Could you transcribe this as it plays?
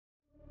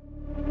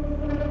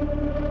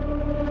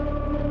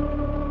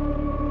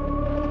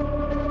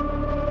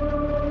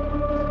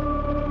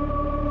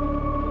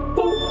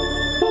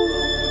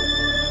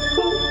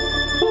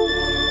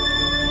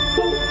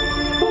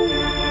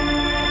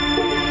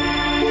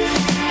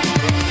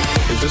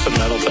this a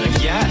metal thing?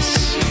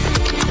 Yes.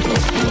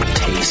 Little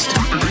taste.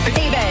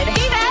 David,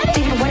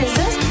 what is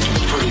this?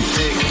 It's pretty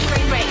thick.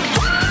 Great.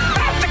 I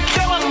have to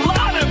kill a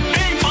lot of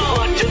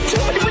people. Just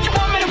tell me what you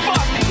want me to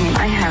fuck.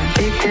 I have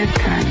big tits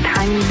and a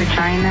tiny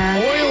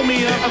vagina. Oil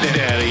me up,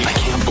 Daddy. I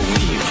can't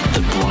believe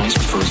that Bryce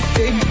prefers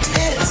big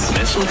tits.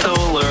 Mistletoe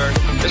alert.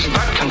 This is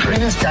butt country.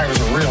 This guy was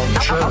a real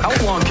jerk.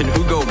 How long can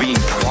Hugo be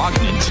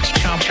pregnant?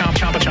 Chomp, chomp,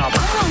 chomp, chomp.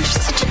 Oh, you're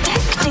such a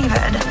dick,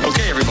 David.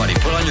 Okay, everybody,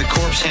 put on your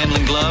corpse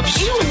handling gloves.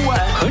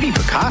 Hoodie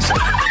Picasso.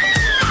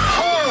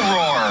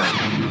 Horror.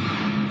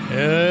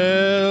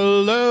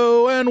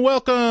 Hello and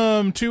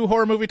welcome to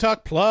Horror Movie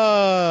Talk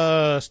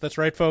Plus. That's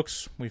right,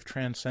 folks. We've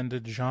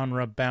transcended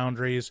genre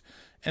boundaries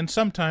and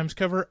sometimes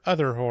cover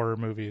other horror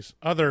movies.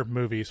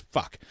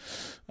 Fuck.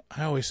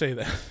 I always say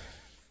that.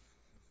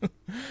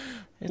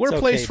 We're a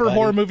place for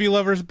horror movie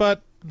lovers,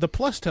 but the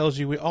plus tells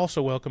you we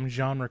also welcome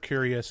genre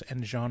curious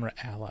and genre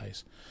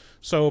allies.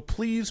 So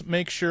please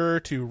make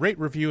sure to rate,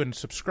 review, and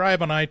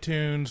subscribe on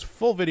iTunes.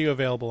 Full video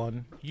available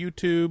on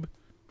YouTube.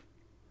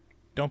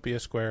 Don't be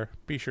a square.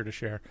 Be sure to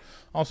share.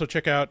 Also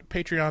check out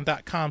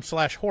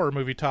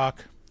patreon.com/horrormovietalk.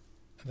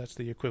 That's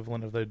the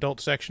equivalent of the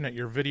adult section at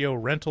your video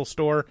rental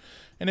store.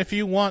 And if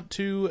you want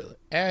to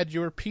add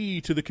your pee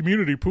to the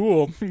community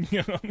pool,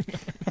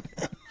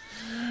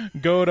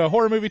 go to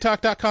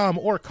horrormovietalk.com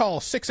or call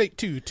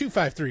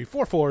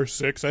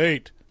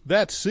 682-253-4468.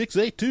 That's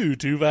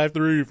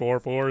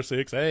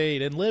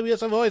 682-253-4468 and leave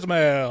us a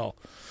voicemail.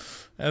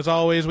 As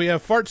always, we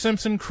have Fart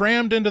Simpson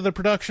crammed into the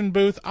production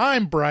booth.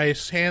 I'm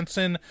Bryce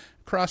Hanson.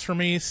 Across from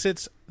me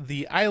sits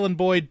the Island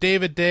Boy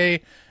David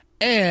Day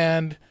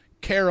and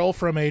Carol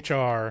from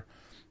HR.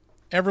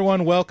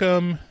 Everyone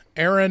welcome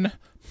Erin,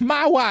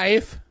 my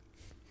wife.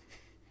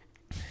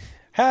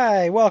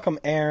 Hi, welcome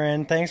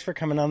Erin. Thanks for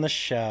coming on the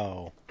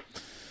show.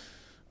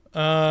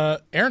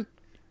 Erin,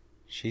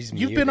 she's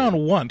you've muted. been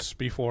on once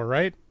before,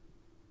 right?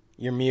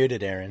 You're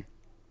muted, Erin.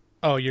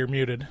 Oh, you're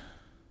muted.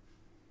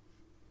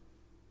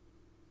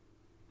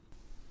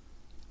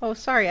 Oh,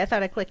 sorry. I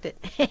thought I clicked it.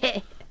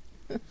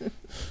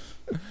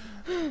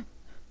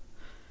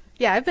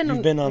 Yeah, You've been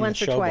on once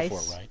the or show twice.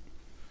 before, right?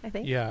 I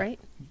think, Yeah. right?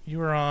 You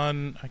were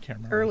on, I can't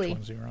remember which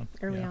ones you were on.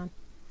 Early Yeah. on.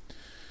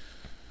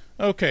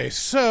 Okay,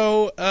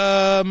 so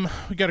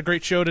we got a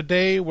great show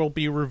today. We'll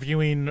be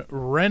reviewing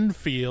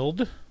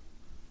Renfield,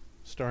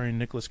 starring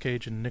Nic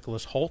Cage and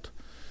Nicholas Hoult.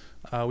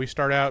 We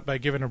start out by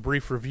giving a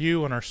brief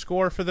review on our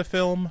score for the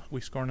film.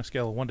 We score on a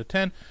scale of 1 to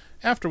 10.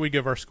 After we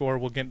give our score,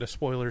 we'll get into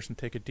spoilers and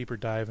take a deeper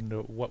dive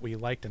into what we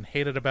liked and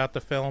hated about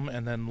the film.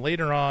 And then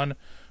later on,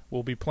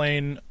 we'll be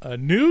playing a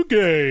new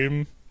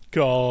game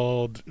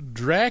called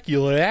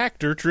Dracula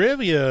Actor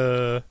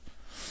Trivia.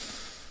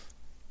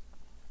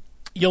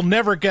 You'll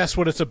never guess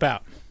what it's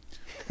about.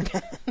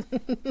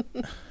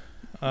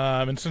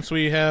 And since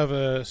we have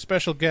a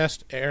special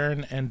guest,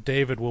 Erin and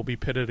David will be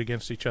pitted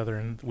against each other,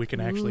 and we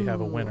can actually have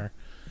a winner.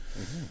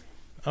 Mm-hmm.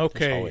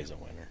 Okay. There's always a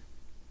winner.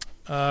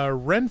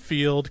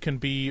 Renfield can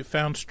be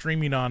found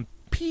streaming on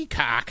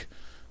Peacock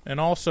and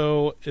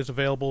also is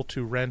available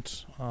to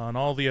rent on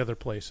all the other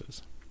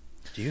places.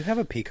 Do you have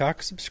a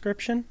Peacock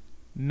subscription?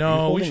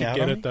 No, we should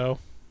get it, though.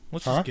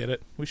 Let's Huh? just get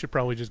it. We should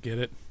probably just get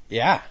it.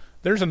 Yeah.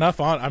 There's enough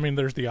on. I mean,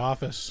 there's The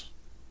Office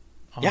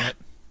on Yeah. it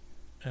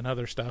and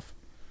other stuff.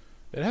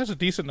 It has a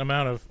decent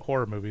amount of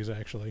horror movies,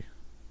 actually.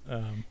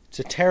 It's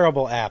a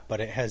terrible app,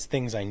 but it has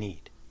things I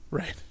need.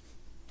 Right.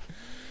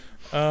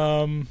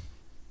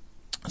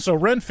 So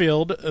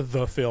Renfield,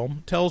 the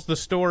film, tells the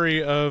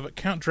story of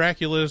Count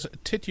Dracula's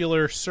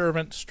titular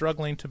servant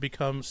struggling to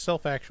become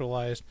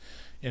self-actualized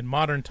in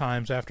modern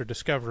times after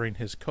discovering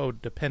his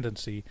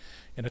codependency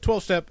in a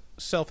 12-step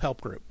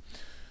self-help group.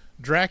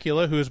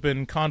 Dracula, who has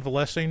been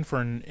convalescing for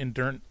an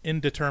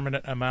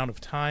indeterminate amount of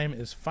time,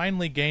 is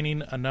finally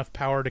gaining enough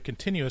power to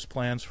continue his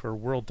plans for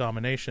world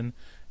domination,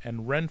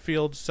 and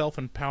Renfield's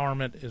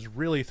self-empowerment is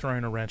really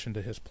throwing a wrench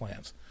into his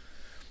plans.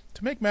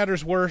 To make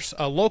matters worse,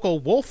 a local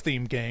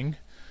wolf-themed gang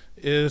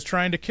is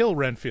trying to kill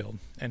Renfield,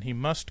 and he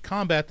must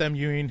combat them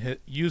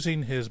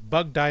using his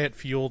bug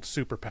diet-fueled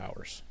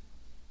superpowers.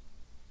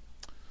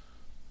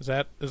 Is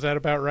that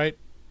about right,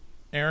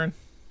 Erin?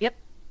 Yep.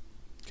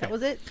 Okay. That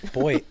was it.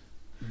 Boy,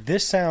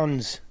 this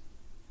sounds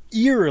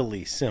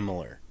eerily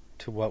similar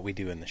to what we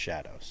do in the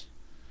shadows.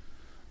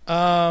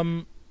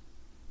 Why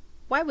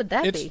would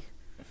that be?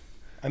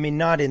 I mean,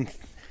 not in,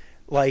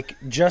 like,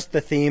 just the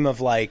theme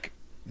of, like,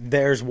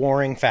 there's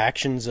warring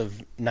factions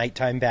of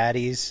nighttime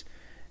baddies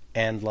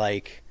and,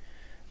 like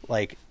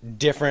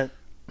different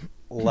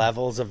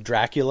levels of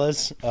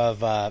Draculas,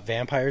 of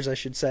vampires, I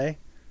should say.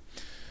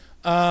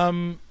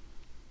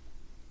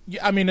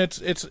 Yeah, I mean,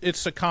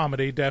 it's a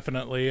comedy,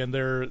 definitely, and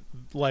there's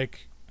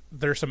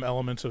some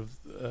elements of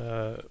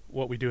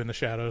what we do in the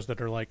shadows that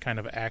are, like, kind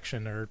of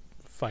action or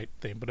fight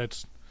theme, but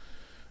it's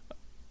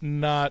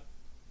not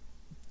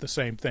the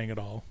same thing at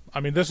all. I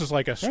mean, this is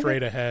like a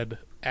straight ahead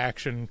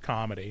action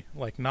comedy,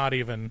 like not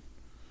even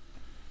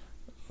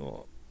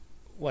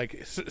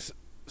like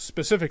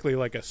specifically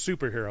like a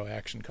superhero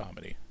action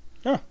comedy.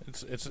 Huh.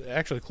 It's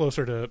actually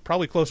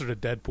probably closer to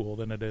Deadpool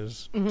than it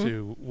is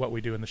to What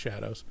We Do in the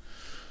Shadows.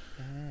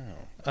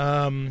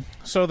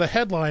 So the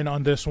headline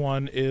on this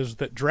one is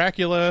that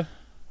Dracula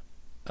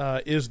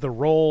is the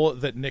role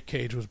that Nic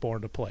Cage was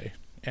born to play,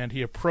 and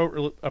he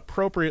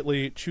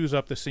appropriately chews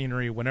up the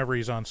scenery whenever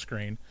he's on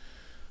screen.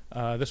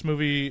 This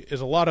movie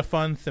is a lot of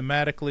fun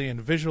thematically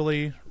and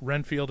visually.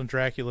 Renfield and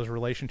Dracula's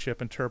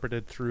relationship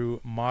interpreted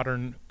through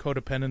modern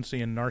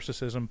codependency and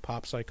narcissism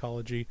pop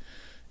psychology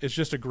is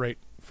just a great,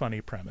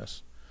 funny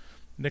premise.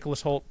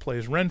 Nicholas Hoult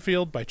plays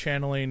Renfield by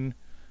channeling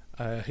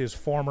his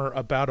former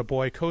About a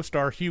Boy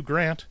co-star Hugh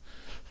Grant,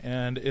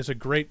 and is a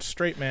great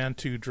straight man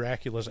to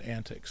Dracula's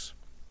antics.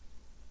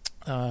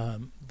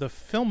 The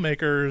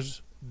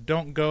filmmakers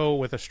don't go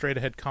with a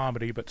straight-ahead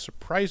comedy, but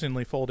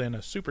surprisingly fold in a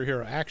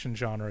superhero action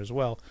genre as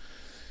well.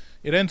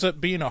 It ends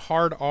up being a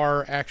hard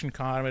R action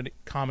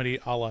comedy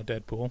a la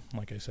Deadpool,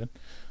 like I said.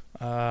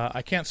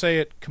 I can't say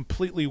it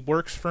completely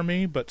works for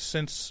me, but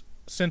since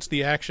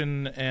the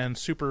action and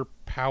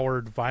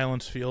superpowered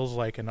violence feels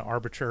like an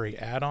arbitrary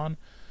add-on,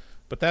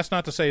 but that's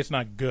not to say it's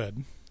not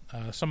good.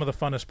 Some of the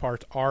funnest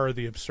parts are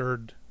the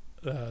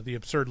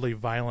absurdly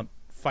violent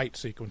fight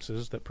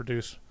sequences that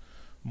produce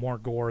more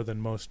gore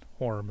than most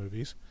horror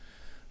movies.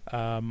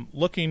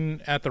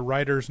 Looking at the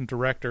writers and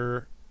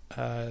director,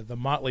 the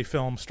motley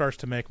film starts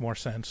to make more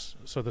sense.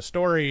 So the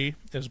story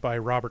is by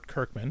Robert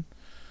Kirkman,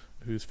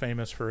 who's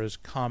famous for his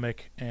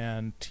comic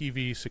and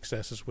TV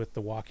successes with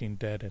The Walking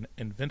Dead and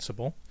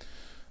Invincible.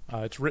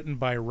 It's written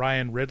by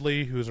Ryan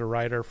Ridley, who's a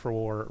writer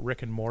for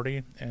Rick and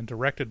Morty, and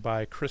directed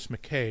by Chris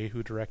McKay,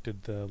 who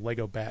directed the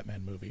Lego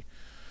Batman movie.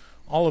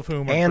 All of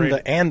whom are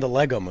great. And the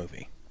Lego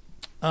movie.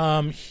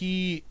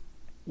 He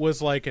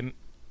was like an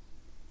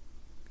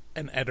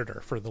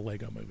editor for the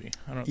Lego movie.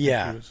 I don't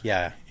think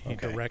he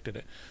directed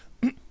it.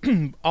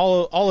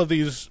 all of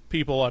these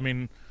people, I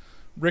mean,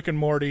 Rick and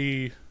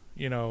Morty,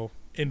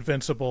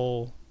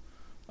 Invincible,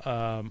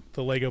 the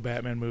Lego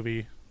Batman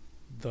movie,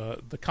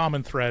 the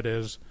common thread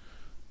is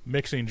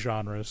mixing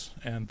genres,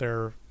 and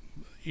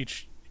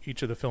each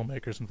of the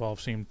filmmakers involved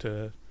seem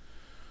to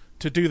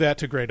do that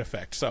to great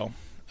effect. So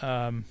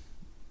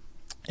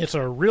it's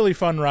a really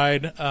fun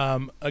ride.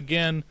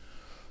 Again,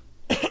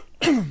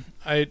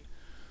 I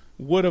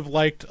would have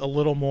liked a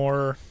little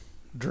more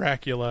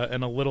Dracula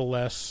and a little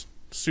less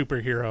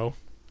superhero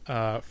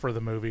for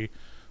the movie,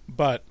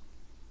 but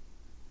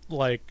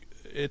like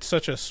it's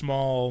such a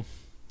small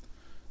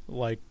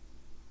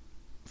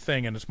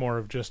thing, and it's more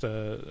of just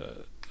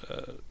a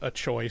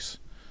choice.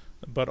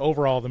 But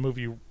overall, the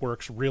movie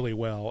works really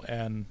well,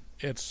 and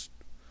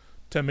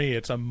to me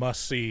it's a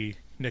must-see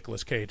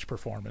Nicolas Cage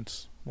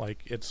performance.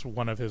 Like, it's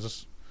one of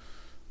his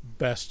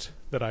best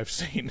that I've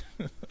seen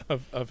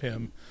of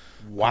him.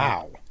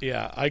 Wow.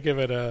 Yeah, I give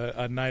it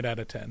a 9 out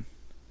of 10.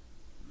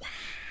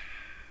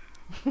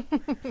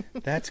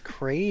 That's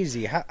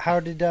crazy. How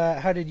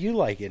did you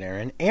like it,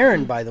 Erin?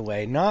 Erin, by the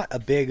way, not a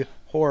big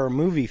horror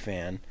movie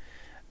fan,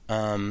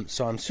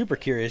 so I'm super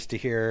curious to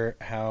hear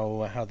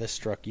how this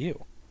struck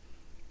you.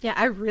 Yeah,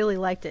 I really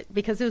liked it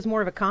because it was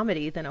more of a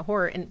comedy than a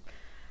horror, and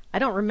I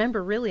don't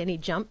remember really any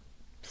jump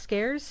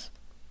scares.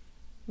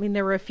 I mean,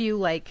 there were a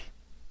few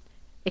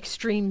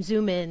extreme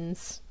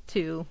zoom-ins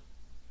to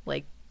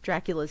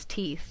Dracula's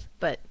teeth,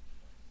 but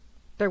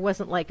there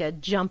wasn't a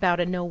jump out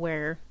of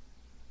nowhere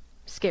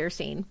scare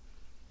scene.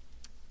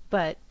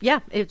 But yeah,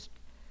 it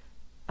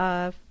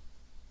was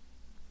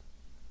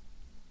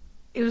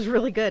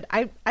really good.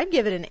 I'd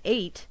give it an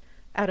 8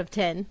 out of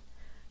 10,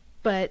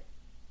 but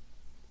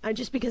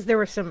just because there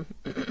were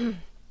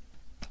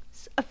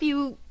a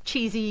few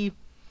cheesy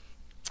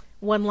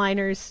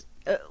one-liners,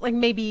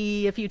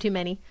 maybe a few too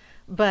many,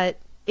 but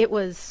it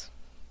was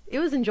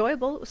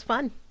enjoyable. It was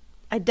fun.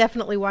 I'd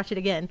definitely watch it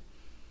again.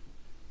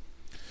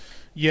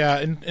 Yeah,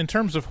 in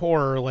terms of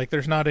horror,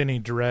 there's not any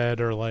dread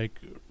or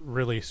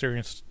really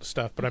serious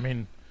stuff, but I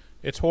mean,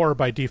 it's horror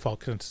by default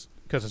because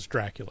it's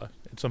Dracula.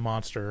 It's a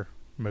monster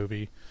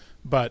movie,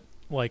 but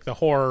the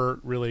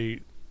horror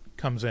really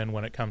comes in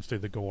when it comes to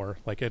the gore.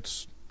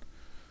 It's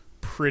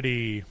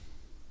pretty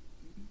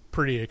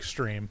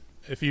extreme.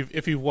 If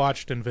you've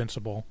watched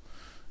Invincible,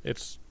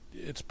 it's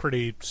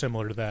pretty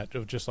similar to that.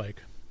 Of just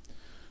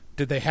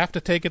did they have to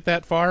take it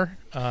that far?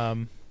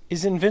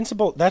 Is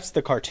Invincible? That's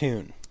the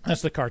cartoon.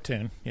 That's the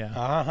cartoon.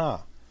 Yeah.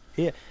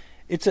 Yeah.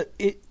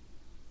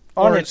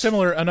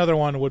 Similar. Another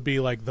one would be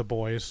The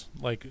Boys,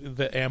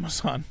 the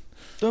Amazon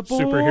the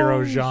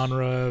superhero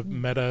genre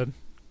meta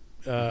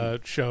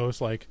shows,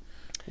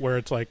 where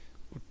it's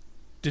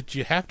did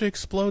you have to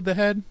explode the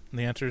head? And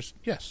the answer is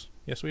yes.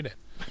 Yes, we did.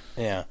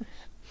 Yeah.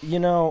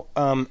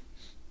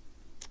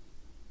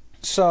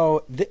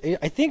 So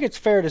I think it's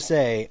fair to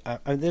say,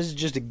 this is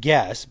just a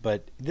guess,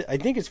 but I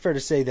think it's fair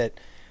to say that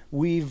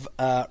we've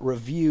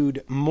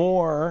reviewed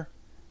more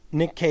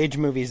Nic Cage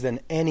movies than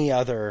any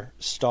other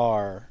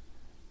star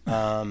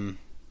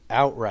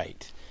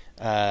outright.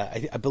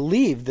 I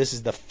believe this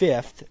is the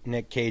 5th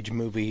Nic Cage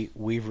movie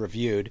we've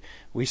reviewed.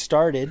 We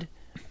started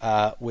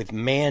with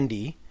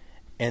Mandy,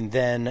 and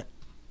then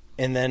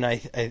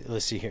I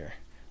let's see here.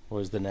 What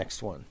was the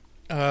next one?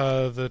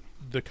 The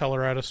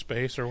Color Out of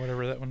Space or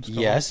whatever that one's called.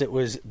 Yes, it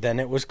was.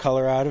 Then it was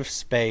Color Out of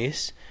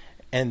Space,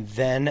 and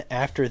then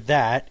after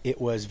that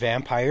it was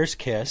Vampire's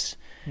Kiss,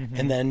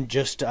 and then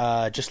just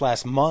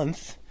last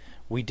month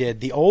we did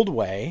The Old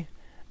Way,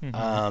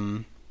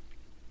 and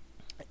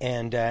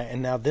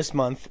now this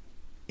month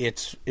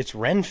it's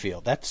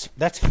Renfield. That's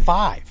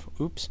 5.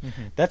 Oops,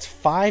 that's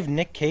 5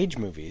 Nic Cage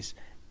movies,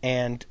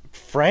 and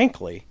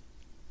frankly,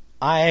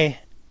 I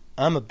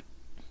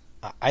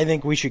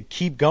think we should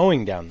keep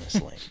going down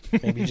this lane.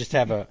 Maybe just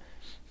have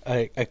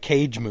a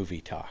Cage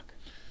movie talk.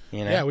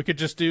 You know? Yeah, we could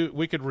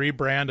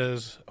rebrand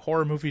as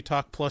Horror Movie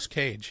Talk plus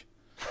Cage.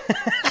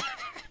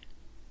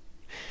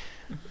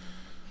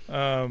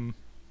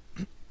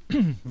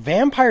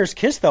 Vampire's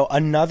Kiss, though,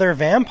 another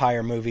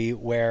vampire movie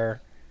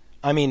where,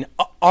 I mean,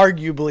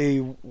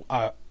 arguably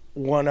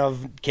one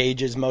of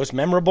Cage's most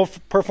memorable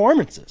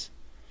performances.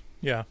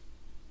 Yeah.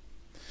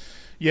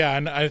 Yeah,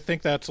 and I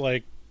think that's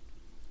like,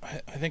 I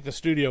think the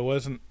studio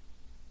wasn't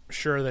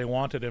sure they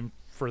wanted him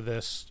for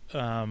this,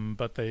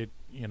 but they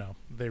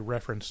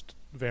referenced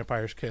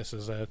Vampire's Kiss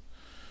as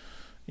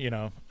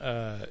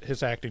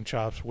his acting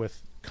chops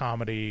with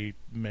comedy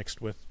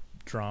mixed with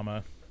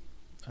drama.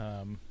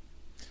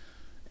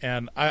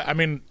 And I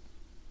mean,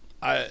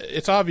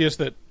 it's obvious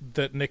that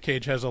Nic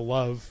Cage has a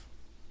love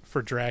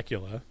for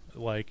Dracula.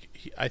 Like,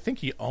 I think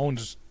he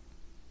owns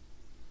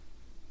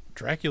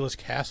Dracula's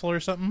castle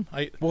or something.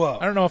 I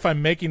don't know if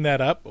I'm making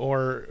that up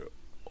or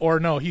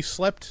no, he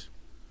slept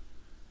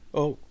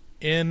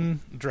in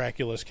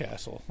Dracula's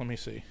castle. Let me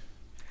see.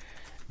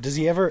 Does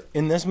he ever,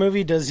 in this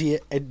movie,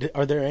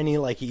 are there any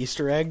like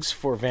Easter eggs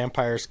for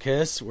Vampire's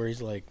Kiss where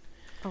he's like,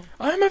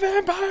 I'm a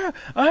vampire?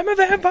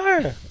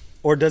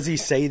 Or does he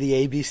say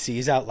the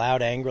ABCs out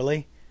loud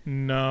angrily?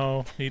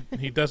 No,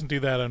 he doesn't do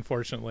that,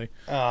 unfortunately.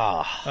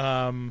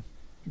 Ah.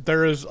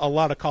 There is a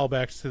lot of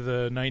callbacks to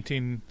the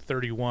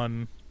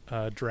 1931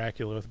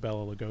 Dracula with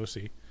Bela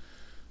Lugosi.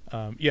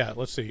 Yeah,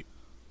 let's see.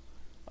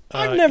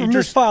 I've never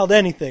misfiled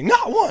anything.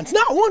 Not once.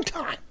 Not one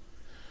time.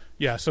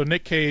 Yeah, so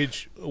Nic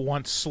Cage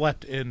once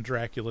slept in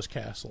Dracula's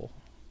castle.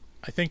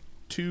 I think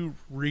to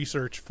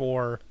research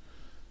for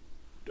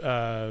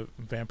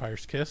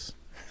Vampire's Kiss.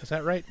 Is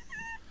that right?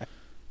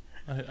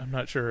 I'm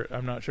not sure.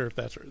 I'm not sure if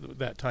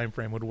that time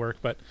frame would work,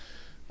 but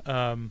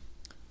and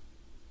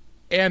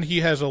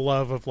he has a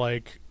love of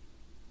like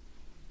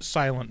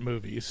silent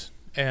movies,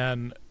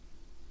 and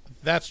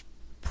that's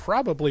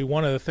probably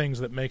one of the things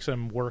that makes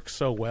him work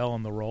so well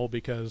in the role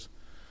because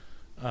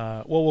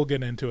we'll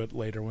get into it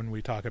later when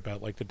we talk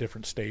about like the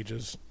different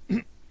stages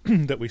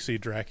that we see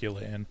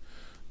Dracula in,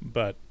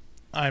 but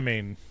I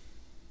mean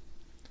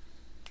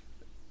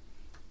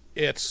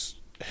it's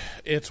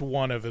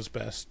one of his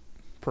best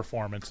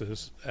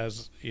performances,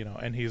 as you know,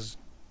 and he's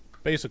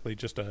basically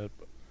just a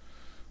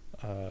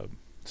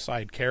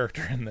side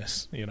character in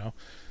this, you know.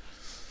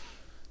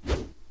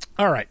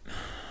 All right,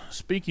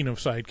 speaking of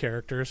side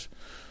characters,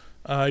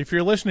 if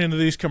you're listening to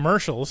these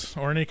commercials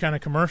or any kind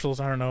of commercials,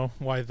 I don't know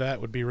why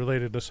that would be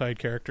related to side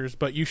characters,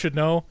 but you should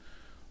know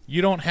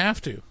you don't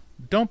have to.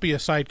 Don't be a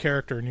side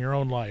character in your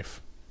own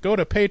life. Go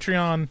to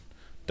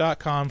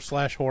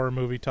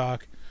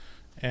patreon.com/horrormovietalk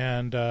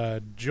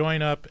and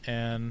join up,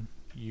 and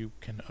you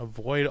can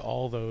avoid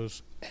all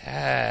those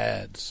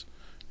ads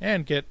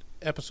and get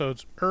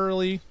episodes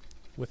early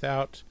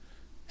without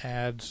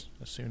ads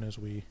as soon as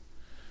we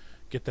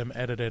get them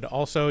edited.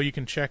 Also, you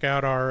can check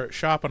out our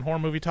shop on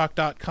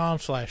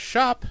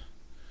horrormovietalk.com/shop.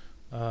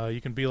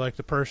 You can be like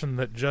the person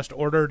that just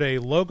ordered a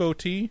logo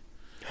tee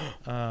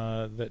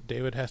that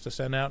David has to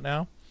send out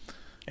now.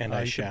 And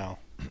I shall.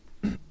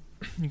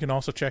 You can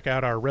also check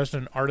out our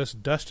resident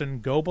artist,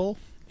 Dustin Goebel.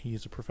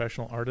 He's a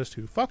professional artist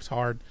who fucks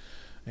hard,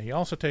 and he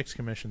also takes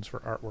commissions for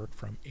artwork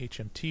from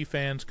HMT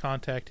fans.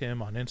 Contact him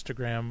on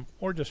Instagram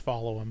or just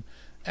follow him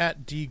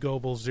at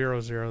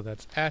dgoebel00.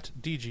 That's at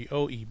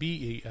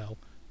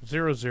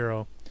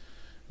DGOEBEL00.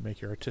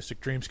 Make your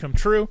artistic dreams come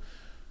true.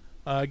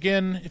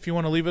 Again, if you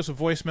want to leave us a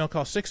voicemail,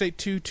 call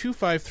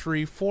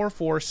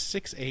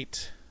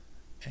 682-253-4468.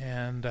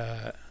 And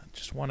I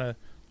just want to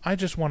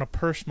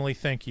personally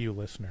thank you,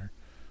 listener,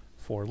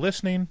 for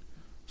listening.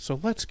 So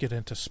let's get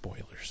into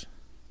spoilers.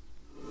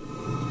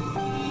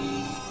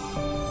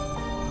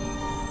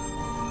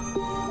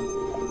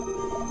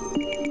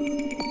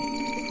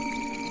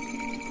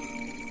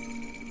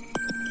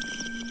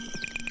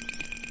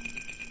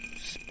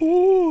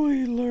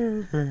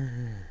 Spoilers.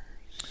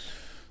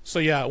 So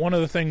yeah, one of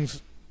the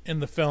things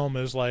in the film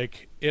is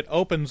like it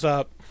opens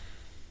up.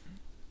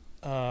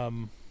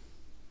 It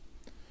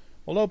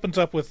opens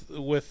up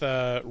with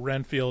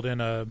Renfield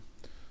in a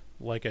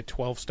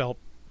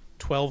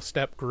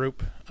 12-step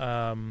group,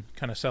 kind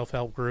of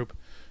self-help group,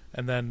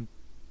 and then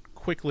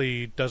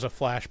quickly does a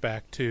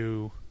flashback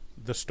to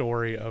the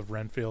story of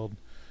Renfield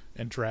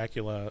and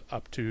Dracula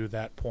up to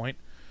that point.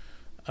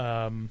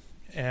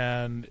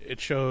 And it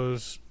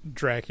shows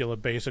Dracula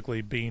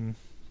basically being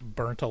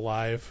burnt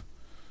alive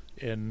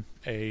in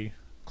a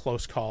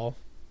close call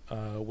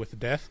with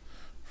death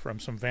from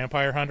some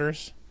vampire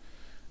hunters.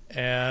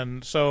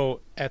 And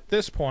so at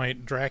this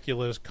point,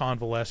 Dracula's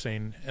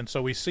convalescing, and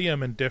so we see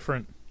him in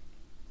different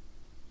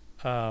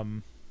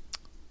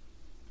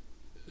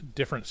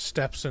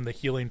steps in the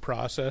healing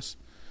process.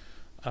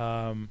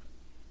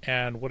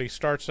 And what he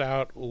starts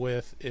out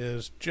with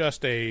is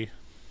just it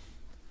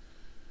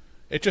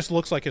just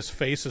looks like his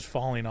face is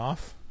falling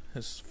off.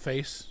 His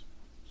face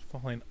is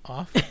falling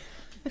off.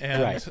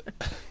 And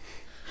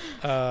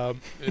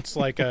it's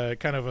like a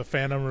kind of a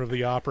Phantom of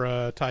the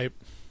Opera type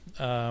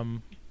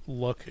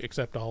look,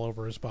 except all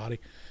over his body.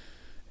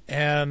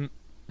 And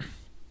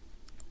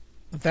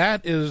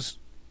that is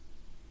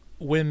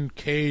when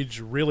Cage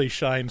really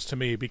shines to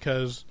me,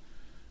 because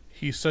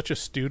he's such a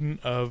student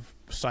of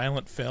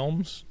silent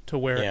films to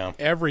where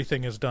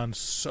everything is done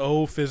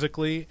so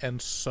physically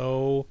and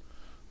so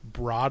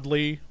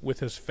broadly with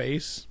his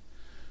face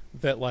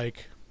that,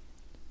 like,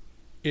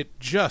 it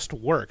just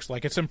works.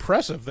 Like, it's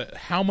impressive that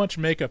how much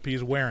makeup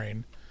he's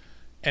wearing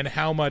and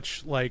how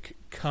much, like,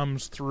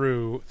 comes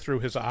through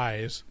his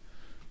eyes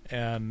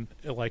and,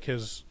 like,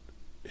 his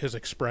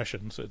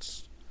expressions.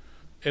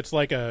 It's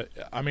like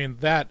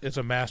that is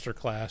a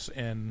masterclass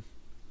in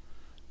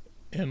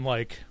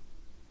like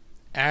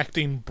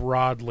acting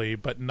broadly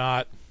but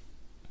not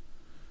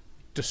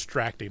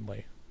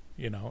distractingly.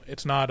 You know,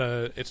 it's not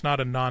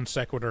a non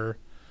sequitur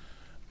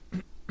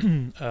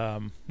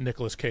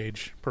Nicolas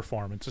Cage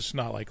performance. It's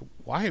not like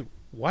why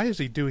is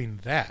he doing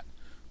that?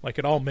 Like,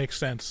 it all makes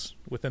sense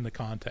within the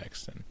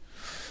context.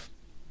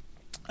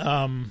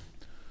 And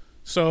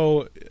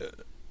so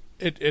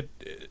it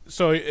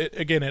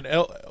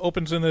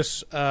opens in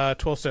this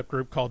 12-step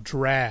group called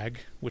DRAG,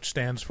 which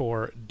stands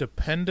for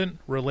Dependent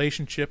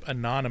Relationship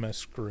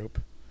Anonymous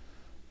Group,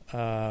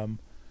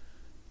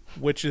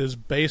 which is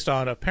based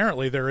on,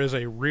 apparently there is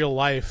a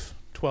real-life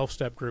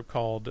 12-step group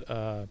called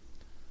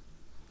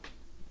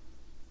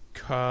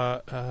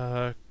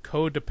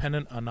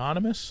Codependent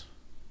Anonymous,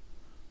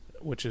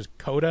 which is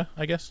CODA,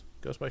 I guess,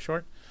 goes by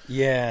short.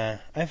 Yeah,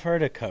 I've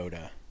heard of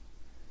CODA.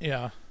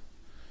 Yeah.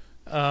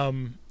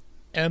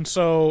 And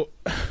so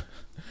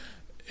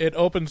it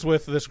opens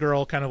with this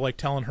girl kind of like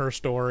telling her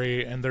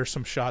story, and there's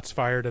some shots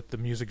fired at the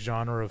music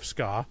genre of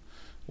ska,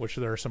 which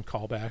there are some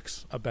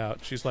callbacks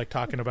about. She's like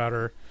talking about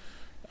her,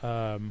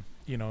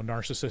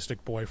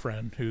 narcissistic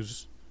boyfriend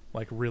who's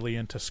like really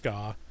into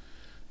ska.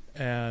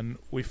 And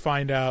we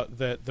find out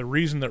that the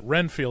reason that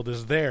Renfield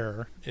is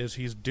there is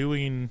he's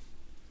doing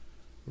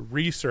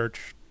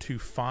research to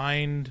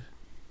find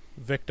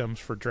victims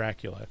for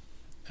Dracula.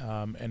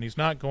 And he's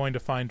not going to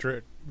find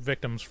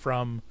victims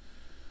from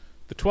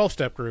the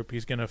 12-step group.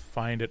 He's going to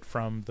find it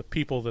from the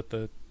people that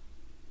the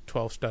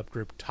 12-step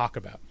group talk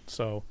about.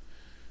 So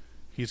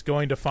he's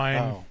going to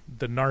find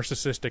the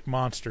narcissistic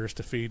monsters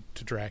to feed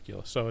to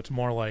Dracula. So it's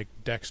more like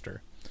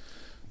Dexter.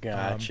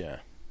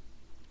 Gotcha.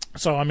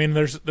 So I mean,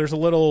 there's a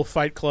little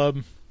Fight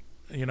Club,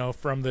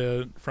 from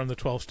the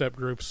 12-step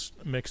groups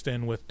mixed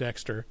in with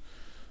Dexter,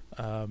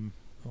 of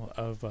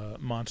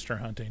monster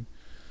hunting.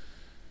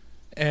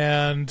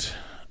 And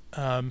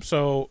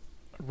so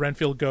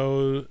Renfield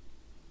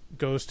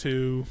goes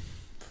to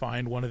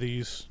find one of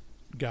these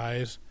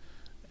guys,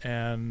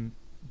 and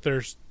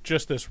there's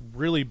just this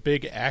really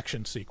big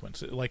action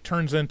sequence. It like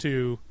turns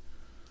into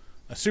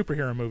a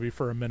superhero movie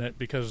for a minute,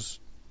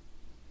 because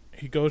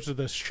he goes to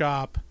this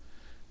shop,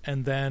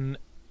 and then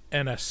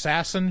an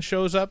assassin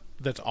shows up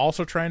that's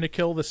also trying to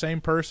kill the same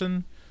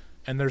person,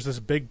 and there's this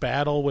big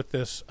battle with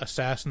this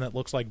assassin that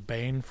looks like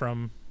Bane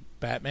from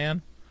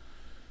Batman.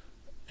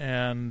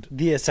 And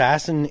the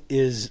assassin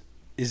is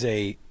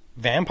a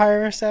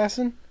vampire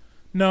assassin?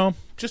 No,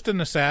 just an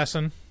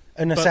assassin.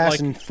 An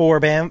assassin for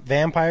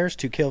vampires,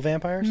 to kill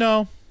vampires?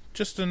 No,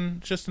 just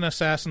an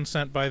assassin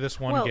sent by this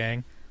one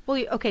gang.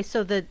 Well, okay,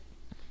 so the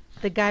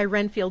guy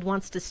Renfield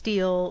wants to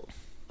steal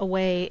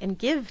away and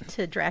give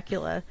to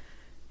Dracula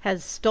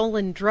has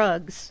stolen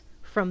drugs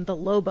from the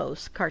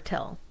Lobos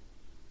cartel.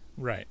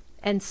 Right.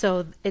 And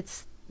so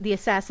the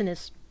assassin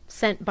is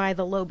sent by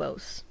the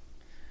Lobos.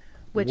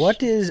 Which, what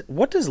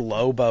does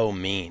Lobo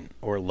mean,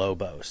 or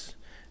Lobos?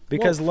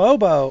 Because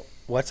wolf. Lobo,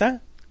 what's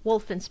that?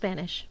 Wolf in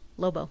Spanish,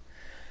 Lobo.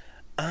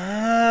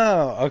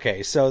 Oh,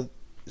 okay. So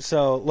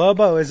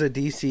Lobo is a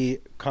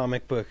DC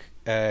comic book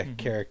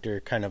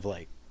character, kind of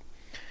like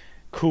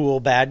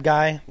cool bad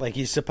guy. Like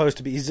he's supposed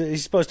to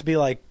be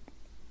like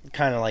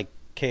kind of like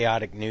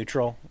chaotic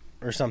neutral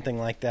or something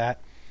like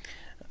that.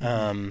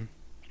 And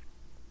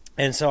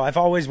so I've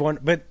always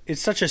wondered, but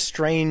it's such a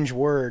strange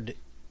word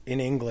in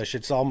English.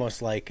 It's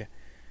almost like,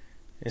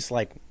 it's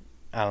like,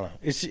 I don't know.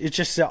 It's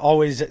just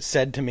always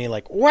said to me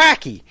like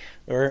wacky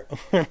or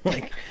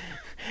like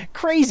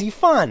crazy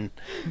fun.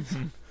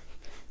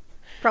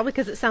 Probably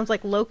because it sounds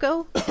like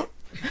loco.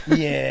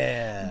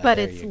 Yeah. But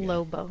it's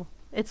Lobo.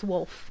 It's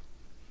wolf.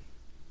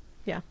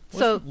 Yeah.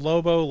 Was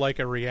Lobo like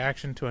a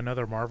reaction to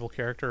another Marvel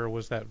character, or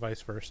was that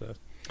vice versa?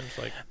 It's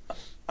like,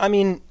 I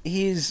mean,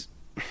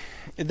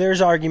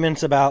 there's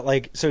arguments about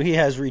like, so he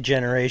has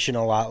regeneration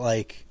a lot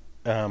like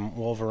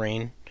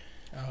Wolverine.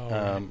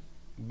 right.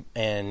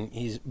 And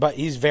he's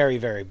very,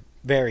 very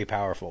very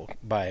powerful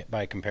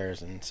by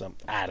comparison. So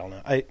I don't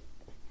know.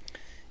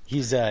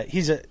 He's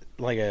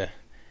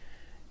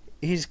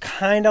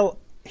kind of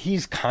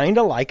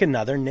like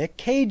another Nic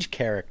Cage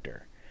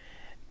character.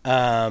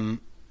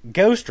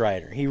 Ghost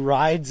Rider. He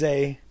rides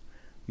a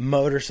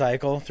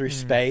motorcycle through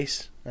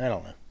space. I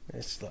don't know.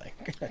 It's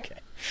like, okay.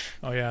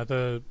 Oh yeah,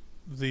 the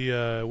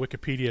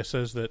Wikipedia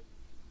says that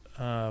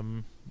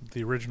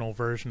the original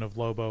version of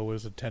Lobo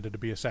was intended to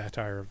be a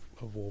satire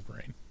of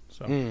Wolverine.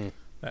 So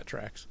that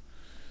tracks.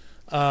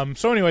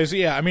 So anyways,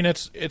 yeah, I mean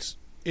it's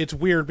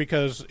weird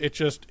because it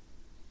just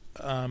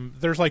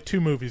there's like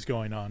two movies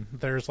going on.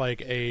 There's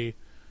like a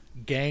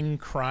gang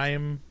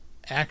crime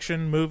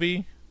action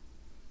movie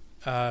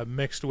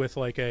mixed with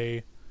like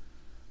a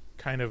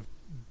kind of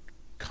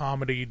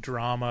comedy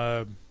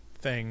drama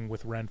thing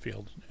with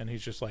Renfield, and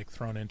he's just like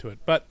thrown into it.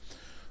 But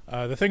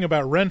the thing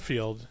about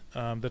Renfield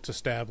that's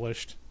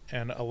established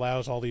and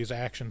allows all these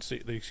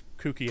these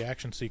kooky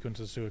action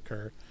sequences to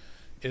occur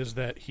is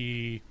that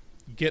he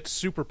gets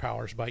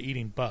superpowers by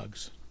eating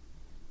bugs.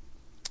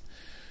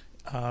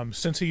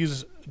 Since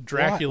he's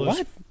Dracula's,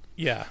 what?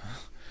 Yeah,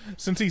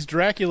 since he's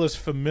Dracula's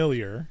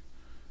familiar,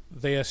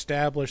 they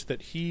established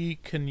that he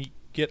can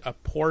get a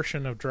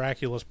portion of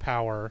Dracula's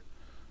power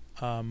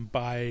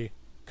by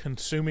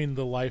consuming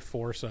the life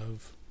force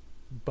of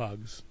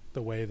bugs,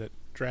 the way that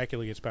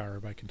Dracula gets power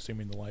by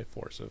consuming the life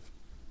force of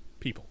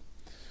people.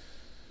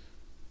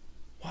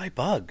 Why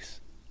bugs?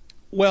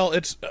 Well,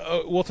 it's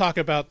we'll talk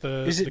about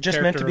the. Is it the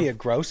just meant to be a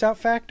gross out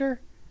factor?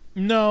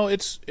 No,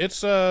 it's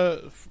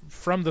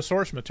from the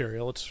source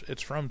material.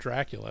 It's from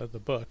Dracula, the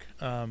book.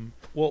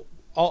 Well,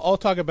 I'll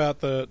talk about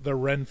the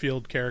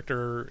Renfield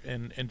character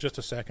in just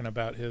a second,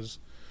 about his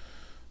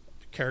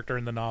character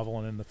in the novel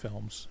and in the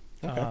films.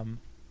 Okay.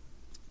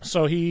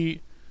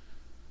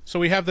 So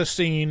we have this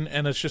scene,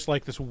 and it's just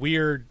like this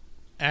weird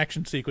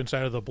action sequence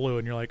out of the blue,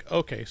 and you're like,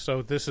 okay,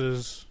 so this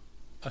is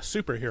a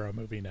superhero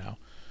movie now.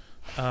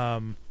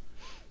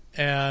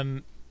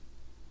 And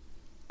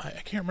I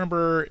can't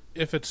remember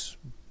if it's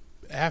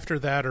after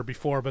that or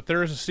before, but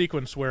there is a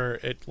sequence where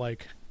it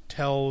like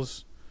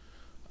tells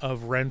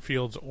of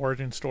Renfield's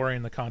origin story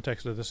in the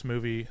context of this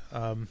movie,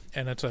 and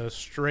it's a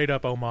straight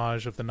up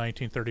homage of the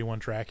 1931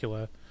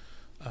 Dracula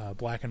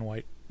black and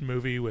white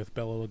movie with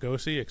Bela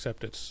Lugosi,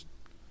 except it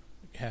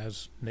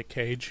has Nic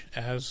Cage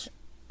as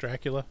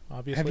Dracula,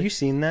 obviously. Have you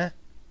seen that?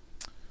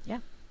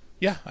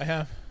 Yeah, I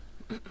have.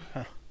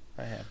 Huh,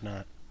 I have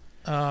not.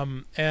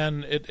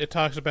 And it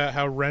talks about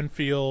how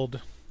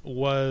Renfield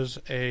was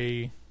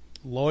a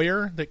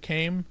lawyer that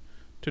came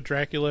to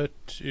Dracula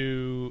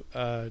to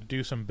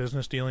do some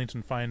business dealings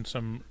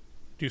and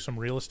do some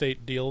real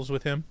estate deals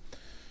with him,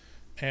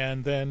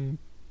 and then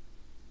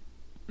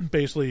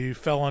basically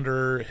fell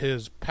under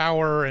his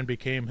power and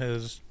became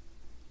his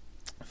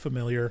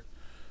familiar,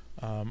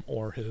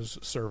 or his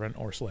servant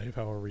or slave,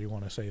 however you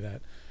want to say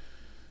that.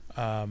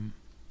 And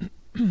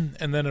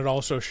then it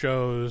also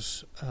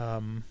shows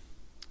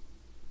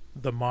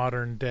the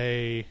modern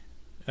day,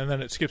 and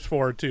then it skips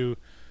forward to,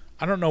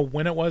 I don't know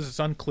when it was, it's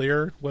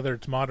unclear whether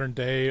it's modern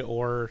day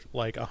or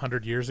like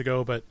 100 years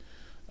ago, but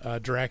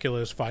Dracula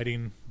is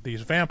fighting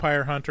these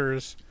vampire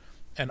hunters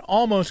and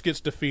almost gets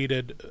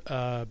defeated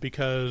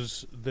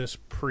because this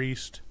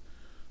priest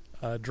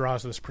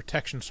draws this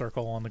protection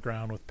circle on the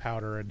ground with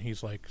powder, and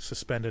he's like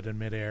suspended in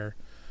midair,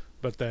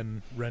 but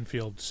then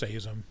Renfield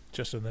saves him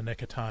just in the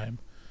nick of time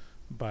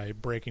by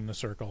breaking the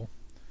circle.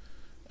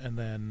 And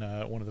then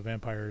one of the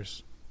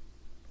vampires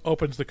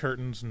opens the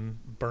curtains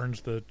and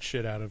burns the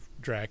shit out of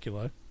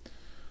Dracula,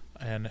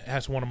 and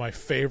has one of my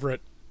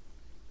favorite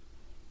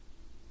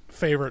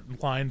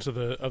lines of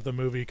the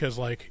movie, because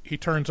like he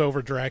turns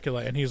over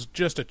Dracula and he's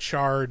just a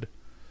charred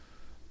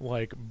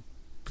like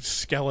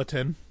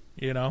skeleton,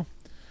 you know,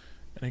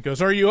 and he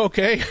goes, "Are you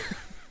okay?"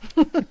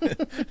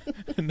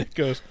 And Nick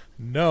goes,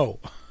 "No."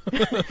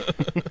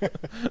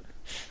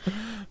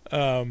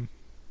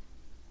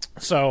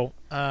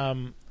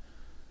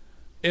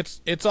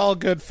 It's all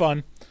good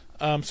fun.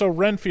 So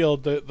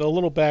Renfield, the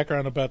little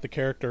background about the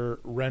character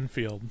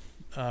Renfield.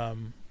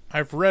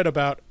 I've read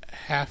about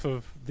half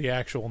of the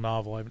actual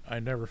novel. I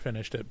never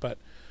finished it, but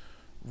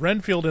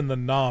Renfield in the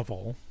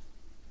novel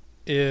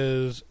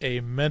is a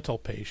mental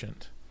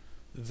patient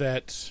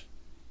that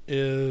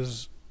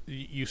is,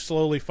 you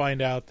slowly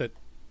find out that,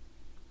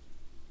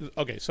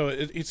 okay, so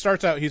it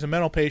starts out, he's a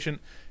mental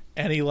patient,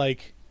 and he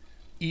like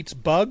eats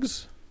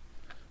bugs,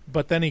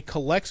 but then he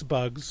collects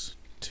bugs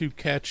to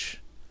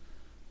catch,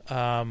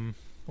 what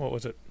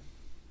was it?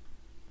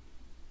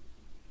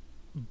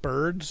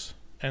 Birds,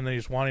 and then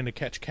he's wanting to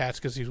catch cats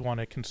because he's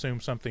wanting to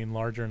consume something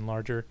larger and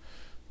larger,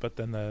 but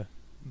then the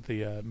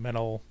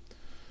mental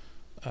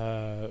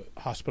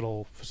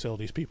hospital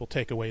facilities people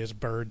take away his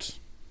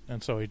birds,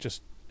 and so he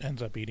just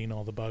ends up eating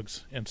all the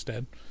bugs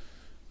instead.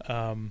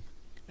 And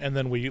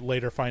then we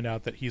later find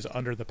out that he's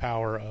under the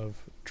power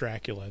of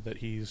Dracula, that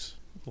he's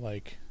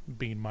like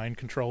being mind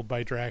controlled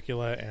by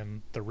Dracula,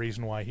 and the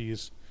reason why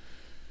he's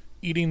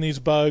eating these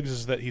bugs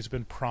is that he's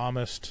been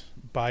promised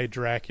by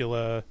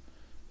Dracula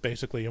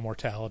basically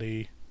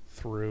immortality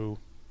through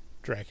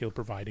Dracula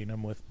providing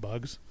him with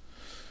bugs.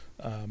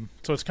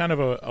 So it's kind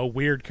of a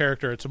weird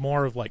character. It's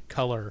more of like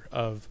color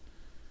of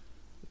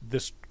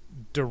this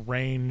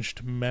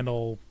deranged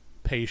mental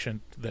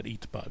patient that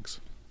eats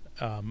bugs.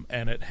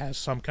 And it has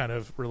some kind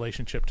of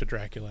relationship to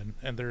Dracula.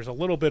 And there's a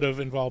little bit of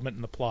involvement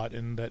in the plot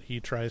in that he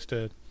tries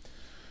to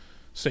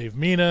save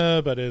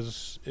Mina, but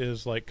is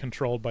like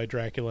controlled by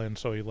Dracula, and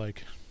so he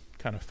like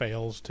kind of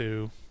fails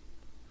to,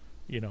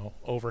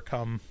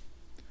 overcome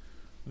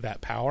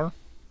that power.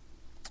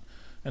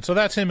 And so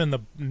that's him in the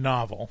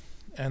novel.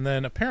 And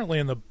then apparently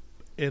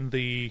in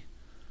the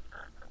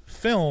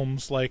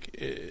films,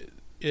 like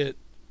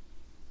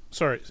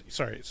Sorry.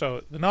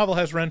 So the novel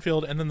has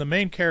Renfield, and then the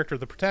main character,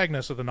 the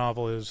protagonist of the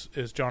novel, is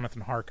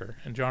Jonathan Harker.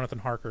 And Jonathan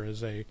Harker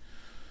is a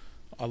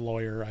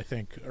lawyer, I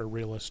think, a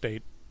real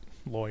estate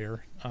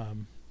lawyer,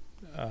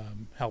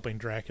 helping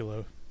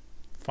Dracula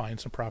find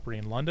some property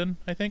in London,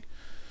 I think.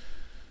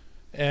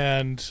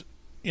 And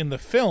in the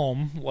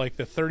film, like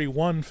the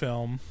 31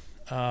 film,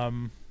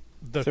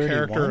 the 31?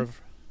 character of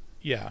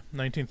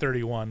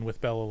 1931 with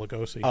Bela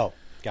Lugosi. Oh,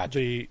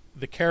 gotcha.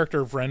 The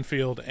character of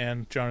Renfield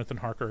and Jonathan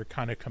Harker are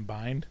kind of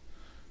combined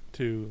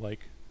to,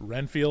 like,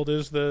 Renfield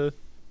is the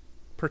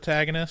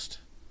protagonist,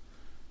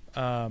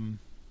 I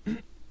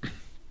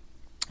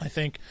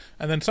think.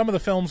 And then some of the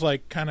films,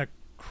 like, kind of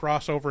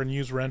cross over and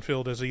use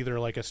Renfield as either,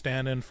 like, a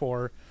stand-in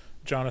for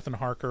Jonathan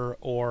Harker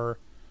or,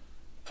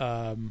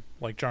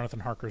 like, Jonathan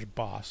Harker's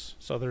boss.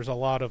 So there's a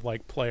lot of,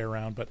 like, play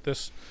around. But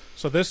this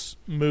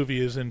movie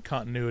is in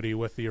continuity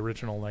with the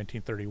original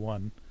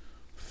 1931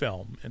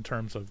 film in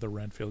terms of the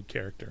Renfield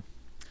character,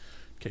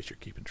 in case you're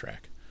keeping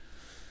track.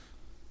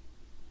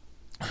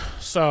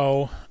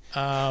 So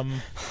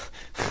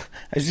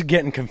this is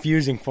getting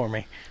confusing for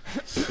me.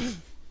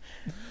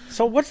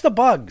 So what's the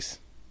bugs?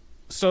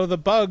 So the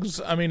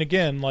bugs, I mean,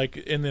 again, like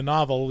in the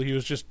novel,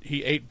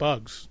 he ate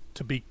bugs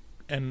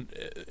and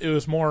it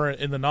was more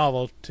in the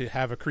novel to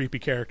have a creepy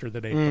character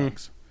that ate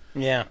bugs.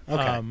 Yeah,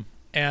 okay.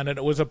 And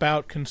it was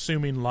about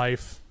consuming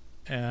life,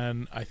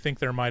 and I think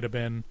there might have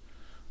been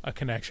a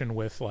connection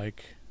with,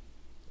 like,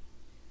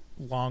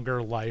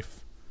 longer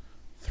life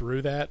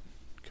through that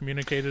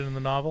communicated in the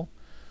novel.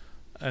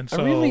 And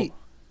so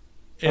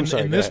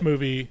in this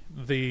movie,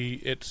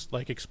 it's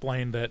like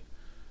explained that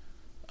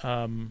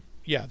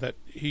that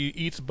he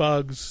eats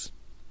bugs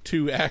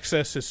to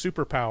access his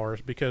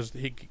superpowers, because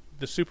the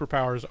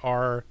superpowers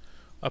are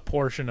a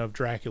portion of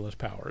Dracula's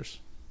powers.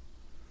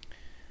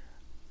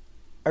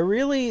 I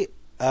really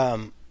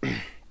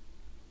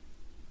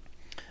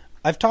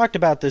I've talked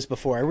about this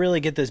before. I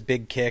really get this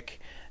big kick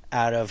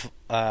out of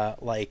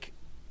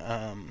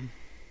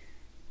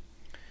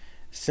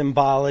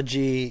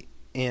symbology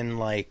in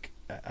kind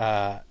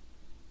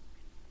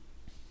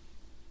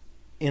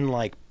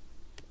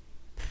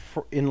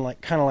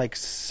of like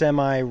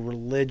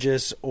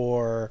semi-religious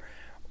or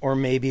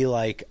maybe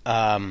like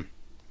or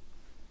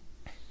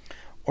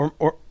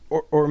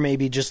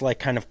maybe just like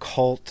kind of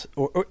cult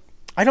or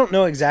I don't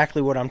know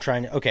exactly what I'm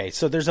trying to. Okay,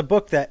 so there's a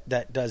book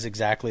that does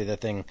exactly the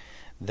thing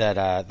that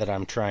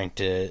I'm trying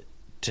to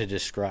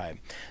describe.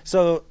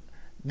 So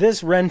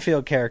this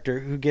Renfield character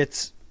who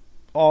gets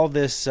all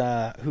this,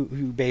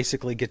 who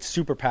basically gets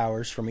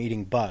superpowers from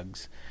eating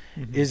bugs,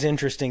 is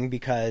interesting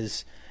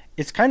because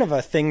it's kind of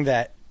a thing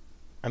that,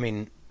 I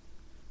mean,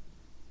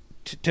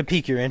 to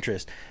pique your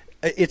interest,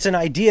 it's an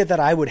idea that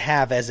I would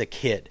have as a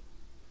kid,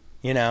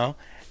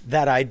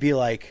 that I'd be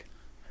like,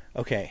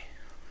 okay,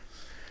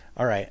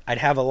 all right, I'd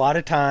have a lot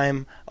of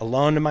time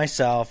alone to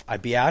myself.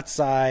 I'd be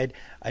outside.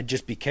 I'd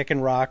just be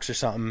kicking rocks or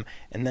something.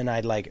 And then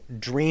I'd like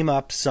dream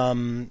up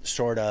some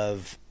sort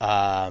of,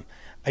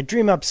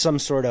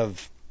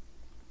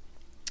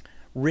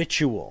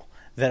 ritual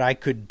that I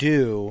could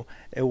do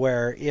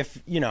where if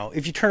you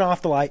turn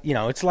off the light,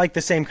 it's like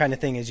the same kind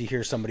of thing as you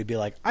hear somebody be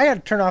like, I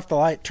had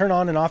to turn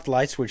on and off the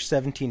light switch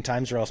 17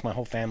 times or else my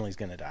whole family's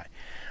going to die.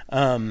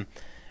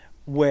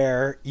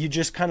 Where you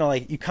just kind of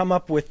like, you come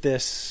up with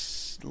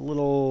this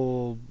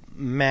little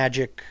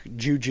magic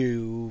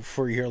juju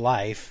for your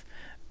life,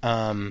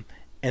 and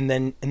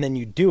then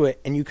you do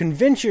it, and you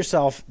convince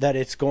yourself that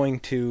it's going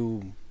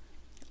to,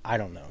 I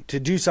don't know, to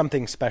do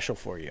something special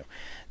for you.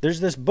 There's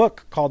this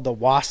book called The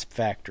Wasp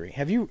Factory.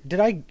 Did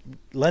I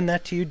lend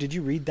that to you? Did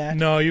you read that?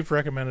 No, you've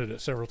recommended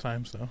it several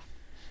times though.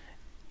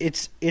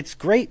 It's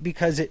great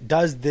because it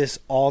does this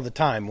all the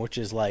time, which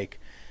is like,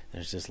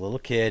 there's this little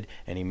kid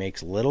and he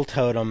makes little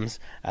totems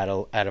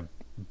out of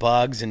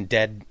bugs and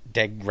dead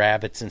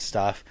rabbits and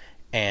stuff,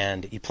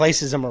 and he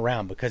places them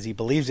around because he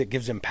believes it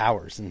gives him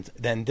powers, and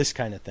then this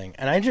kind of thing.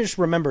 And I just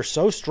remember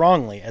so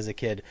strongly as a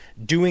kid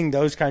doing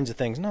those kinds of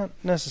things, not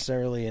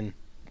necessarily in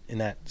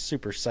that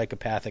super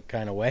psychopathic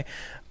kind of way,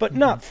 but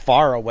not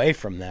far away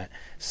from that.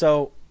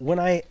 So when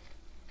I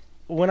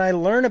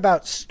learn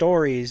about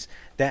stories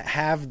that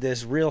have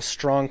this real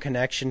strong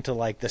connection to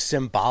like the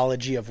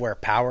symbology of where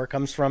power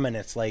comes from, and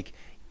it's like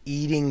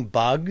eating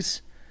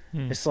bugs,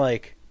 it's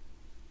like,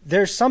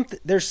 there's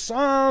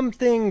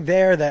something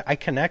there that I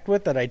connect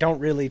with that I don't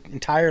really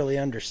entirely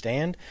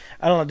understand.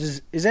 I don't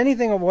know. Is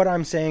anything of what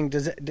I'm saying?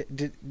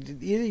 Did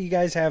either of you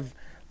guys have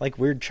like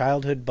weird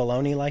childhood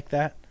baloney like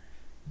that?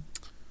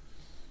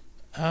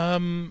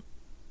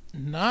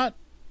 Not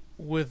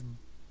with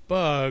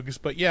bugs,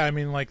 but yeah, I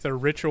mean like the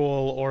ritual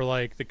or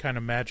like the kind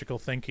of magical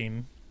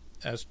thinking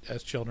as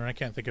children. I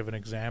can't think of an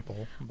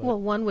example. But. Well,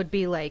 one would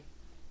be like,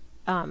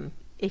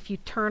 if you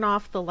turn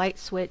off the light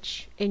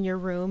switch in your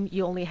room,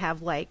 you only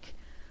have like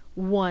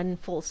 1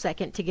 full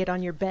second to get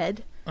on your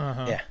bed.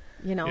 Uh-huh. Yeah.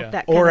 You know, Yeah.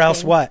 that kind Or of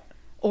else thing. what?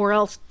 Or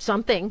else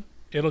something.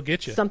 It'll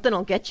get you. Something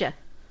will get you.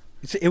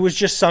 It was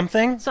just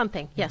something.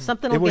 Something. Yeah,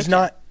 something will It was get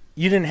not.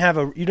 You didn't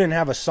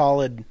have a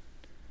solid.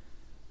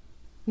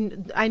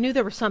 I knew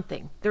there was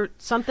something.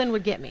 Something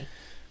would get me.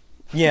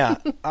 Yeah,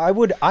 I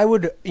would,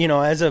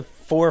 as a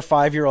 4 or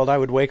 5 year old, I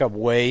would wake up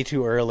way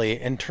too early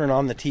and turn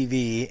on the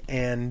TV,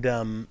 and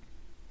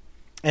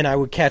I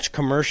would catch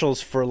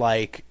commercials for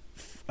like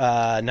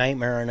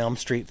Nightmare on Elm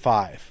Street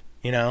 5,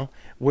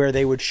 where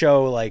they would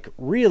show like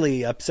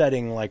really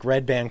upsetting like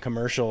red band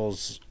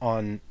commercials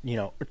on,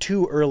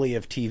 too early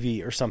of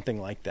TV or something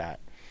like that.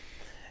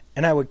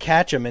 And I would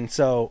catch them, and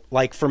so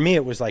like for me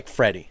it was like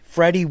Freddy.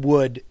 Freddy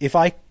would, if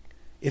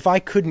I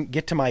couldn't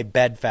get to my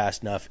bed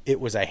fast enough, it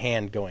was a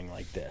hand going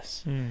like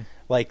this.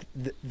 Like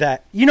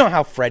that,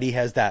 how Freddy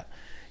has that,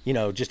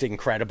 just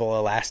incredible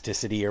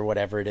elasticity or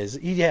whatever it is.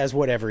 He has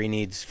whatever he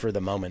needs for the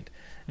moment.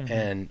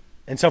 And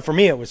so for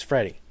me, it was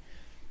Freddy.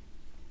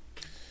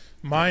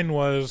 Mine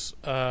was,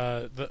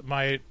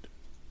 my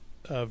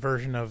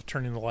version of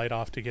turning the light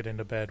off to get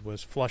into bed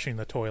was flushing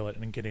the toilet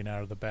and getting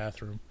out of the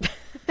bathroom.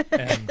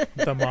 And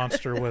the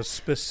monster was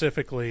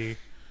specifically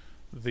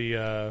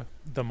the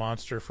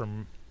monster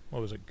from,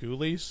 what was it,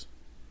 Ghoulies?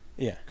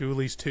 Yeah.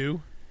 Ghoulies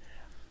 2?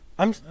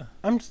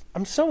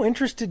 I'm so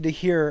interested to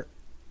hear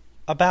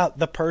about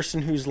the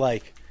person who's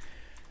like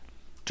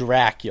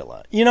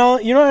Dracula. You know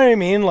what I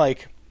mean?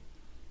 Like,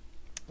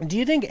 do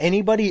you think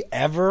anybody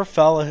ever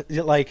felt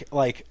like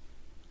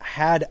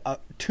had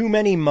too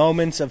many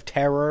moments of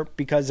terror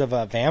because of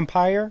a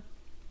vampire?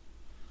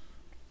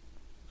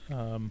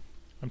 I'm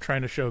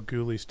trying to show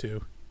Ghoulies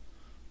 2.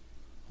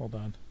 Hold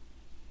on.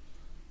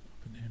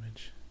 Open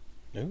image.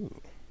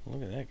 Ooh,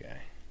 look at that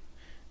guy.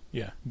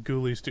 Yeah,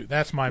 Ghoulies 2.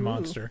 That's my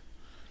monster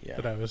Yeah.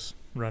 that I was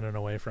running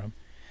away from.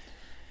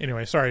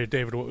 Anyway, sorry,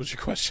 David, what was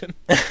your question?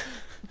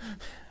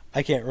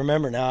 I can't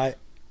remember now.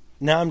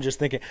 Now I'm just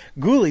thinking.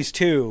 Ghoulies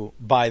 2,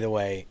 by the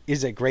way,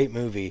 is a great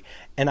movie,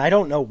 and I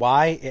don't know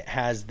why it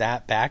has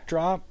that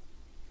backdrop,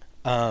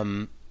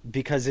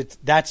 because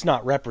that's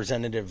not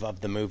representative of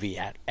the movie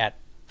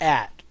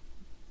at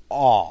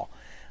all.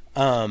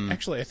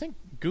 Actually, I think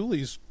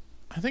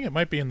it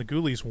might be in the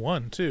Ghoulies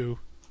 1 too.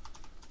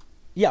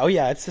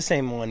 Yeah, it's the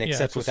same one,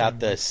 except it's the without same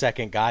the one.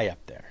 second guy up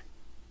there.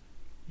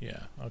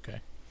 Yeah,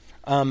 okay.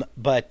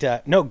 But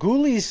no,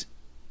 Ghoulies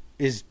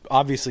is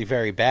obviously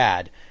very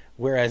bad,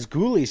 whereas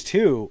Ghoulies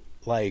 2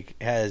 like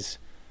has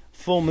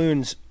Full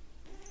Moon's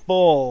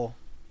full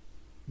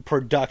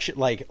production,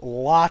 like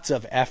lots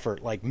of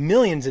effort, like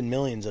millions and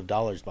millions of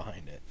dollars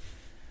behind it.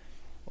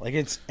 Like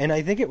and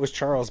I think it was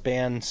Charles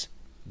Band's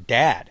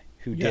dad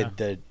who did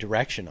the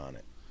direction on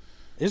it.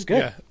 It was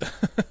good. Yeah.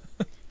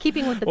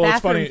 Keeping with the Well,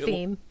 it's bathroom funny.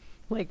 theme,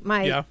 like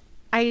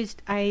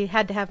I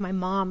had to have my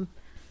mom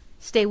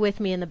stay with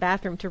me in the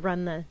bathroom to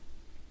run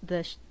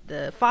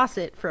the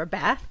faucet for a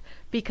bath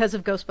because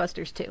of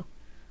Ghostbusters 2.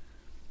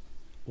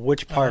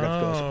 Which part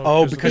of Ghost? Oh,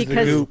 Oh, 'cause because the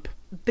because goop.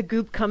 the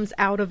goop comes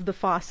out of the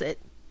faucet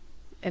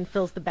and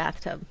fills the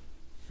bathtub.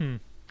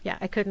 Yeah,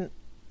 I couldn't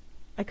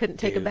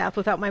take a Dude. bath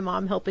without my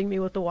mom helping me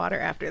with the water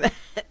after that.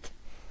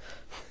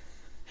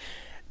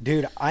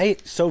 Dude, I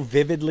so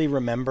vividly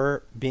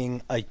remember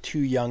being a too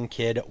young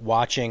kid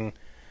watching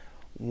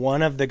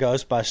one of the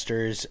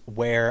Ghostbusters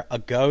where a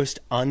ghost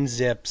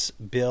unzips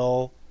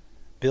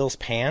Bill's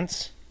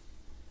pants,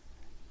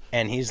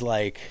 and he's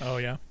like, Oh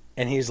yeah.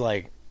 and he's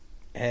like,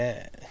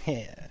 eh.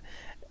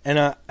 And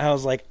I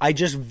was like, I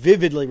just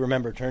vividly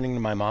remember turning to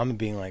my mom and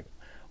being like,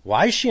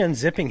 why is she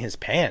unzipping his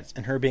pants?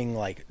 And her being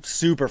like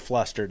super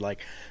flustered, like,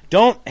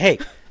 hey,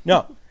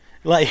 no,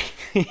 like,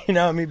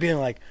 me being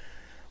like,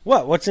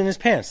 what's in his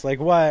pants? Like,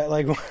 why,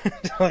 like,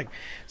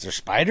 is there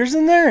spiders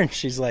in there? And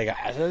she's like,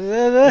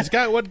 It's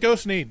got what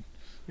ghosts need.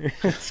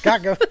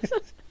 Scott goes,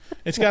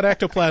 It's got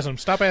ectoplasm.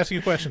 Stop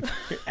asking questions.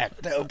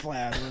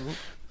 ectoplasm.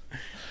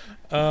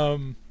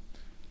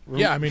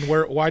 Yeah, I mean,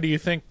 why do you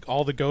think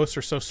all the ghosts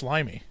are so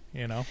slimy?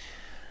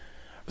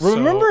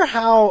 Remember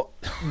how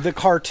the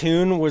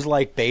cartoon was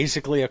like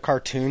basically a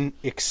cartoon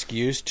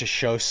excuse to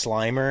show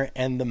Slimer,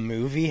 and the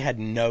movie had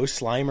no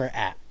Slimer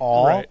at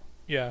all? Right.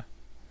 Yeah.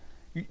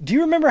 Do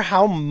you remember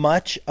how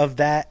much of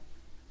that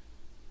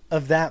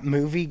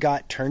movie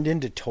got turned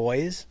into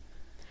toys?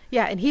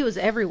 Yeah, and he was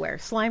everywhere.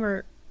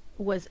 Slimer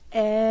was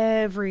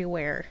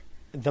everywhere.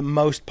 The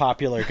most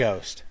popular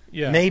ghost,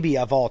 Yeah. maybe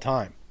of all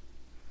time.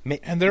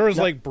 And there was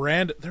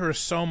there was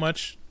so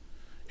much.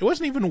 It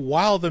wasn't even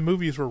while the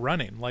movies were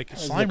running. Like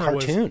was the Slimer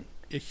was cartoon.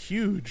 a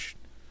huge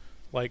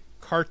like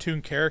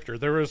cartoon character.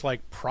 There was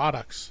like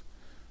products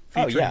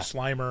featuring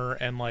Slimer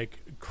and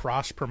like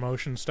cross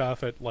promotion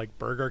stuff at like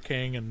Burger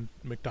King and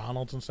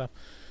McDonald's and stuff.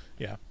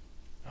 Yeah.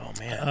 Oh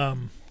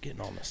man,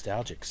 getting all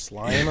nostalgic.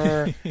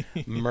 Slimer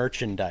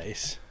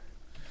merchandise.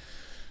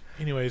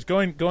 Anyways,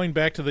 going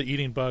back to the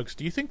eating bugs,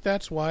 do you think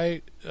that's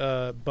why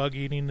bug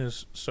eating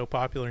is so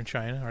popular in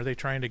China? Are they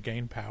trying to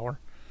gain power?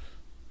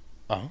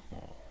 Oh.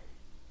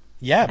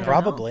 Yeah,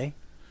 probably.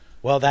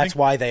 Well, that's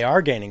why they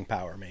are gaining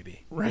power,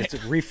 maybe. Right. Let's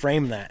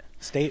reframe that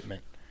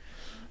statement.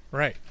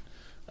 Right.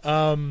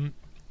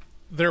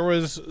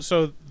 There's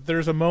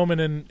a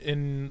moment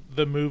in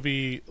the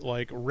movie,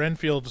 like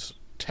Renfield's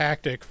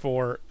tactic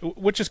for,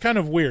 which is kind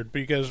of weird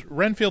because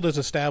Renfield is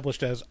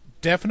established as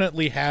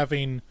definitely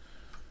having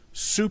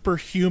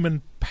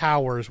superhuman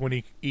powers when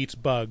he eats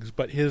bugs,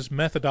 but his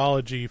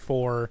methodology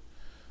for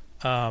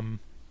high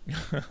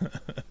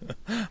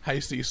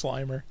sea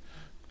Slimer.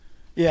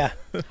 Yeah.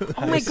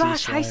 Oh my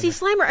gosh, High Sea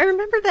Slimer. I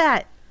remember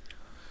that.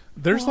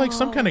 There's like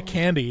some kind of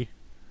candy.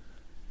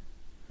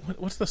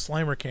 What's the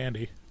Slimer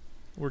candy?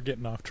 We're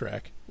getting off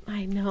track.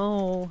 I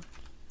know.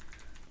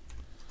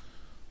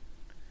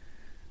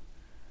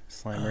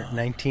 Slimer,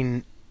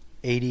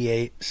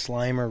 1988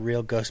 Slimer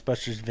Real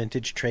Ghostbusters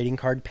Vintage Trading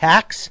Card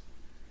Packs.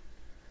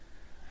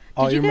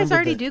 Did you guys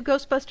already do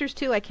Ghostbusters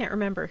too? I can't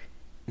remember.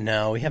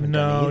 No, we haven't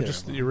done either.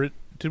 Just did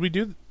we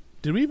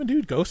even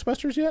do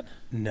Ghostbusters yet?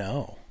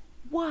 No.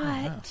 What?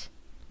 Wow.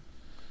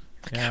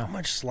 Look how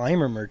much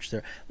Slimer merch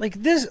there.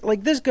 Like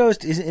this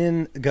ghost is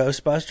in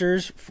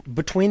Ghostbusters.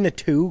 Between the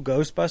two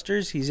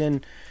Ghostbusters, he's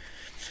in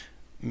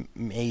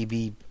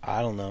maybe,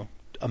 I don't know,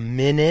 a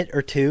minute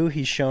or two.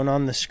 He's shown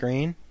on the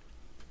screen.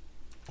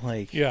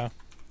 Like, yeah,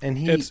 and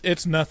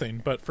it's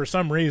nothing. But for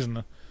some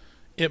reason,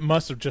 it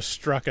must have just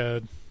struck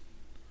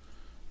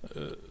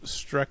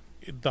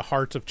the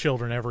hearts of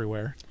children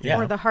everywhere. Yeah,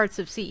 or the hearts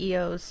of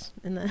CEOs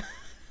in the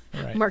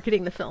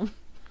marketing the film.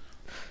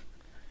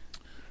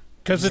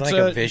 Because it's like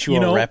a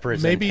visual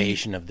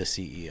representation of the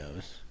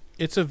CEOs.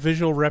 It's a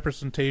visual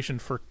representation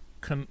for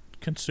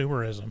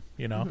consumerism.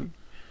 You know,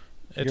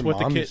 it's Your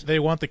what they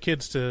want the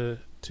kids to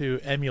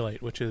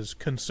emulate, which is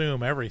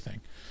consume everything.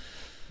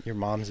 Your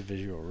mom's a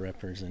visual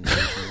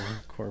representation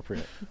of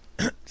corporate.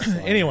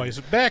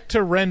 Anyways, back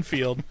to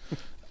Renfield.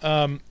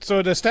 So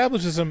it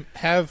establishes him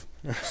have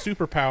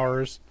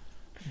superpowers,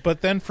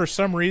 but then for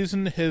some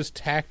reason his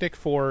tactic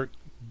for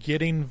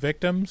getting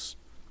victims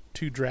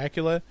to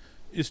Dracula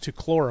is to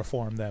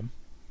chloroform them,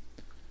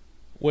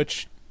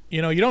 which, you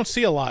know, you don't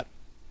see a lot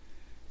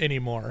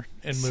anymore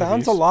in movies.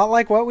 Sounds a lot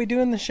like what we do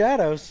in the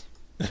shadows.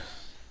 This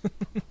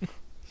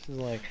is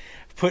like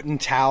putting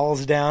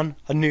towels down,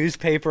 a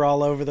newspaper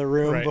all over the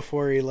room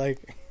before he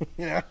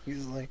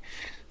he's like,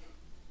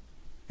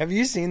 have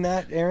you seen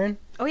that, Erin?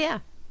 Oh yeah.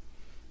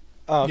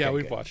 Oh, okay, yeah,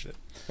 we've watched it.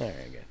 All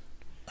right,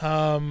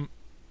 good.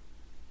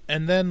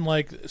 And then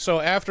so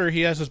after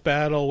he has his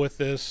battle with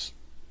this,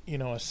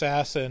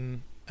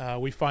 assassin,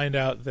 we find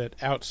out that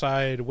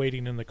outside,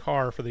 waiting in the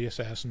car for the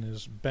assassin,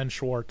 is Ben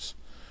Schwartz,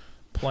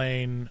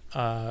 playing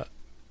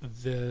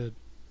the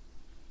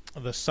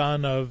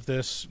son of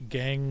this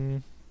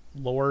gang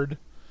lord,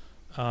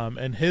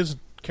 and his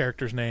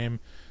character's name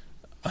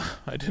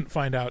I didn't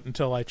find out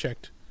until I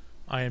checked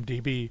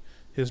IMDb.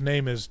 His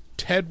name is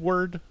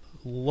Tedward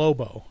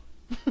Lobo.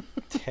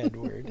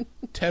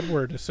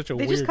 Tedward is such a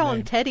weird name. They just call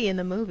him Teddy in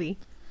the movie.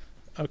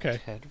 Okay.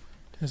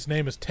 His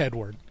name is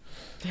Tedward.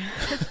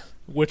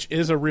 Which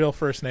is a real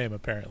first name,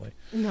 apparently.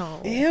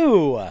 No.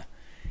 Ew.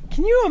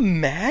 Can you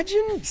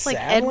imagine it's like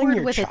saddling Edward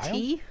your with child? a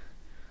T?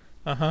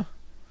 Uh-huh.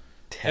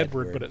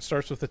 Edward, but it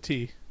starts with a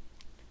T.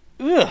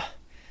 Ugh.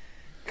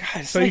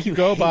 God, so you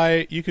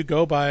could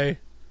go by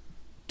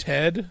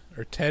Ted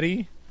or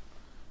Teddy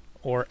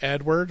or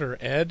Edward or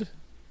Ed.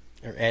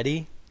 Or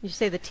Eddie. You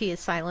say the T is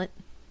silent.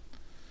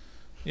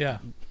 Yeah.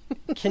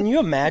 Can you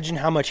imagine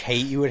how much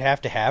hate you would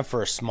have to have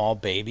for a small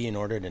baby in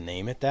order to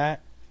name it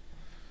that?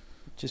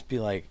 Just be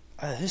like,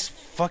 this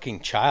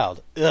fucking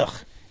child. Ugh.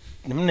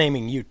 I'm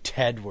naming you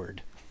Tedward.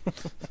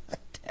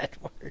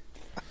 Tedward.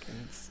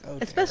 Fucking so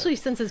Especially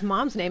since his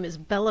mom's name is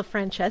Bella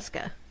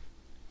Francesca.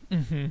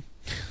 Mm-hmm.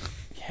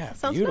 Yeah,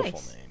 sounds beautiful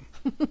nice.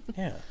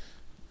 Name.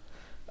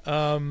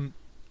 Yeah.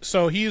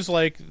 So he's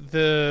like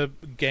the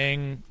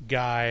gang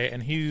guy,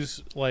 and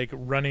he's like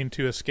running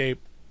to escape,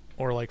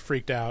 or like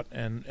freaked out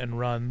and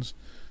runs,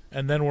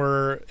 and then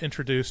we're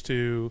introduced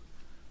to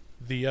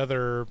the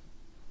other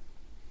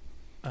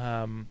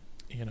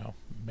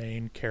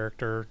main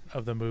character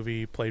of the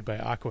movie, played by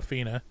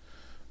Awkwafina,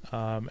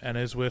 and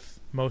as with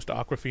most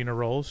Awkwafina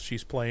roles,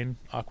 she's playing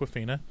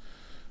Awkwafina.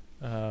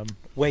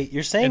 Wait,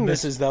 you're saying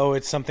this as though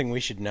it's something we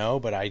should know,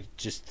 but I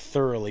just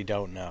thoroughly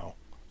don't know.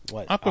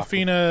 What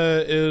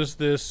Awkwafina is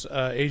this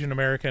Asian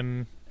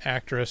American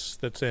actress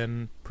that's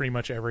in pretty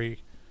much every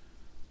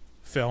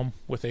film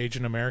with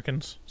Asian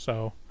Americans.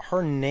 So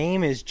her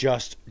name is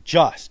just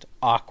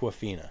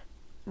Awkwafina.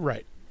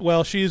 Right.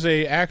 Well, she's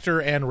a actor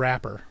and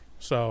rapper,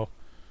 so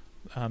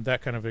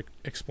that kind of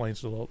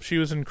explains it a little. She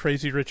was in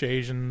Crazy Rich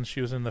Asians.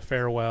 She was in The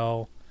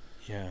Farewell.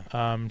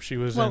 Yeah. She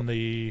was in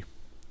the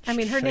I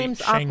mean, her name's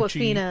Shang-Chi.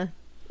 Awkwafina,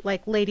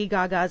 like Lady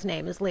Gaga's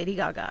name is Lady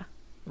Gaga.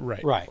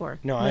 Right. Right. Or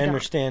No, I Madonna.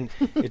 understand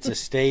it's a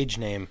stage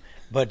name,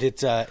 but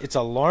it's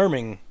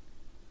alarming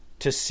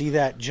to see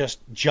that just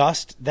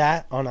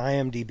that on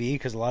IMDb,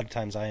 because a lot of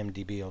times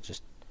IMDb will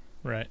just...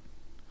 Right.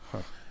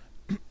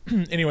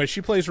 Anyway,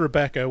 she plays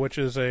Rebecca, which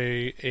is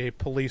a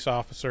police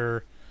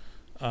officer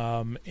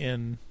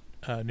in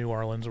New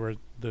Orleans, where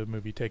the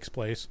movie takes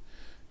place,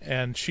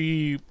 and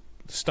she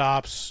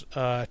stops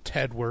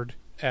Tedward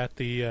at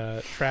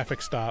the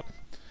traffic stop.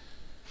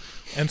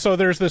 And so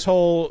there's this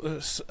whole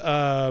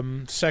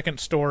second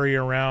story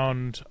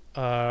around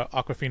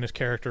Awkwafina's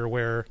character,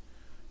 where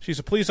she's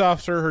a police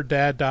officer. Her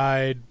dad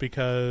died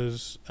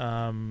because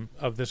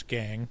of this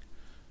gang,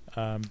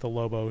 the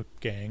Lobo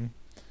gang,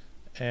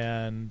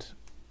 and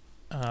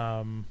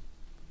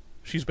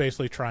she's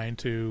basically trying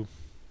to,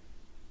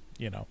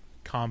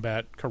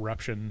 combat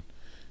corruption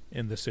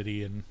in the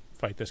city and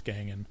fight this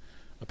gang. And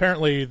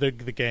apparently the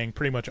gang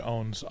pretty much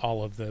owns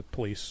all of the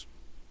police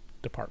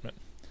department.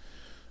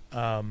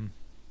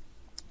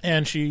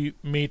 And she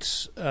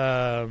meets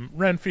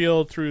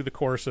Renfield through the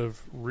course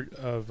of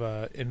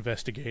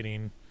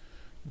investigating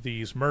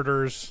these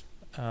murders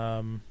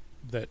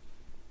that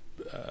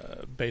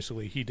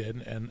basically he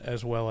did, and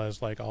as well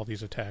as like all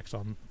these attacks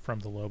from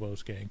the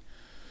Lobos gang.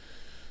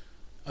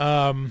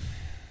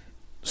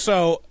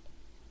 So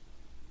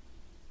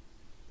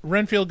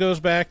Renfield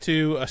goes back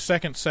to a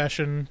second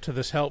session to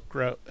this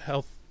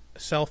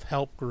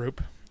self-help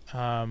group,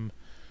 and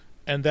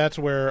that's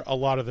where a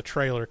lot of the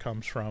trailer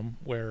comes from,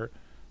 where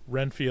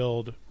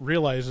Renfield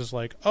realizes,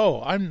 like,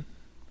 oh, I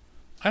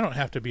don't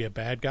have to be a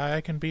bad guy,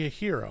 I can be a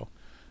hero.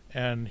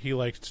 And he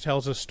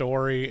tells a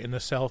story in the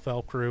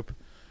self-help group,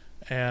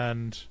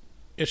 and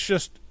it's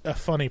just a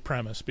funny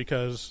premise,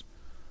 because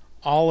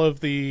all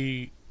of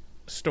the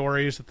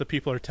stories that the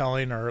people are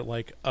telling are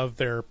like of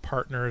their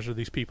partners or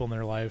these people in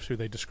their lives who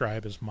they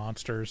describe as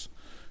monsters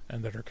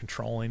and that are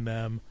controlling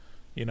them,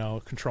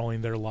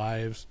 controlling their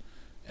lives.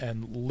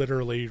 And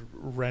literally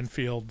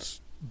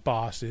Renfield's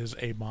boss is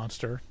a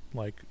monster,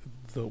 like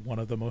one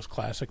of the most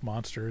classic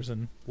monsters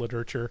in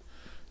literature,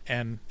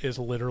 and is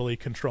literally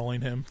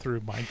controlling him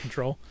through mind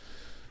control.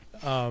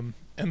 And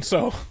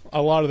so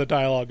a lot of the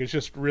dialogue is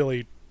just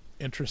really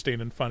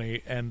interesting and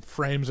funny, and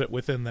frames it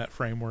within that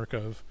framework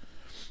of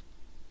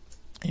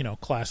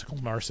classical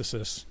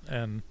narcissists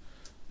and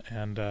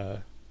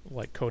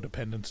like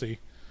codependency.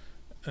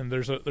 And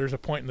there's a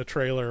point in the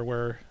trailer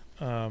where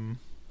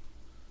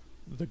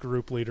the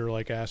group leader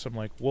asks him,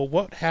 well,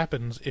 what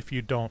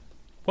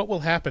will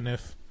happen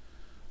if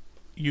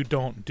you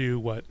don't do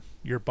what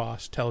your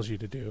boss tells you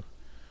to do?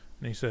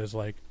 And he says,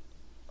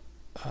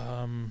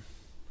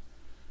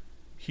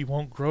 he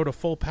won't grow to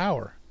full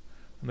power.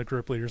 And the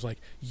group leader's like,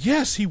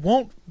 yes, he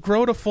won't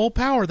grow to full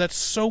power. That's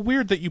so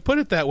weird that you put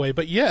it that way,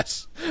 but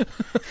yes.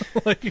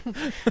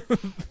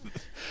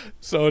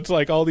 So it's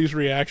like all these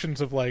reactions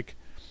of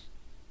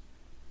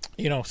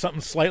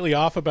something slightly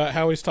off about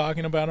how he's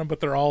talking about him,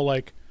 but they're all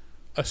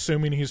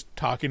assuming he's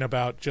talking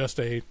about just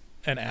an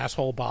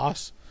asshole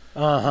boss.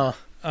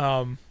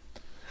 And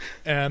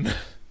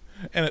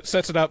it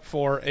sets it up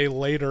for a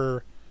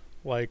later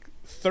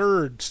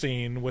third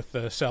scene with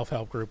the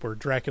self-help group where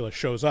Dracula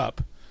shows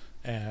up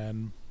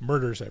and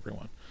murders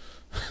everyone.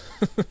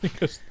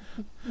 Because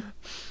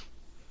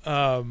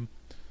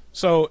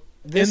so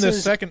in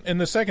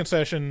the second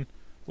session,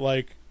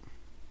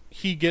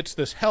 he gets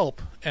this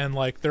help, and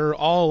they're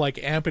all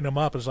amping him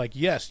up. It's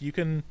yes, you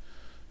can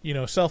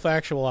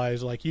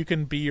self-actualize, you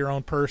can be your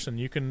own person.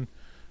 You can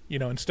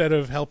instead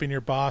of helping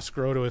your boss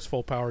grow to his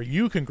full power,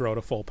 you can grow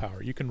to full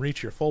power. You can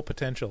reach your full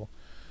potential.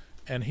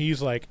 And he's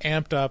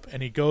amped up,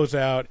 and he goes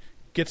out,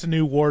 gets a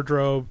new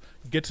wardrobe,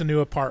 gets a new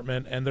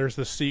apartment, and there's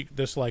this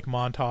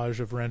montage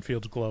of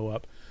Renfield's glow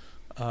up,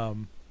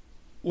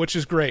 which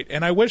is great.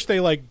 And I wish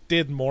they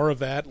did more of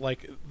that.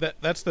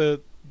 That's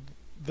the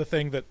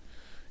thing that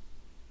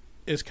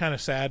is kind of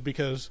sad,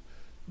 because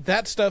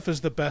that stuff is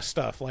the best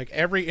stuff.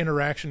 Every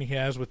interaction he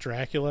has with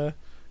Dracula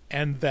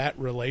and that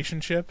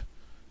relationship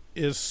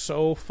is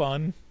so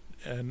fun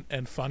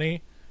and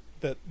funny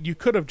that you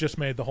could have just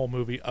made the whole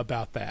movie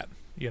about that,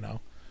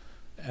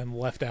 and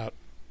left out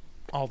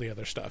all the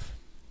other stuff.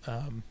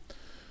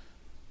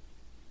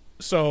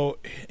 So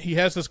he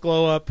has this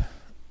glow up.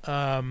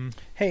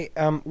 Hey,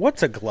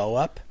 what's a glow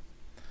up?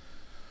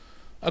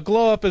 A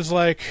glow up is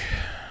like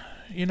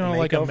a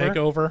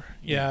makeover?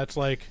 Yeah, it's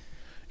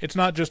it's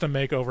not just a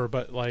makeover,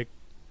 but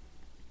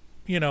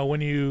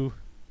when you...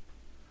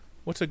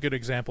 What's a good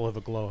example of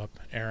a glow up,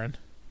 Erin?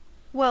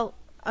 Well,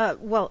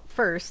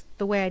 first,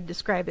 the way I'd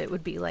describe it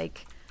would be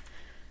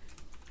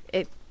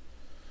it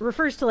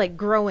refers to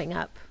growing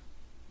up.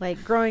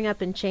 Growing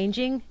up and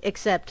changing,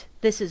 except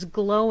this is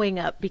glowing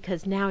up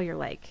because now you're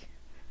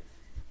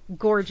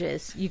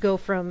gorgeous. You go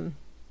from,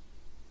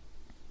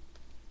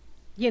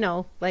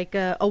 a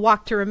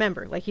walk to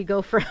remember. You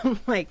go from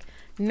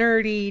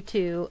nerdy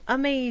to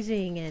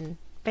amazing and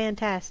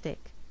fantastic.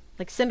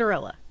 Like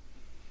Cinderella.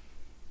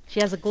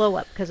 She has a glow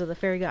up because of the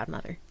fairy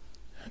godmother.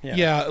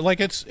 Yeah, like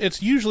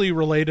it's usually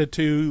related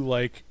to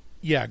like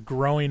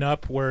growing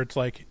up, where it's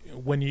like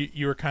when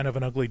you were kind of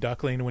an ugly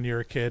duckling when you were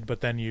a kid,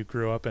 but then you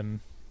grew up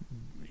and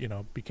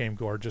became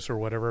gorgeous or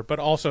whatever. But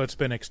also it's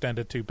been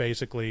extended to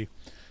basically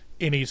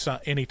any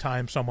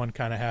time someone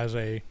kind of has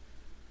a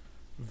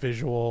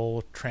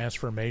visual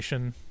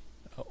transformation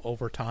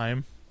over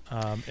time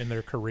in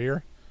their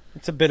career.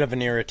 It's a bit of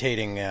an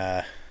irritating.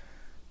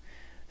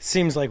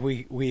 Seems like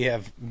we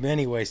have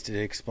many ways to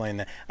explain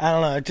that. I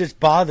don't know. It just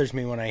bothers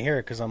me when I hear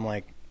it because I'm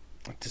like,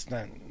 it's just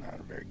not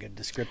a very good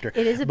descriptor.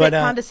 It is a bit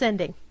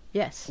condescending.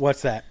 Yes.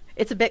 What's that?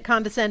 It's a bit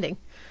condescending.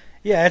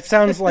 Yeah, it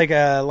sounds like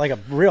a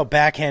real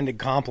backhanded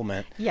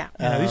compliment. Yeah.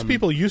 These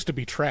people used to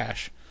be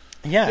trash.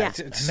 Yeah. Yeah.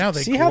 And now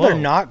they see glow. how they're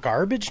not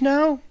garbage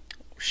now?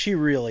 She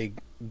really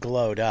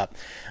glowed up.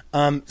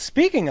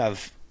 Speaking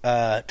of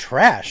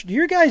trash, do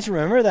you guys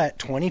remember that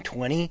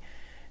 2020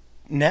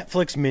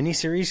 Netflix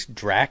miniseries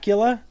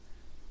Dracula?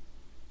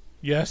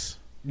 Yes.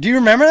 Do you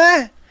remember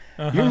that?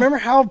 Uh-huh. You remember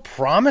how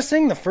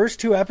promising the first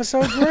 2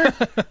 episodes were?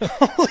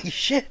 Holy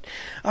shit.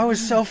 I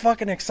was so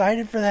fucking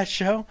excited for that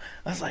show.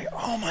 I was like,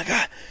 oh my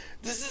god,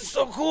 this is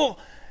so cool.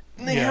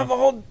 And they have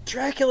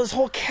Dracula's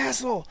whole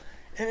castle.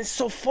 And it's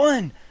so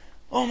fun.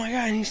 Oh my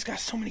god, and he's got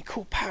so many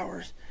cool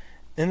powers.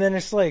 And then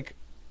it's like...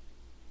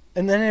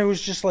 And then it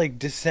was just like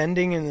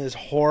descending in this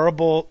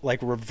horrible, like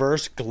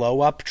reverse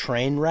glow-up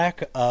train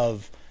wreck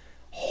of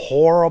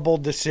horrible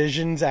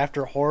decisions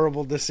after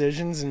horrible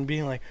decisions, and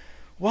being like,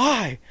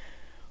 why?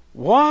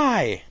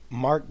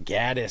 Mark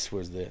Gatiss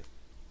was the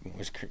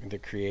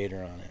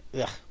creator on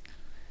it. Ugh.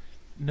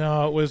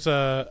 No, it was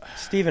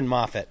Stephen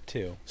Moffat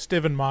too.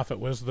 Stephen Moffat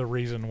was the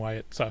reason why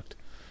it sucked.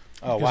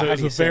 Oh, wow. Why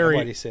do you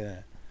say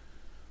that?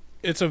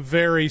 It's a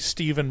very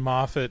Stephen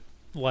Moffat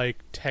like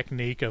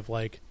technique of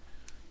like,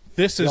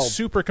 this is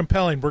super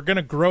compelling. We're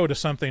gonna grow to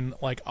something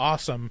like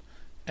awesome,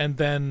 and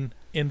then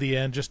in the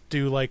end, just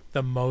do like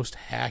the most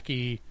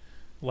hacky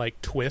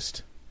like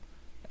twist,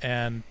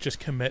 and just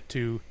commit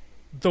to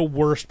the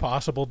worst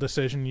possible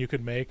decision you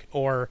could make.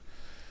 Or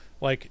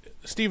like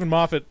Stephen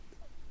Moffat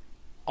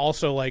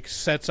also like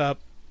sets up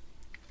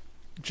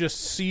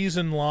just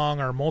season long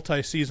or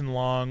multi-season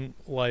long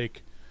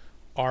like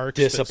arcs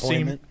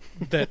disappointment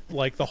that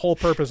like the whole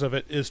purpose of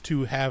it is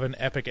to have an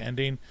epic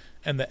ending,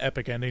 and the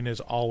epic ending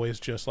is always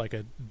just like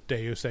a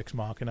Deus Ex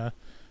Machina,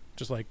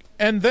 just like,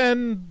 and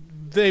then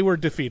they were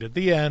defeated,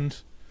 the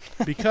end,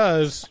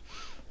 because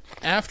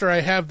after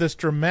I have this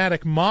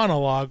dramatic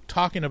monologue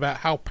talking about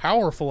how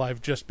powerful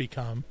I've just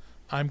become,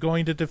 I'm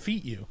going to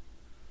defeat you.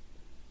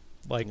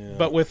 Like,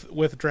 but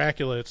with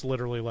Dracula, it's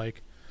literally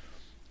like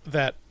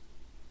that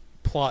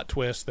plot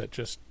twist that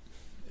just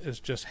is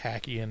just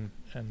hacky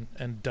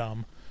and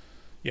dumb.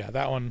 Yeah,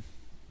 that one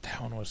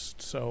was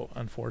so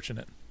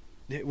unfortunate.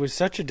 It was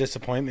such a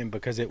disappointment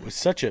because it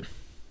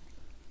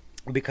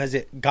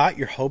got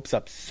your hopes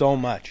up so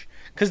much.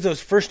 Because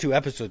those first 2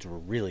 episodes were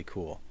really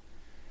cool.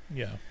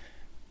 Yeah.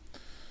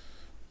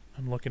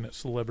 I'm looking at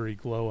celebrity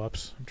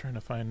glow-ups. I'm trying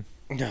to find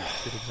a good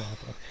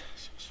example.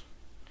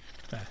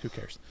 Who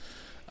cares?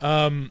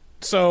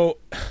 So...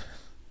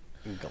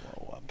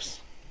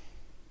 Glow-ups.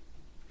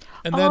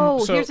 And then,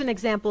 here's an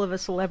example of a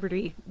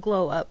celebrity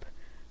glow-up.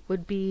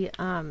 Would be,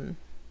 the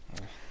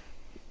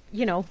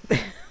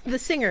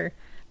singer,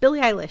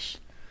 Billie Eilish.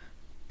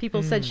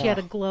 People said she had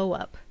a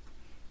glow-up.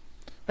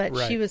 But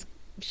right.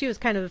 she was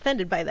kind of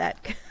offended by that.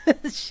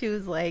 Because she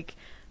was like,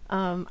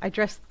 I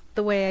dress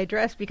the way I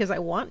dress because I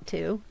want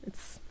to.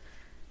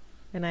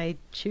 And I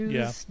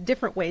choose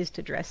different ways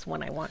to dress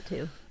when I want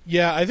to.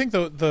 Yeah, I think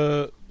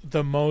the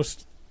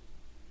most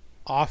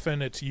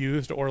often it's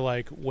used, or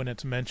like when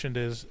it's mentioned,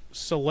 is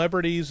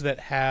celebrities that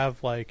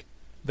have like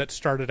that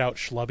started out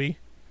schlubby,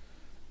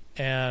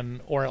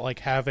 or like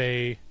have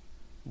a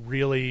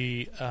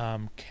really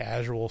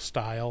casual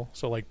style.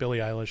 So like Billie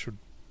Eilish would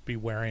be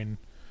wearing,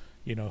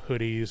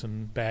 hoodies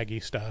and baggy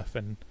stuff,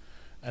 and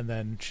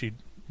then she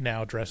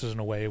now dresses in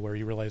a way where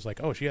you realize like,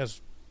 oh, she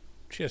has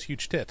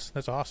huge tits.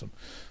 That's awesome.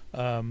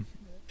 And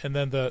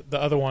then the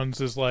other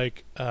ones is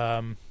like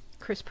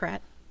Chris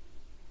Pratt.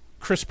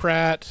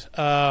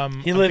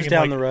 He lives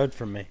down the road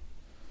from me.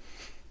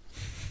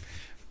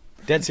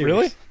 Dead serious.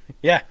 Really?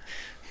 Yeah.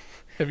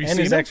 Have you seen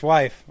his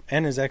ex-wife?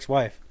 And his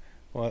ex-wife.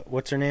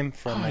 What's her name?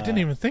 From? I didn't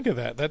even think of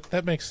that.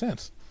 That makes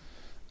sense.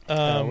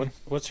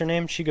 What's her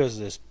name? She goes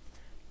to this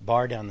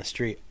bar down the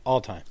street all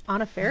the time.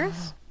 Anna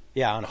Faris?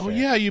 Yeah, Anna Faris. Oh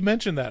yeah, you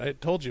mentioned that. I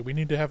told you we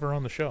need to have her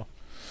on the show.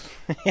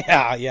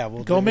 yeah.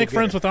 We'll make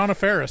friends with Anna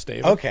Faris,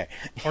 David. Okay.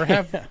 Or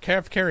have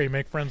Carrie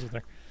make friends with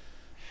her.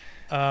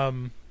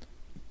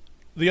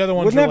 The other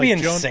ones. Wouldn't that be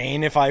like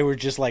insane if I were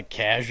just like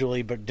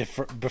casually but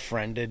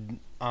befriended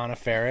Anna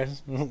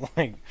Faris?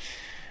 Like,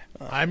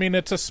 I mean,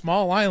 it's a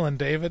small island,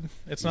 David.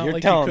 It's not you're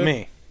like telling you could...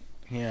 me.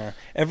 Yeah.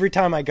 Every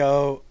time I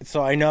go,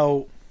 so I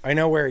know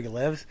where he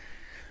lives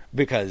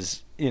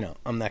because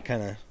I'm that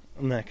kind of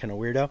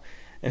weirdo,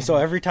 and so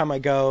every time I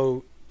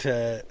go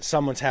to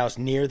someone's house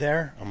near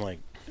there, I'm like,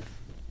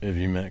 have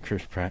you met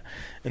Chris Pratt?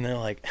 And they're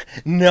like,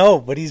 no,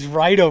 but he's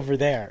right over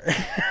there.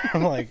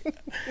 I'm like,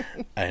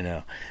 I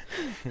know.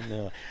 And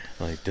they're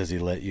like, does he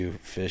let you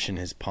fish in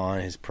his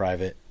pond, his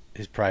private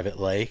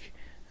lake?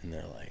 And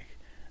they're like,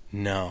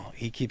 no,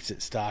 he keeps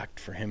it stocked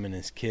for him and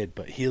his kid,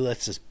 but he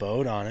lets us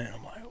boat on it. And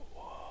I'm like,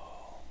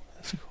 whoa,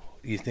 that's cool.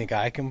 You think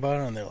I can boat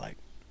on it? And they're like,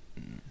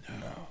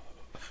 no.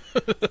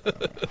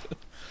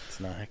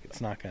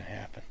 It's not going to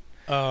happen.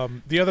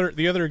 The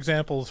other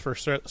examples for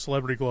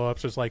celebrity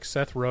glow-ups is like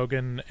Seth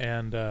Rogen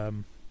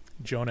and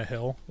Jonah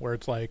Hill, where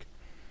it's like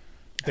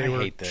they were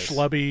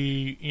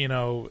schlubby,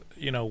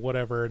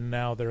 whatever, and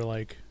now they're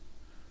like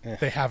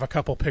they have a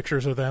couple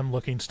pictures of them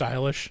looking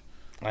stylish,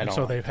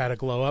 they've had a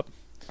glow-up.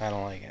 I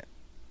don't like it.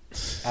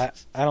 I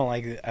don't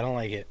like it. I don't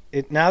like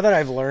it. Now that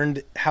I've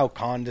learned how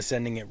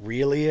condescending it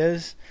really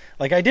is,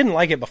 like I didn't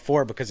like it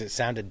before because it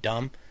sounded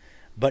dumb,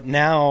 but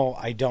now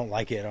I don't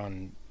like it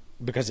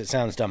because it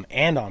sounds dumb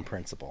and on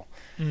principle.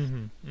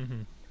 Mm-hmm.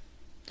 Mm-hmm.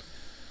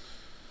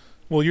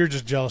 Well, you're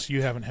just jealous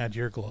you haven't had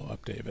your glow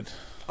up, David.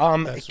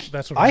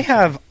 That's what I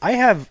have. I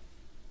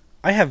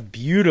have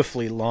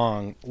beautifully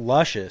long,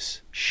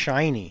 luscious,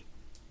 shiny,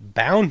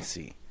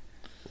 bouncy,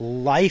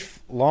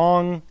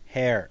 lifelong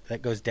hair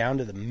that goes down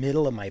to the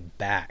middle of my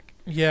back.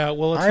 Yeah,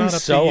 well, it's I'm not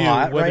up so to you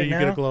hot whether right you now.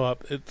 get a glow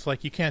up. It's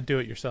like you can't do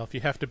it yourself.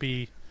 You have to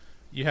be.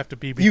 You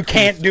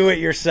can't do it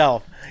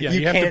yourself. Yeah,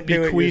 you have to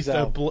bequeath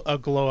a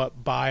glow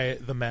up by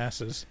the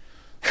masses.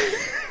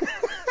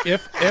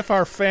 If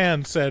our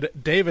fans said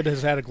David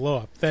has had a glow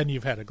up, then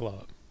you've had a glow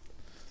up.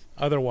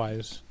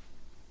 Otherwise,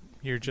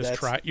 you're just a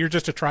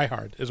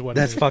tryhard, is what.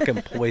 That's it is.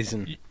 fucking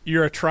poison.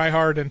 You're a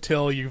tryhard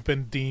until you've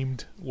been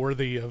deemed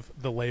worthy of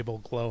the label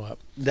glow up.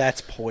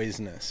 That's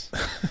poisonous.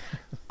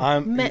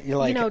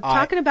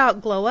 Talking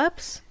about glow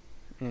ups,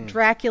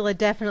 Dracula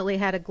definitely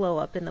had a glow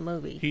up in the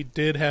movie. He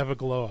did have a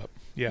glow up.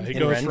 Yeah, he in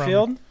goes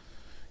Renfield?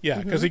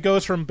 from because he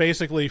goes from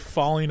basically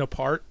falling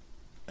apart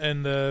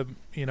in the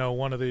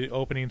one of the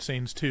opening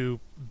scenes to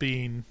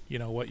being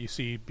what you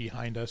see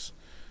behind us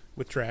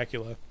with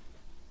Dracula.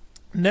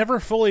 Never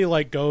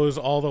fully goes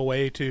all the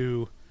way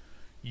to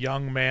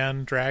young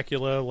man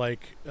Dracula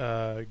like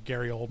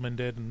Gary Oldman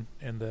did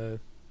in the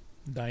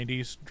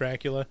 90s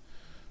Dracula,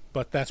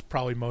 but that's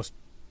probably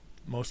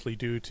mostly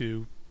due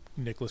to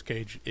Nicolas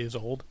Cage is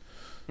old.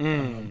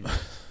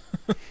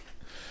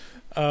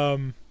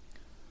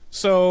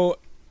 So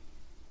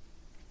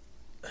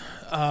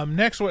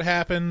next what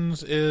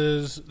happens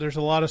is there's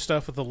a lot of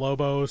stuff with the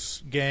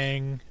Lobos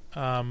gang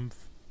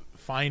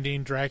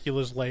finding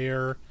Dracula's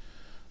lair,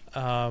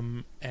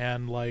 and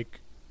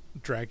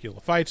Dracula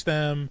fights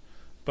them,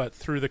 but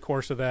through the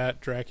course of that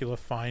Dracula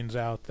finds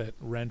out that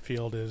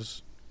Renfield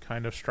is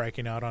kind of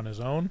striking out on his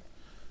own,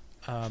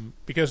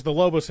 because the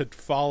Lobos had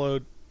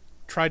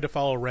tried to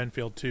follow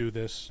Renfield to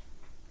this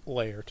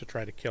lair to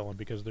try to kill him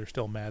because they're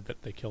still mad that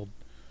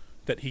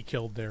he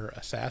killed their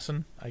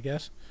assassin, I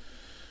guess.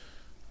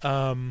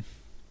 And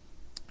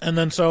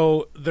then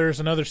so there's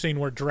another scene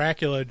where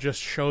Dracula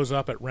just shows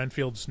up at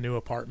Renfield's new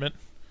apartment,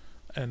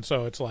 and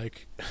so it's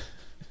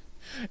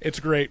it's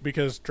great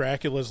because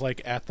Dracula's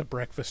at the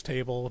breakfast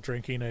table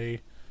drinking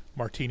a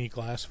martini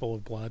glass full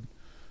of blood,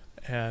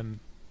 and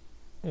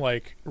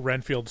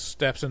Renfield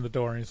steps in the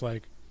door and he's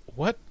like,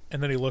 "What?"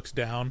 And then he looks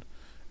down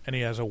and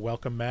he has a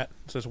welcome mat.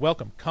 It says,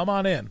 "Welcome, come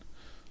on in,"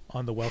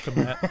 on the welcome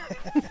mat.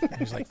 And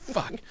he's like,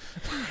 "Fuck."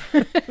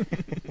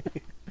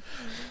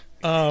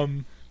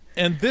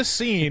 And this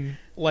scene,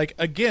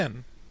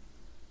 again,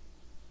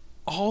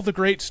 all the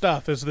great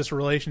stuff is this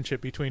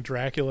relationship between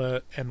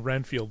Dracula and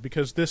Renfield,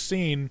 because this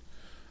scene,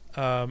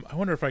 I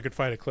wonder if I could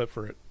find a clip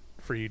for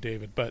you,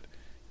 David, but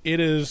it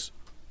is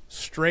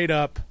straight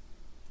up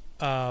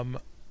a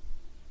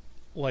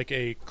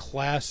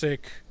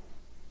classic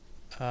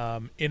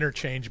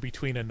interchange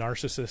between a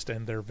narcissist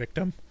and their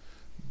victim,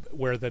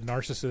 where the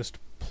narcissist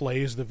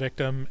plays the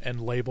victim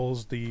and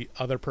labels the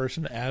other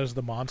person as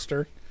the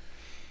monster.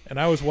 And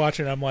I was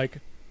watching, I'm like,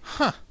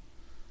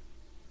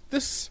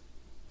 this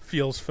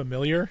feels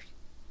familiar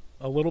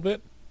a little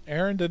bit.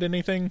 Erin, did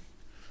anything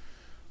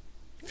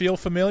feel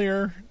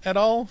familiar at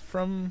all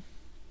from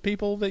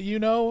people that you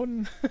know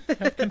and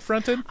have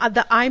confronted?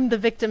 I'm the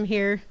victim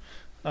here.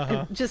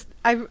 I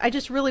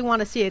just really want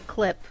to see a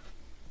clip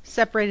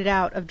separated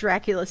out of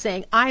Dracula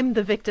saying, "I'm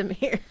the victim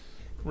here."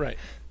 Right.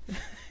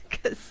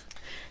 Because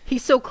he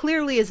so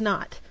clearly is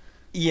not.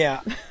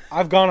 Yeah.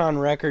 I've gone on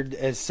record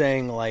as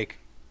saying,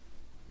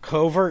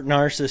 covert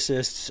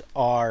narcissists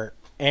are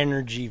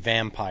energy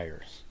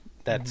vampires.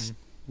 That's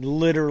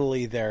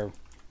literally there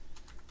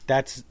are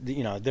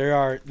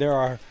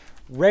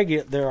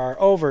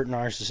overt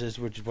narcissists,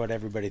 which is what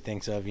everybody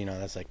thinks of,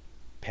 that's like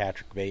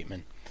Patrick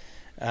Bateman.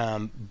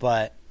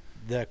 But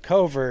the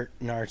covert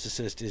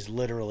narcissist is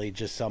literally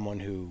just someone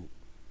who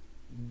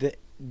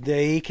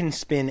they can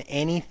spin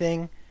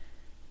anything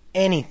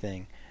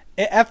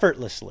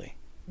effortlessly.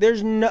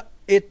 There's no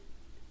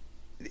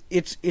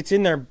it's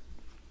in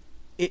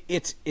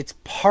it's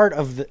part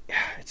of the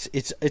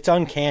it's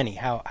uncanny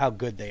how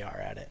good they are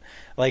at it,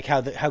 like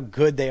how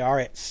good they are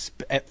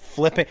at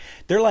flipping.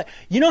 They're like,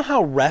 you know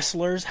how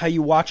wrestlers, how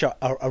you watch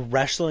a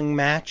wrestling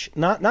match,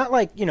 not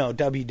like, you know,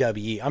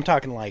 WWE, I'm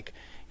talking like,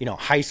 you know,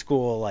 high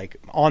school, like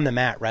on the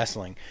mat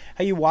wrestling,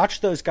 how you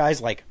watch those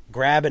guys like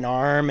grab an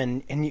arm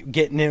and you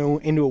get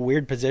into a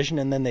weird position,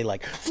 and then they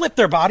like flip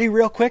their body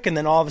real quick, and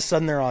then all of a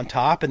sudden they're on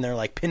top and they're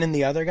like pinning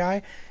the other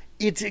guy.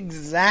 It's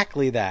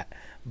exactly that,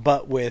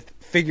 but with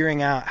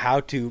figuring out how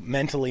to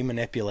mentally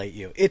manipulate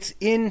you. It's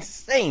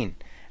insane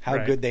how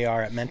good they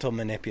are at mental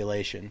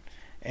manipulation.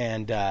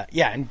 And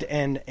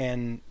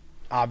and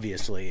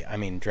obviously, I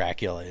mean,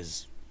 Dracula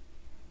is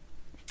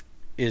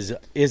a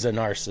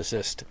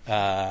narcissist.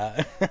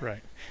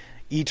 Right.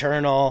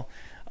 Eternal,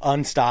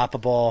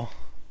 unstoppable,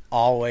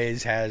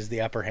 always has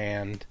the upper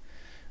hand.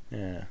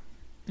 Yeah.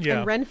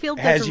 And Renfield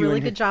does a really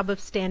good job of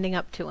standing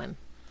up to him,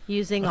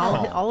 using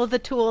all of the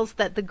tools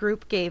that the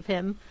group gave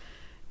him.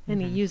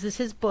 And he uses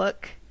his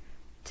book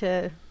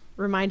to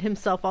remind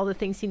himself all the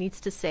things he needs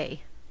to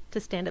say to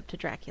stand up to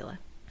Dracula.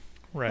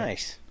 Right.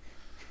 Nice.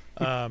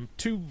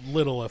 Too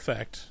little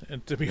effect,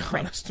 and to be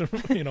honest,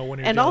 you know, when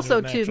you're and dealing also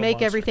with an to actual make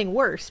monster. everything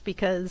worse,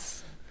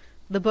 because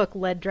the book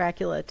led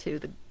Dracula to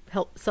the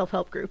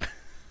self-help group.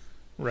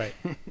 Right.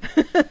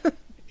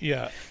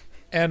 Yeah.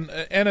 And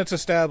it's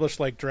established,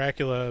 like,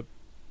 Dracula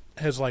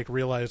has, like,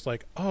 realized,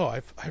 like, oh,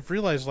 I've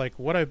realized, like,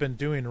 what I've been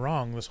doing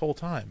wrong this whole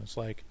time. It's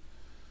like,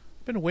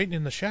 I've been waiting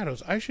in the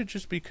shadows. I should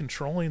just be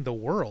controlling the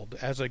world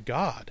as a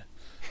god,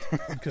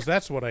 because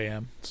that's what I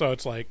am. So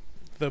it's like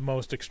the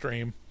most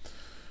extreme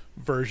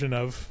version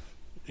of,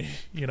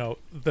 you know,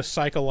 the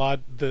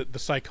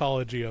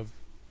psychology of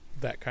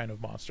that kind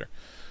of monster.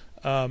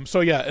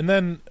 So yeah, and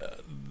then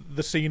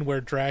the scene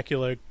where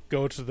Dracula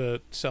goes to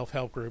the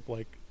self-help group,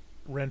 like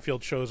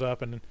Renfield shows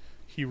up and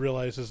he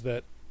realizes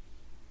that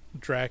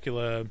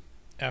Dracula,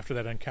 after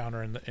that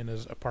encounter in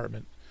his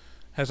apartment,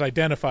 has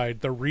identified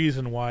the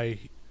reason why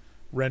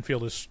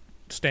Renfield is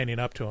standing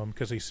up to him,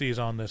 because he sees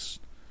on this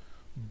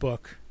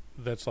book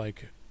that's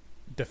like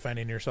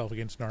defending yourself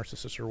against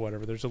narcissists or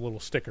whatever, there's a little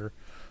sticker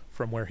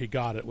from where he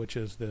got it, which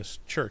is this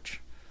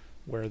church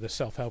where the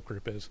self-help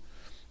group is.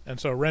 And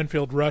so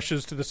Renfield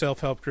rushes to the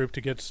self-help group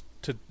to get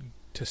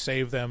to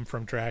save them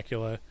from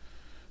Dracula,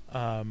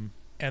 and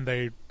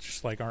they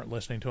just like aren't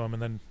listening to him.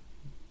 And then,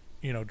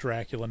 you know,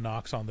 Dracula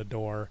knocks on the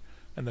door,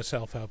 and the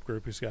self-help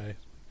group is guy,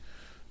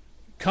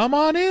 come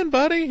on in,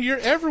 buddy.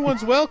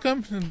 Everyone's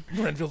welcome. And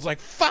Renfield's like,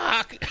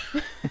 fuck.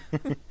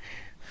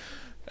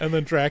 And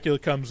then Dracula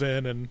comes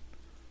in and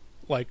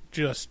like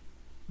just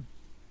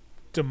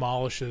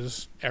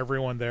demolishes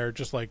everyone there,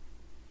 just like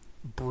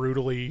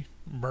brutally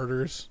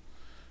murders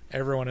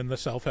everyone in the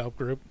self-help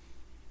group.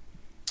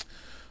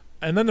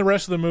 And then the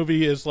rest of the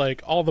movie is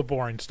like all the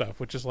boring stuff,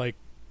 which is like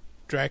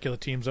Dracula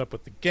teams up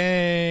with the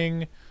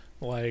gang,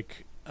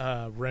 like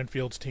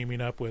Renfield's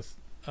teaming up with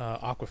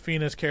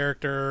Awkwafina's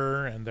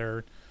character, and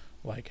they're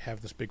like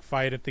have this big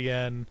fight at the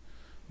end.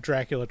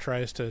 Dracula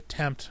tries to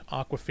tempt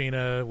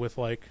Awkwafina with,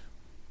 like,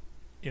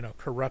 you know,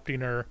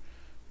 corrupting her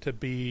to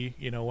be,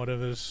 you know, one of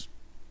his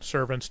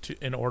servants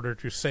in order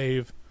to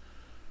save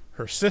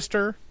her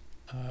sister,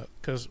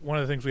 because one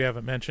of the things we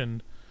haven't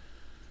mentioned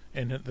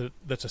and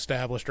that's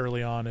established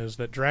early on is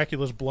that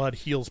Dracula's blood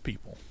heals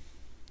people.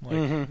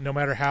 Like, no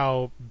matter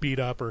how beat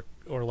up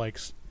or like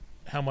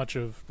how much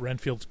of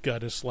Renfield's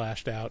gut is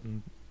slashed out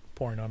and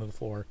pouring onto the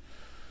floor,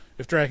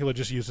 if Dracula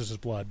just uses his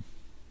blood,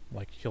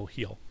 like, he'll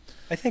heal.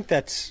 I think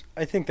that's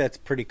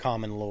pretty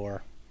common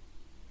lore.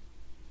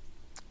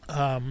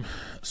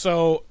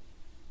 So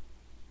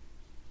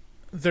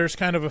there's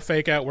kind of a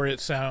fake out where it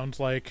sounds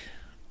like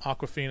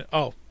Awkwafina.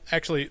 Oh,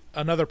 actually,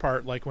 another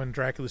part, like when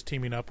Dracula's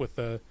teaming up with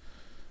the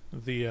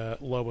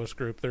Lobos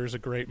group, there's a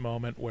great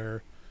moment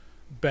where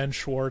Ben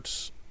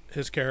Schwartz,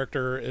 his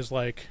character, is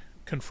like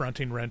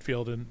confronting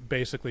Renfield, and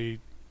basically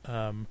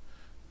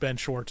Ben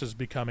Schwartz is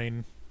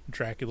becoming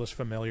Dracula's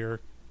familiar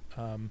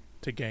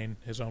to gain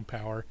his own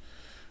power.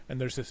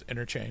 And there's this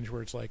interchange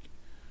where it's like,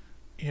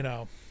 you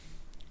know,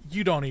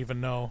 you don't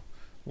even know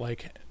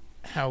like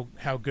how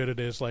good it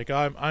is. Like,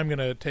 I'm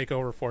gonna take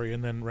over for you,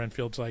 and then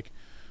Renfield's like,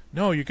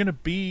 no, you're gonna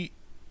be.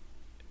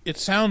 It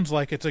sounds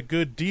like it's a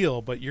good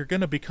deal, but you're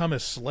gonna become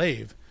his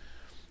slave.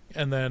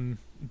 And then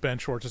Ben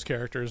Schwartz's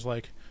character is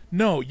like,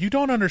 no, you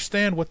don't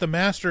understand what the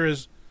master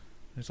is.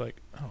 He's like,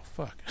 oh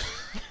fuck,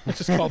 I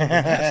just called him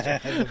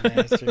the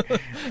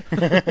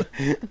master.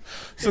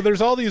 So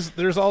there's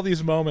all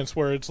these moments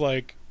where it's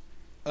like,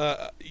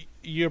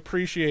 you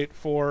appreciate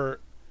for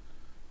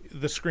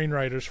the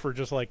screenwriters for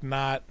just like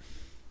not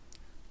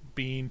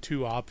being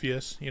too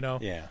obvious, you know?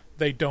 Yeah.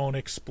 They don't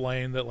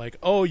explain that, like,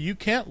 oh, you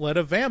can't let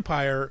a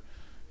vampire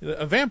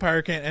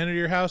can't enter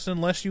your house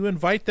unless you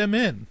invite them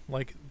in.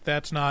 Like,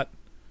 that's not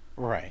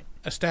right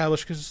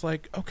established, because it's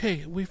like,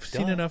 okay, we've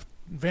seen enough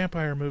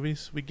vampire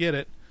movies, we get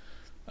it.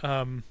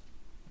 Isn't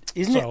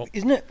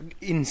it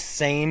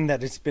insane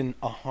that it's been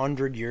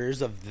 100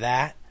 years of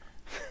that?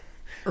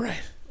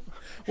 Right.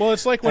 Well,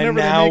 it's like whenever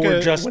and now they make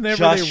we're just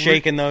whenever they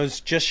shaking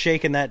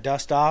that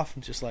dust off,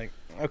 and just like,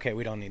 okay,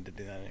 we don't need to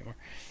do that anymore.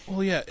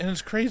 Well, yeah, and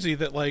it's crazy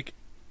that like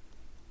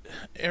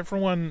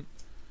everyone,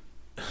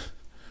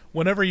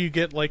 whenever you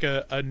get like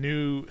a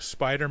new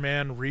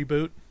Spider-Man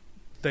reboot,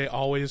 they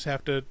always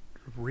have to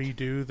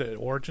redo the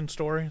origin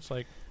story. It's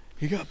like,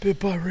 you got bit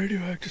by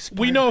radioactive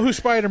spider. we know who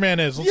Spider-Man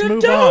is. Let's you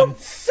move don't on.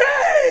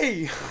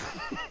 Say.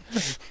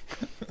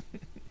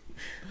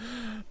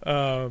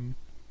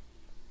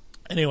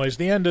 Anyways,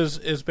 the end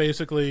is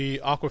basically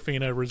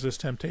Awkwafina resists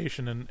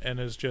temptation and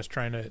is just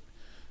trying to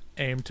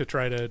aim to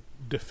try to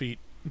defeat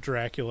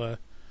Dracula.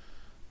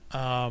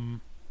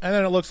 And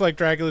then it looks like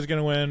Dracula's going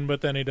to win,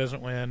 but then he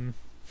doesn't win.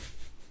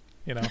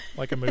 You know,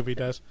 like a movie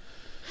does.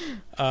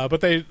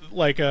 But they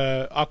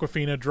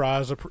Awkwafina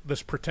draws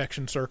this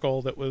protection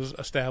circle that was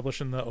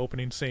established in the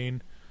opening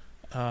scene,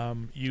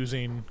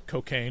 using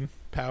cocaine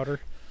powder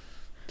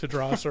to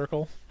draw a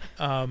circle,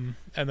 and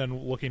then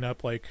looking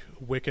up like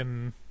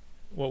Wiccan.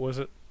 What was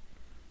it?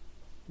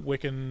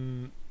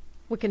 Wiccan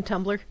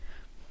Tumbler.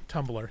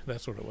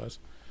 That's what it was.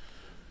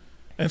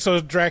 And so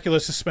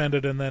Dracula's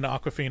suspended, and then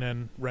Awkwafina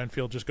and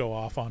Renfield just go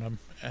off on him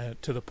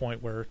to the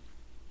point where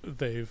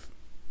they've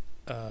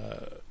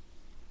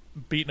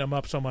beaten him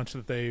up so much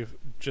that they've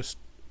just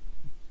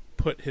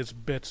put his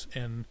bits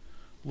in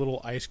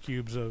little ice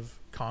cubes of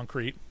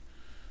concrete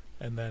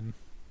and then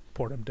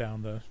poured him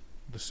down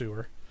the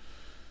sewer.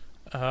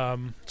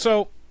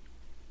 So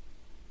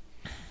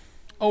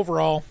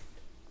overall,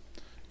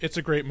 it's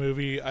a great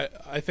movie.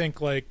 I think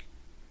like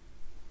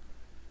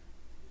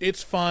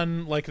it's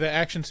fun. Like the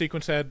action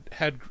sequence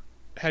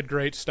had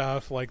great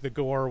stuff. Like the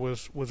gore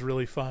was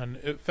really fun.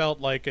 It felt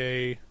like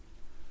a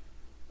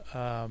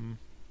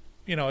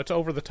it's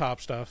over the top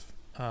stuff.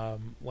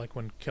 Like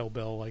when Kill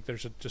Bill, like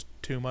there's just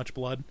too much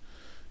blood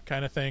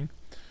kind of thing.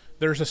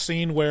 There's a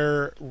scene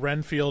where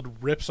Renfield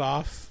rips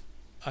off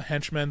a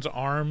henchman's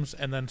arms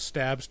and then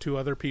stabs two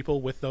other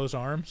people with those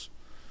arms.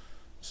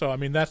 So I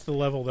mean that's the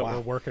level that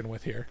we're working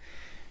with here.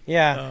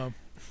 Yeah.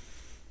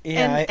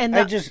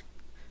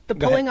 The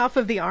pulling off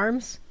of the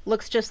arms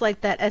looks just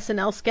like that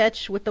SNL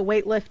sketch with the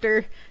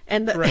weightlifter,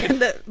 and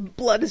the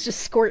blood is just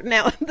squirting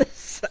out the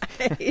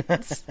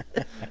sides.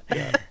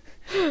 Yeah.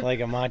 like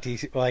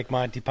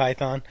Monty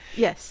Python.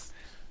 Yes.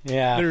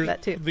 Yeah. There's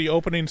that too. The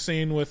opening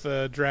scene with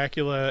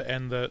Dracula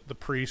and the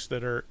priests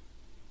that are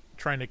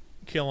trying to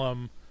kill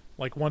him.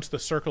 Like once the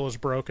circle is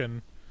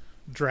broken,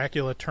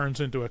 Dracula turns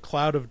into a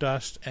cloud of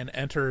dust and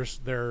enters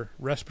their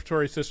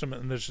respiratory system,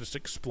 and this just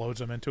explodes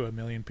them into a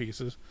million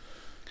pieces.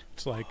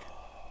 It's like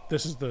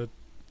this is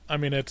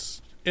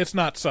it's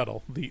not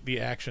subtle, the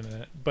action in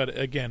it, but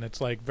again it's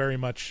like very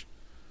much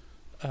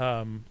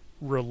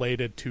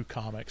related to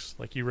comics.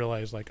 Like you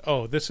realize like,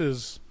 oh, this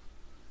is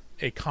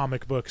a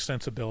comic book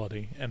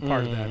sensibility, and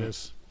part of that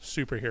is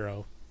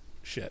superhero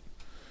shit.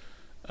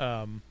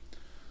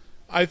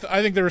 I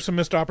think there were some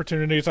missed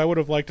opportunities. I would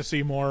have liked to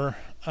see more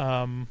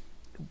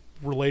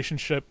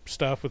relationship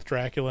stuff with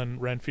Dracula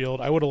and Renfield.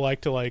 I would have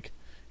liked to like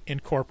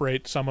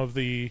incorporate some of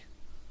the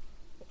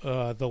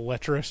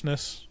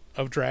lecherousness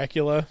of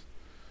Dracula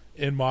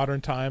in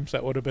modern times.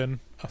 That would have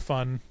been a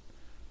fun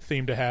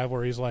theme to have,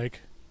 where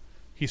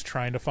he's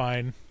trying to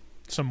find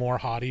some more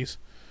hotties,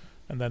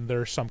 and then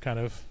there's some kind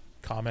of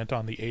comment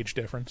on the age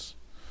difference.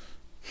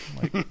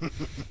 Like,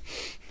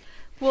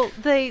 well,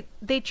 they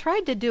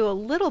tried to do a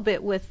little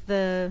bit with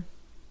the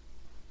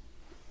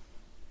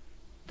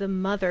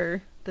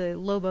mother, the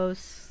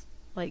Lobos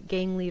like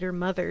gang leader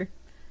mother,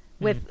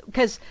 with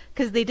because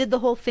they did the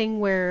whole thing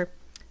where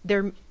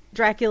they're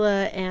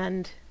Dracula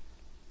and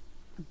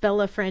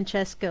Bella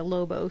Francesca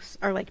Lobos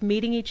are like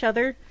meeting each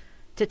other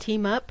to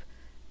team up,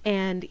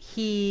 and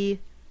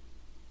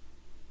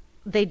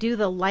they do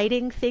the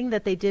lighting thing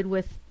that they did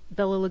with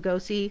Bela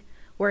Lugosi,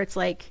 where it's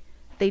like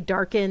they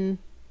darken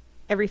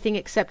everything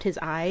except his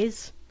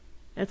eyes,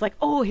 and it's like,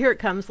 oh, here it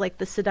comes, like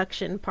the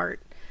seduction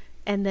part,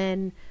 and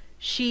then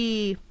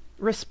she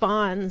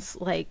responds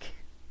like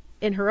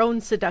in her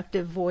own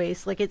seductive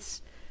voice, like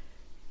it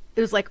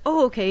was like,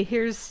 oh, okay,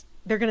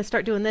 they're gonna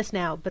start doing this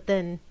now, but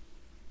then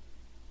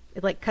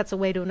it like cuts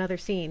away to another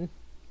scene.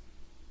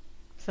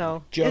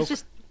 So it's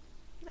just,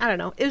 I don't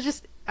know, it was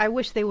just, I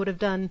wish they would have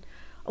done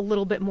a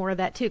little bit more of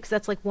that too, because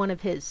that's like one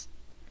of his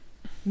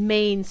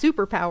main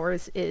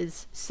superpowers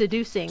is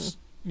seducing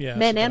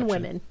men and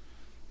women.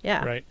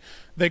 Yeah, right.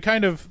 They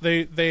kind of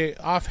they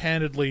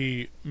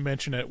offhandedly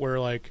mention it, where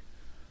like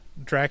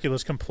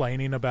Dracula's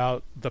complaining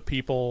about the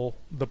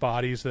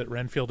bodies that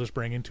Renfield is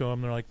bringing to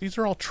him. They're like, these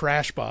are all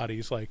trash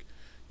bodies. Like,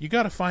 you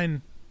got to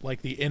find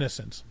like the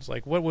innocence. It's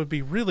like, what would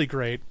be really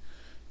great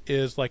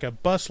is like a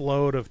bus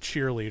load of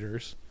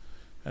cheerleaders.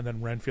 And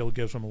then Renfield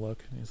gives him a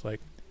look, and he's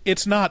like,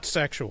 it's not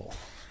sexual.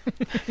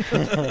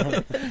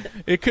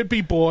 It could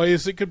be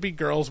boys, it could be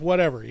girls,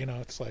 whatever,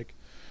 it's like.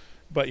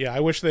 But yeah, I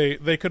wish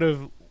they could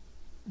have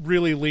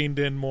really leaned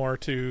in more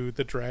to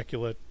the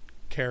Dracula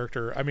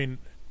character. I mean,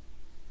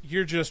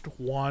 you're just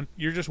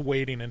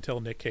waiting until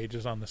Nic Cage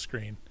is on the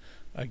screen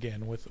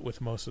again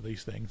with most of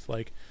these things.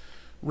 Like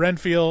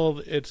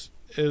Renfield, is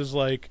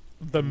like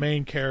the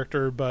main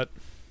character,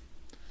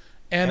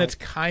 and it's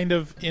kind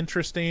of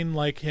interesting,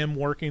 like him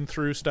working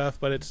through stuff,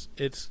 but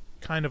it's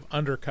kind of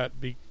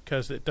undercut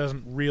because it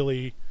doesn't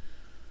really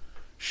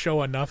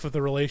show enough of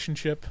the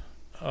relationship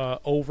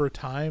over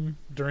time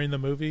during the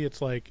movie.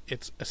 It's like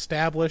it's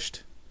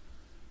established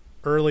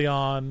early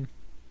on,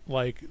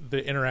 like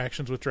the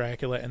interactions with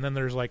Dracula, and then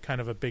there's like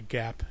kind of a big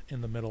gap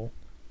in the middle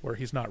where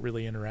he's not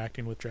really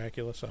interacting with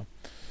Dracula. So,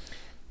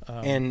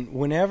 and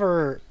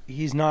whenever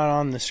he's not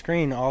on the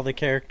screen, all the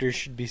characters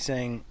should be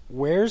saying,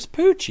 "Where's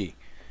Poochie?"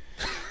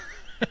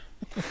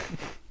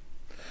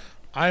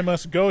 I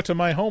must go to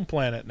my home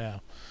planet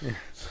now.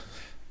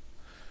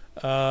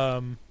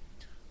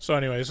 So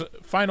anyways,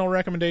 final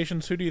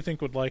recommendations. Who do you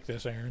think would like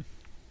this, Erin?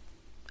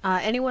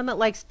 Anyone that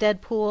likes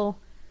Deadpool,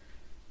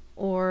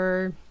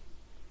 or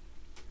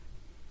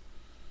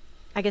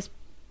I guess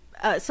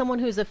someone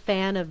who's a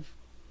fan of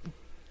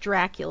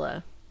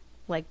Dracula,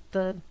 like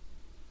the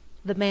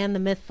man, the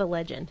myth, the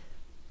legend.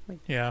 Like,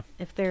 yeah.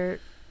 If they're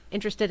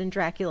interested in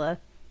Dracula,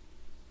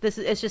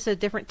 it's just a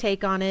different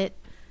take on it,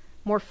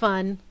 more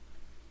fun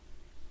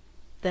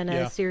than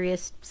a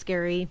serious,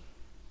 scary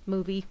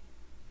movie.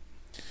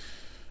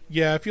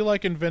 Yeah, if you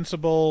like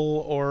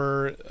Invincible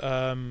or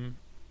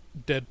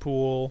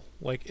Deadpool,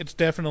 like it's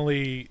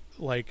definitely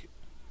like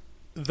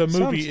the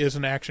movie is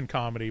an action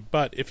comedy.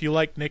 But if you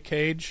like Nic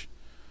Cage,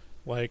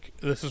 like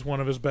this is one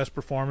of his best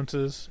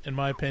performances, in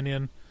my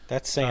opinion.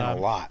 That's saying a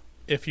lot.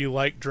 If you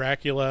like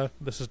Dracula,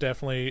 this is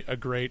definitely a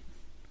great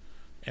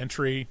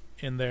entry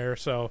in there.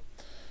 So,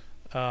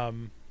 yeah,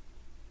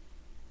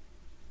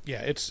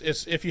 it's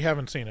if you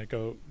haven't seen it,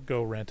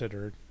 go rent it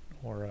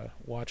or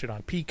watch it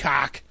on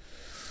Peacock.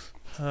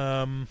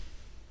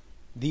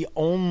 The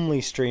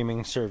only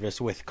streaming service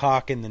with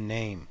cock in the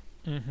name.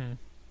 Mm-hmm.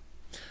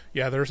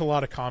 Yeah, there's a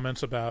lot of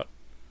comments about,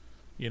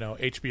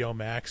 HBO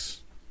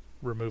Max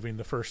removing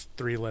the first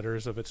 3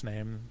 letters of its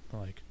name.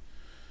 Like,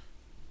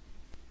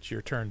 it's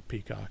your turn,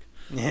 Peacock.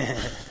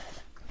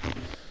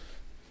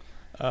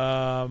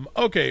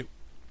 Okay,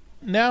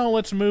 now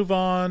let's move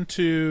on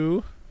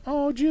to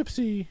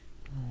Gypsy.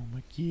 Oh,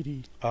 my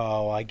kitty.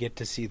 Oh, I get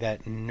to see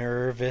that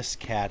nervous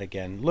cat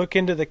again. Look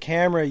into the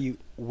camera, you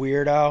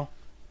weirdo.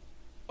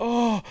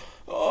 Oh.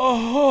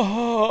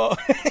 Oh.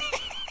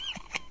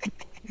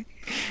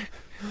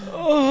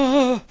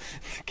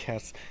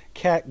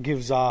 Cat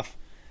gives off,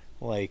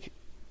 like,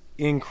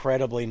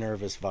 incredibly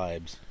nervous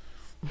vibes.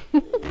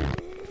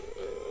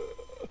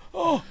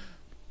 Oh.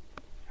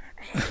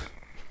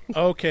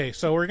 Okay,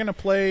 so we're going to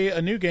play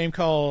a new game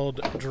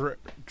called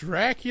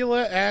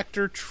Dracula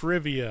Actor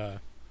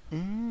Trivia.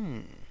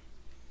 Mm.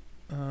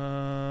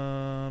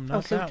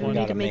 Not so that do one. we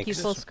need to make make you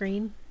full this-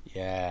 screen?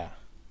 Yeah.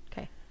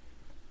 Okay.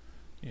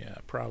 Yeah,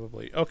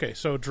 probably. Okay,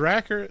 so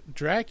Dracula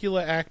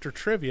Actor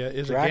Trivia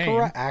is a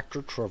Dracula game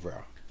Actor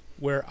Trivia.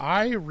 where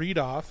I read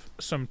off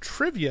some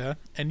trivia,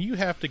 and you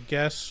have to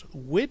guess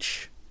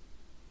which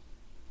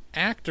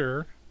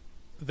actor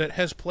that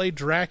has played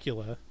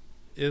Dracula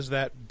is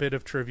that bit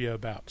of trivia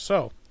about.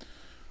 So,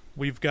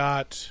 we've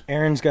got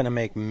Erin's going to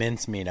make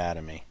mincemeat out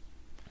of me.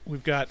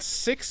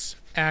 6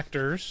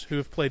 actors who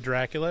have played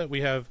Dracula.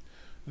 We have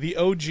the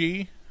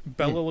OG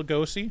Bela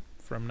Lugosi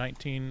from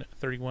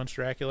 1931's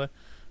Dracula.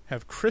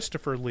 Have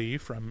Christopher Lee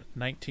from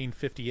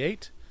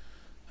 1958.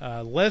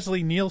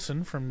 Leslie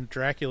Nielsen from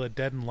Dracula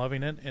Dead and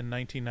Loving It in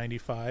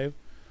 1995,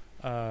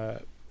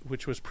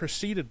 which was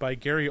preceded by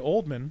Gary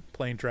Oldman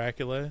playing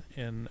Dracula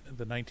in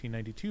the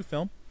 1992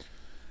 film.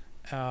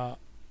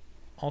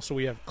 Also,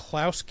 we have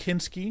Klaus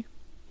Kinski,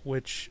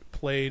 which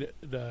played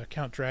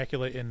Count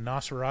Dracula in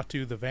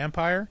Nosferatu the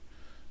Vampire,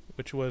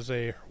 which was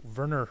a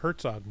Werner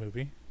Herzog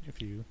movie,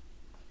 if you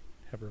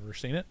have ever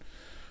seen it.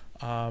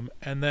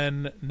 And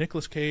then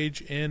Nicolas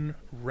Cage in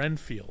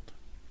Renfield.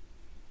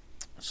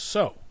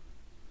 So,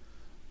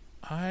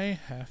 I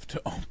have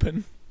to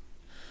open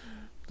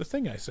the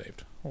thing I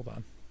saved. Hold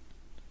on.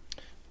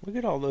 Look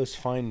at all those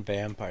fine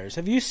vampires.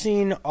 Have you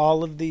seen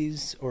all of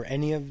these or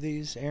any of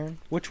these, Erin?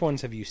 Which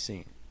ones have you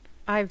seen?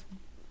 I've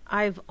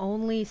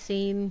only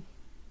seen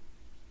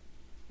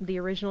the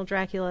original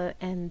Dracula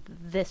and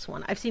this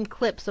one. I've seen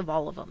clips of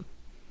all of them.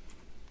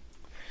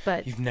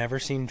 But You've never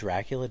seen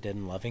Dracula Dead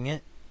and Loving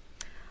It?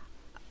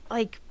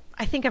 like,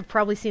 I think I've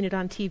probably seen it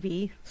on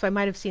TV, so I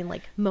might have seen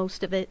like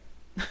most of it.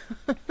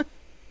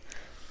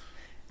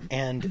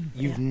 And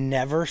you've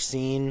never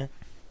seen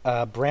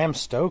Bram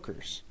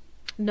Stoker's?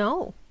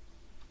 No.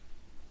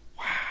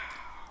 Wow.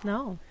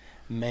 No.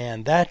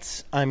 Man,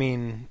 that's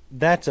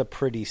a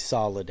pretty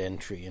solid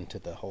entry into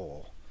the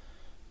whole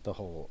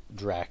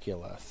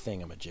Dracula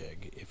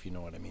thingamajig, if you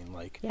know what I mean.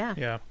 Like, Yeah.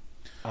 Yeah.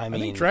 I I mean,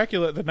 think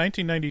Dracula, the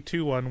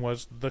 1992 one,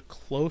 was the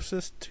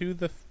closest to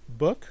the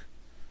book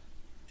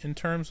in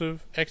terms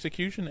of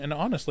execution. And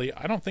honestly,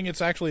 I don't think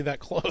it's actually that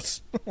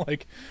close.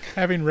 Like,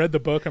 having read the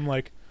book, I'm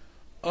like,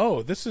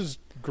 oh, this is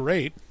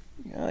great.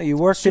 you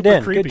worked Super it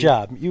in. creepy. Good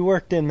job. You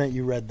worked in that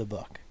you read the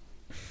book.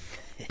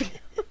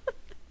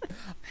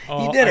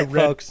 Oh, You did it,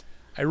 folks.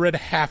 I read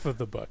half of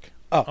the book.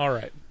 Oh. All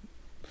right.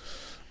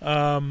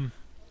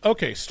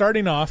 Okay,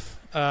 starting off,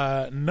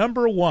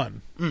 number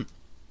 1.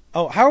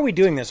 Oh, how are we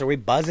doing this? Are we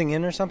buzzing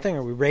in or something?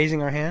 Are we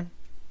raising our hand?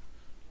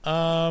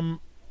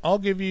 I'll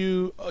give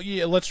you... Oh,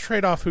 yeah, let's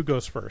trade off who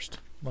goes first.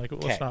 Like,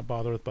 let's not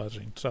bother with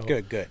buzzing. So,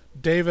 Good.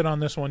 David, on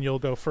this one, you'll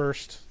go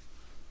first.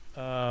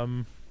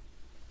 Can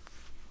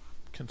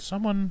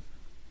someone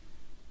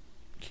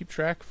keep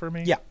track for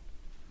me? Yeah.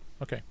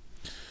 Okay.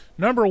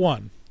 Number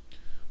 1.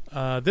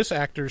 This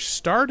actor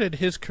started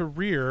his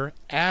career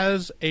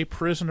as a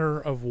prisoner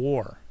of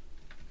war.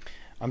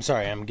 I'm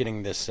sorry, I'm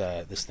getting this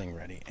thing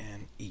ready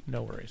and eat.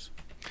 No worries.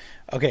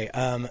 Okay,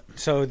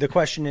 so the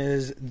question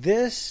is,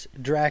 this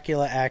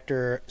Dracula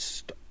actor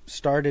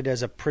started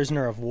as a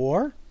prisoner of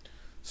war?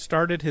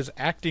 Started his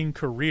acting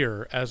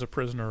career as a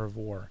prisoner of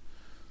war.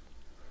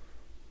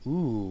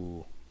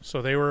 Ooh.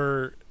 So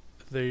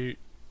they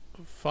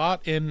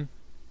fought in...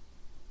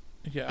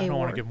 Yeah, I don't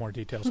want to give more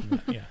details than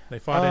that. Yeah, they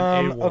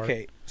fought in a war.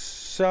 Okay,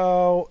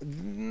 so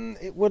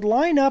it would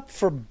line up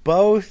for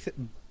both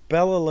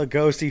Bela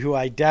Lugosi, who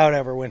I doubt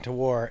ever went to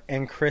war,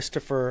 and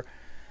Christopher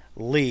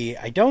Lee.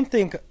 I don't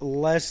think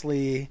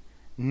Leslie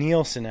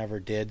Nielsen ever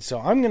did, so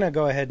I'm going to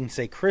go ahead and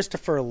say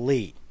Christopher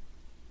Lee.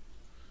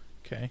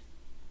 Okay.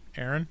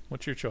 Erin,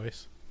 what's your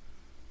choice?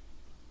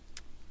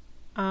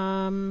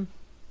 I'm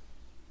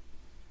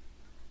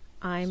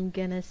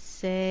gonna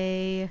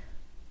say.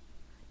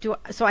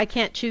 So I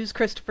can't choose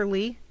Christopher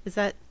Lee? Is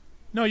that?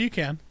 No, you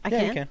can. I Yeah,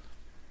 can. you can.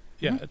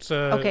 Yeah, it's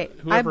Okay,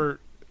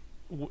 whoever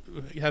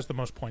has the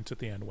most points at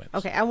the end wins.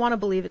 Okay, I want to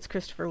believe it's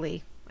Christopher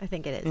Lee. I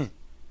think it is.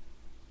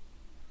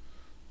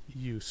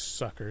 You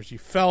suckers! You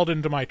fell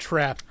into my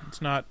trap.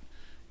 It's not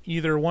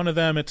either one of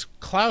them. It's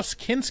Klaus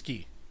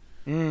Kinski.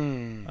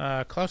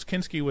 Klaus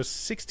Kinski was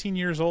 16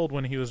 years old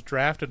when he was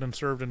drafted and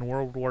served in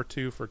World War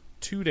II for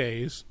 2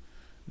 days.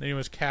 Then he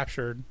was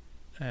captured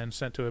and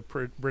sent to a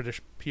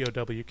British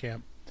POW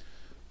camp.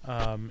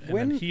 And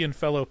then he and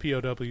fellow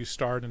POWs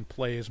starred in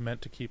plays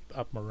meant to keep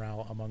up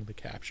morale among the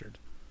captured.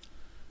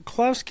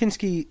 Klaus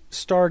Kinski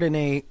starred in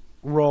a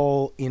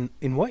role in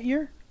what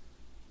year?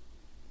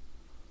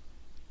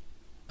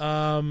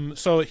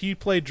 So he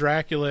played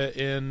Dracula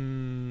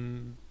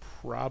in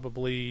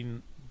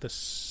probably the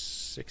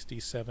 60s,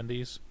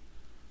 70s.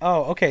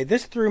 Oh, okay.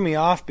 This threw me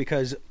off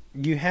because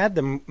you had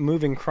them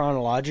moving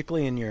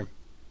chronologically in your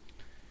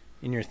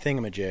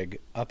thingamajig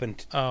up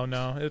and. Oh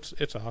no,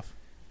 it's off.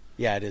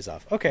 Yeah, it is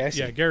off. Okay, I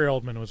see. Yeah, Gary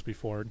Oldman was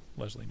before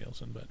Leslie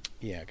Nielsen, but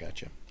Yeah,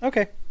 gotcha.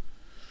 Okay.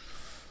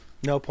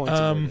 No points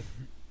awarded.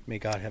 May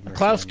God have mercy.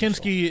 Klaus on your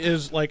Kinski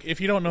is like,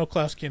 if you don't know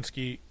Klaus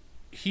Kinski,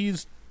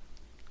 he's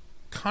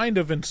kind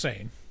of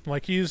insane.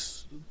 Like,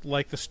 he's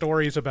like, the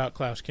stories about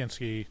Klaus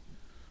Kinski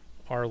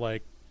are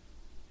like,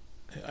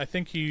 I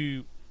think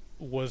he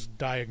was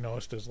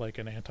diagnosed as like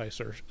an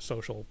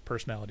antisocial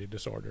personality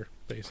disorder,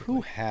 basically. soul.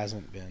 Who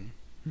hasn't been?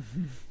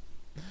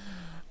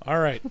 All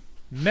right,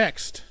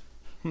 next.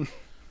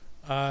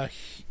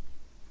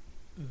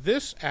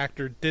 This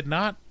actor did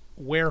not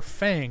wear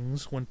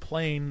fangs when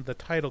playing the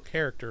title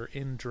character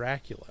in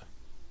Dracula.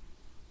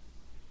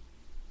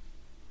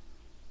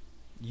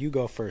 You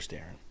go first,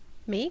 Erin.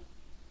 Me?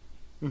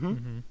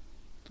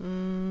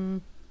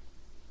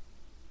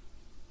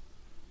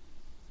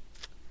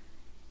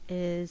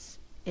 Is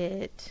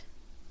it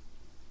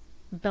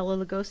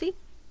Bela Lugosi?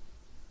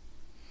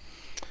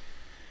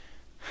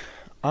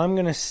 I'm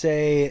going to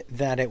say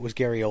that it was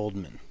Gary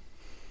Oldman.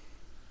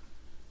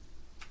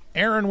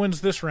 Erin wins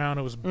this round.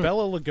 It was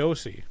Bela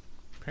Lugosi.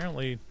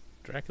 Apparently,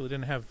 Dracula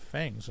didn't have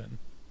fangs in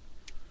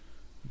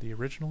the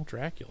original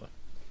Dracula.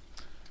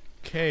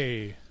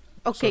 Okay.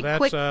 Okay, So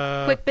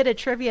that's, quick bit of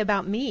trivia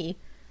about me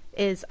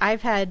is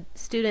I've had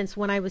students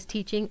when I was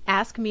teaching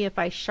ask me if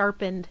I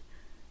sharpened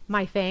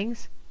my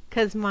fangs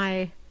because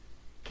my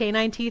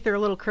canine teeth are a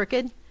little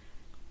crooked.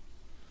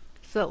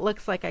 So it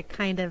looks like I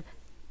kind of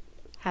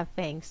have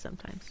fangs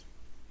sometimes.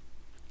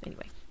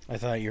 Anyway. I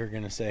thought you were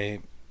going to say,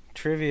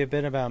 trivia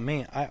bit about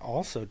me. I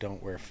also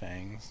don't wear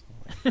fangs.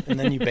 And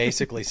then you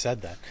basically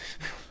said that.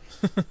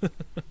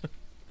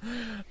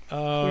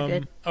 You're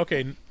good.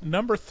 Okay,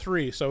 number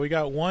 3. So we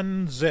got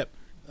 1-0.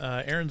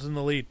 Erin's in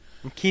the lead.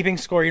 I'm keeping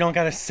score. You don't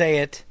got to say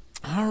it.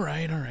 All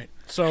right.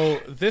 So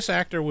this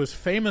actor was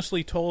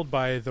famously told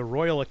by the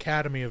Royal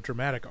Academy of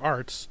Dramatic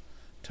Arts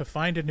to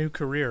find a new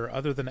career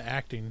other than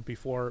acting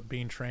before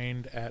being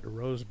trained at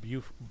Rose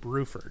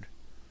Bruford.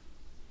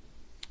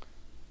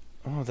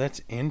 Oh,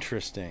 that's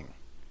interesting.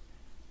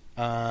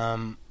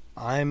 I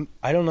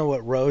don't know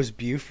what Rose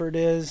Buford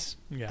is.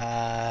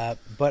 Yeah.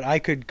 But I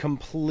could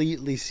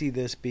completely see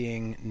this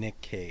being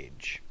Nic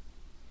Cage.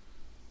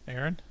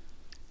 Erin?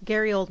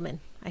 Gary Oldman,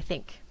 I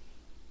think.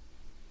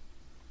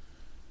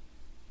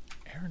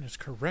 Erin is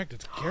correct.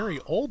 It's Gary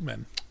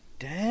Oldman.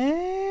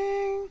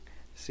 Dang.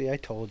 See, I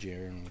told you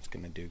Erin was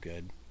going to do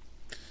good.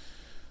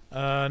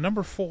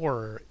 Number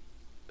 4.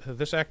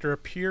 This actor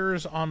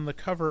appears on the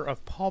cover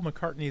of Paul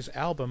McCartney's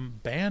album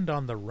Band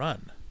on the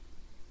Run.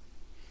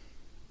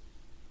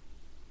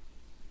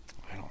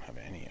 I don't have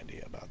any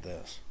idea about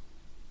this.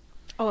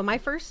 Oh, am I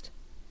first?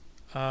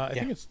 I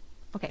think it's...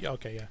 Okay. Yeah,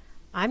 okay, yeah.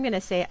 I'm going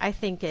to say I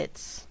think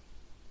it's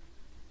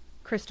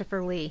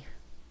Christopher Lee.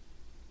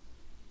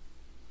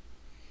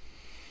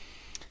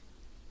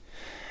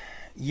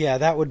 Yeah,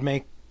 that would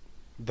make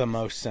the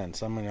most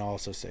sense. I'm going to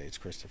also say it's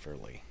Christopher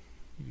Lee.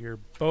 You're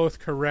both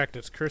correct.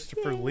 It's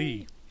Christopher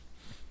Lee.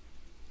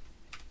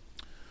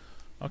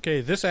 Okay,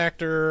 this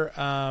actor...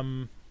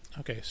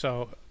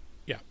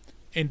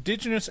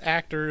 Indigenous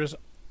actors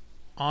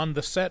on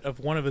the set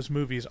of one of his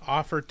movies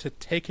offered to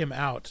take him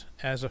out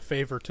as a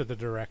favor to the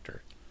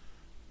director.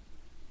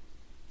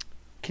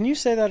 Can you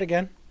say that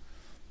again?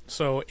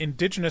 So,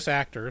 indigenous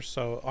actors,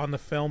 so on the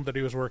film that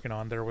he was working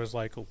on, there was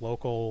like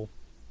local...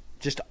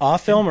 Just a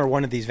film or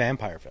one of these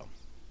vampire films?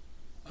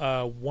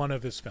 One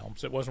of his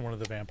films. It wasn't one of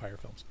the vampire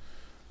films.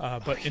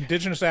 But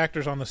indigenous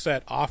actors on the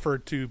set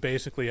offered to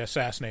basically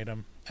assassinate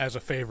him as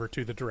a favor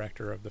to the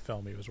director of the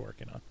film he was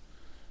working on.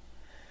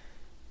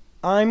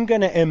 I'm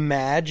going to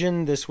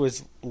imagine this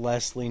was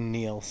Leslie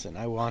Nielsen.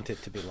 I want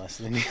it to be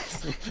Leslie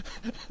Nielsen.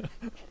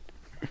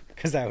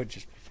 Because that would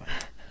just be fun.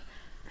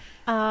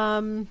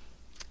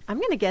 I'm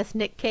going to guess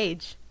Nic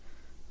Cage.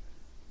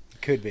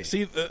 Could be.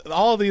 See,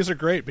 all of these are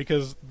great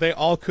because they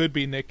all could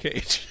be Nic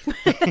Cage.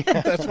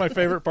 That's my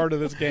favorite part of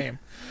this game.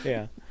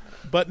 Yeah.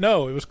 But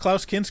no, it was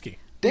Klaus Kinski.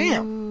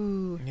 Damn.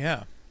 Ooh.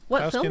 Yeah. What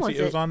Klaus film Kinski. was it?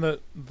 It was on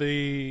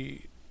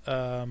the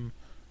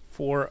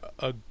for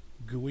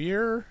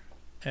Aguirre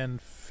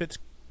and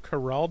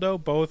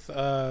Fitzcarraldo, both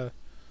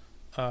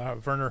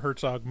Werner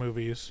Herzog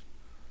movies.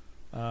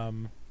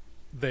 Both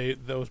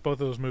of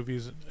those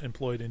movies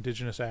employed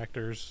indigenous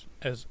actors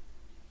as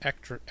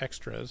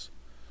extras,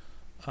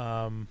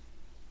 and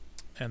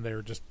they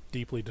were just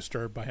deeply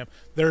disturbed by him.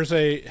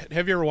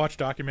 Have you ever watched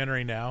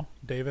Documentary Now,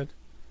 David?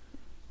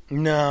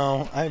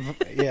 No,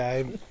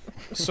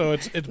 So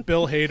it's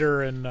Bill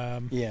Hader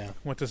and yeah,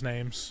 what's his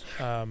name's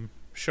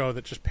show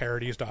that just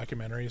parodies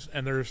documentaries,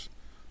 and there's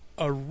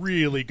a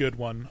really good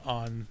one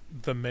on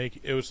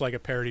it was like a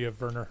parody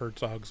of Werner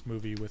Herzog's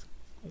movie with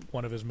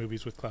one of his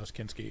movies with Klaus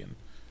Kinski, and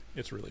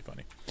it's really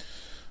funny.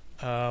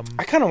 I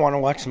kind of want to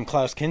watch some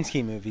Klaus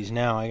Kinski movies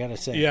now, I gotta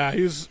say. Yeah,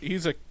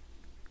 he's a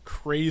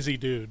crazy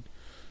dude.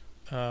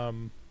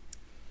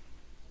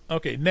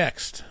 Okay,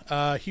 next.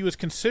 He was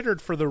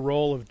considered for the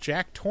role of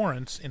Jack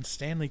Torrance in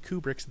Stanley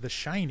Kubrick's The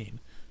Shining,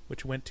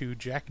 which went to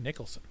Jack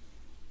Nicholson.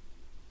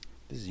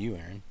 This is you,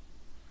 Erin.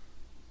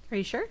 Are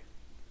you sure?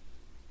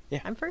 Yeah,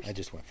 I'm first? I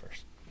just went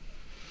first.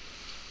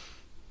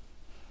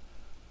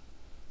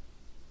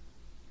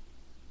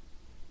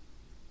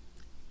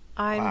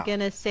 I'm going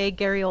to say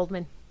Gary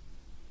Oldman.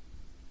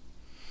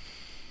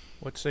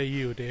 What say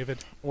you,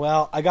 David?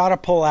 Well, I gotta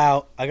pull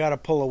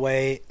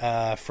away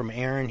from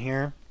Erin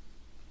here.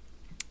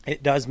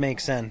 It does make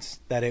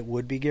sense that it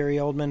would be Gary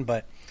Oldman,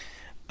 but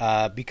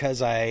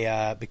because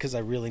I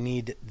really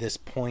need this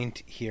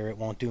point here, it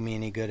won't do me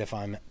any good if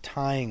I'm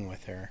tying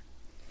with her.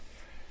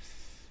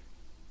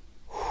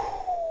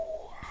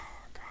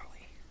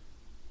 Golly,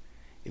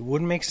 it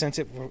wouldn't make sense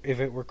if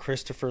it were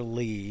Christopher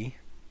Lee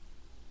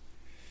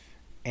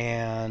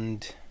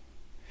and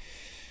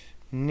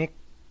Nic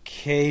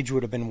Cage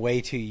would have been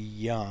way too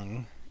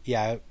young.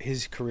 Yeah,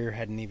 his career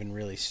hadn't even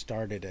really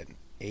started at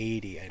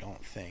 80, I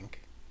don't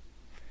think.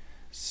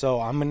 So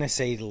I'm going to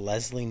say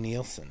Leslie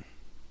Nielsen.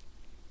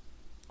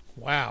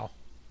 Wow.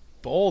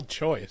 Bold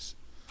choice.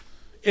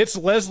 It's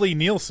Leslie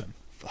Nielsen.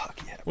 Fuck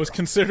yeah. Was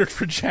considered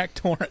for Jack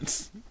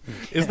Torrance.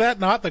 Is that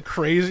not the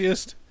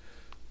craziest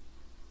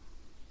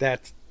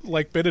That's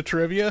bit of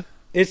trivia?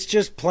 It's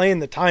just playing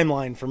the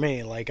timeline for me.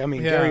 Yeah.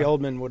 Gary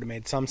Oldman would have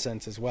made some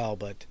sense as well,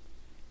 but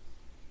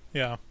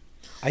Yeah.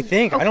 I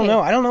think I don't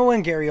know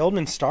when Gary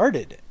Oldman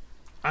started.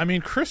 I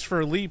mean,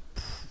 Christopher Lee,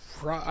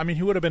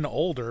 he would have been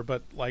older,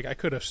 but I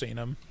could have seen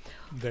him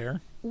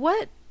there.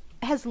 What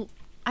has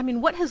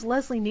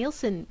Leslie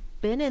Nielsen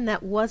been in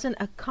that wasn't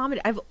a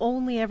comedy? I've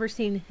only ever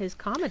seen his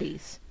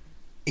comedies.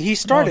 He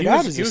started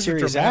out as he a was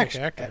serious dramatic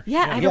actor.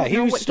 Yeah, I don't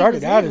know he what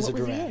started he was out in. as a What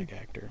was he dramatic in?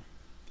 actor.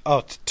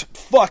 Oh,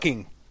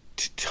 fucking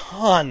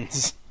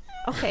tons.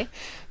 Okay.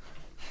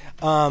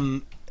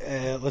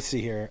 Let's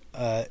see here.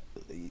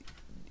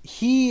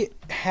 He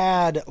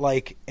had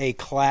a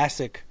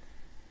classic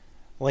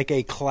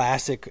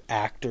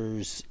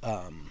actor's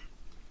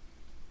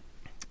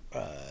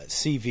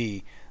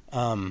CV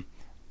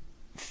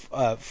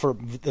for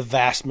the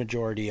vast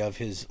majority of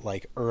his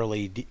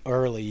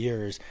early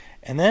years,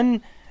 and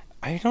then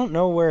I don't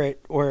know where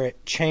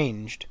it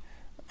changed,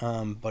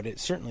 but it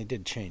certainly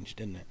did change,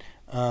 didn't it?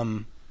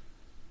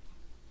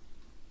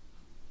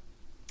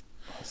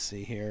 Let's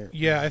see here.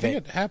 Yeah, I think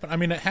it happened. I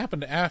mean, it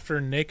happened after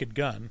Naked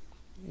Gun.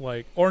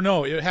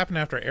 It happened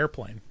after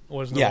Airplane.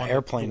 Was the one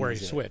Airplane where he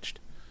was it. switched.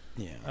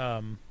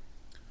 Yeah.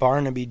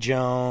 Barnaby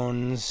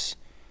Jones.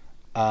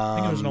 I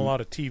think it was in a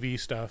lot of TV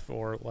stuff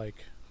or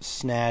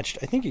Snatched.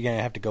 I think you're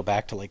gonna have to go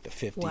back to the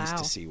 50s Wow.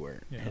 to see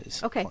where it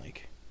is. Okay.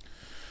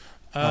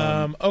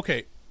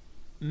 Okay.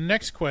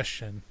 Next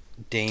question.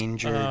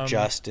 Danger,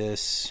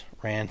 Justice,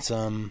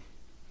 Ransom.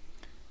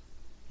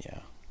 Yeah.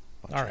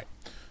 All right.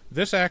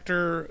 This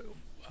actor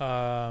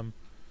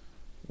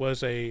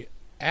was a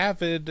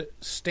avid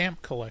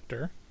stamp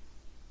collector.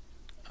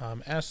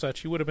 As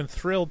such, he would have been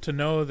thrilled to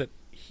know that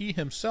he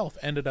himself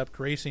ended up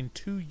gracing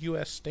 2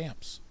 U.S.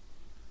 stamps.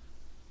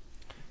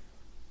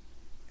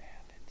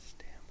 And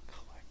stamp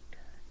collector.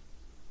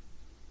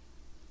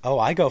 Oh,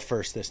 I go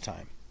first this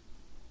time.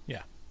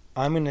 Yeah.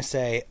 I'm going to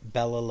say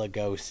Bela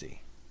Lugosi.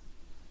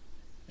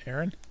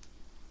 Erin?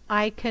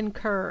 I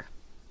concur.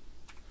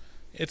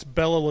 It's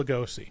Bela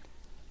Lugosi.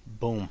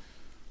 Boom.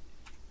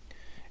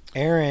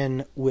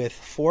 Erin with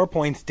 4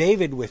 points.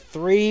 David with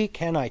 3.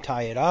 Can I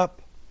tie it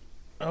up?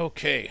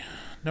 Okay.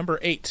 Number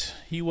 8.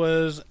 He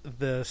was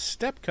the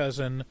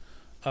step-cousin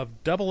of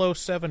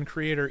 007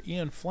 creator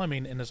Ian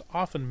Fleming and is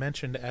often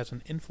mentioned as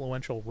an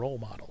influential role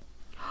model.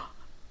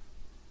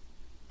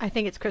 I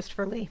think it's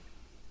Christopher Lee.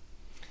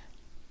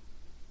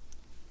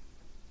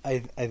 I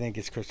think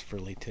it's Christopher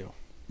Lee, too.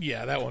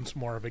 Yeah, that one's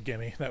more of a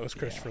gimme. That was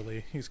Christopher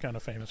Lee. He's kind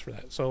of famous for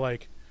that. So,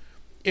 like,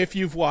 if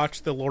you've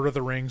watched the Lord of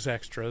the Rings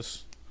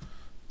extras,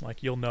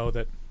 like, you'll know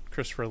that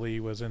Christopher Lee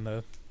was in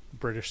the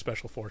British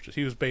Special Forces.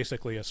 He was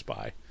basically a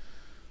spy.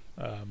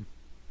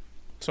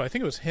 So I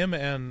think it was him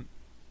and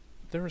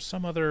there was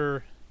some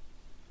other...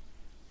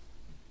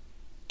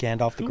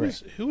 Gandalf the Grey.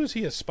 Who was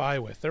he a spy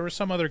with? There was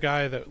some other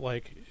guy that,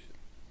 like...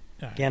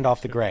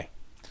 Gandalf the Grey.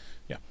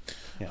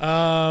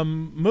 Yeah.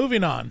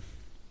 Moving on.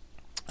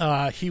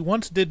 He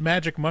once did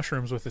magic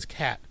mushrooms with his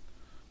cat.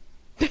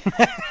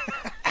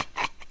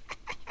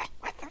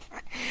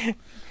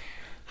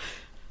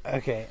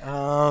 Okay.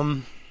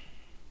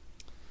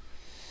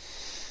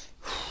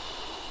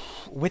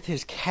 With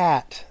his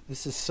cat.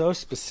 This is so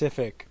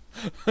specific.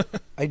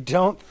 I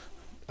don't...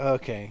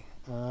 Okay.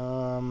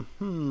 I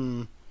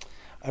don't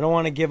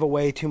want to give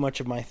away too much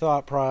of my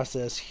thought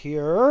process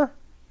here.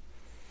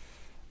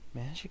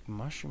 Magic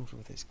mushrooms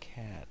with his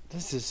cat.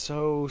 This is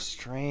so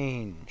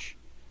strange.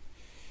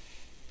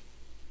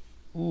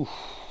 Ooh.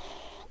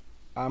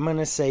 I'm going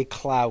to say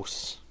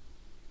Klaus.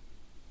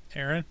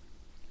 Erin?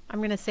 I'm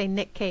going to say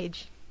Nic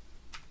Cage.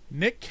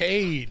 Nic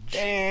Cage.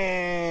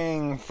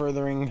 Dang.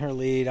 Furthering her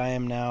lead. I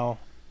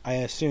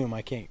assume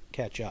I can't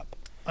catch up.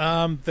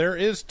 There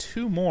is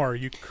 2 more.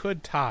 You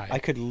could tie. I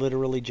could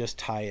literally just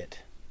tie it.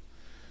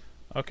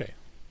 Okay.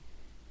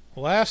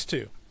 Last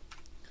 2.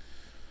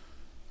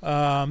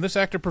 This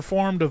actor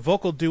performed a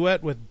vocal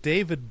duet with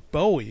David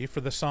Bowie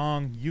for the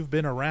song You've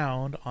Been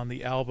Around on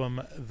the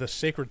album The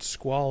Sacred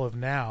Squall of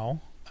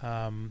Now.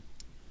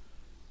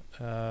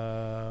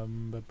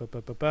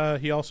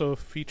 He also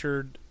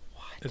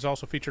is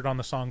also featured on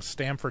the song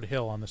Stamford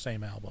Hill on the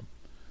same album.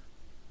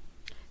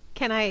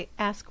 Can I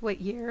ask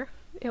what year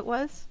it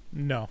was?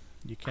 No,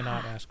 you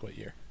cannot ask what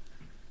year.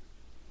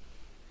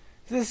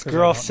 This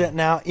girl sitting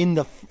out in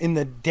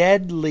the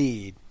dead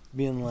lead,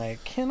 being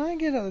like, "Can I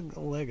get a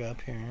leg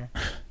up here?"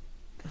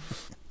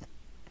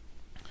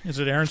 Is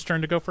it Erin's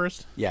turn to go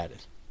first? Yeah, it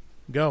is.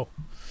 Go.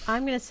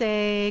 I'm going to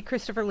say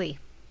Christopher Lee.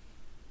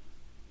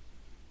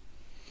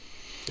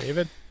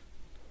 David?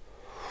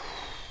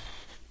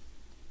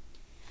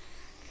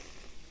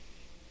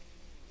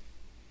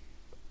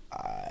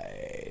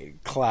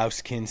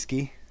 Klaus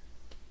Kinski.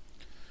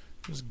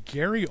 It was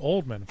Gary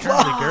Oldman.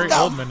 Apparently, Gary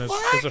Oldman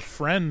is a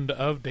friend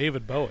of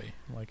David Bowie.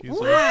 Like he's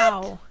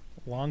a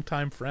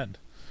longtime friend.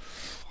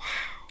 Wow.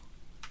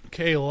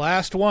 Okay,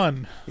 last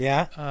one.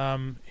 Yeah.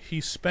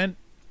 He spent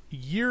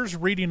years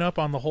reading up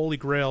on the Holy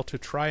Grail to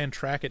try and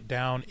track it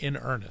down in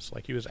earnest.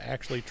 Like he was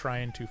actually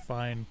trying to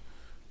find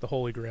the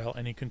Holy Grail,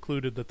 and he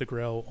concluded that the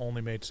Grail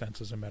only made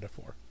sense as a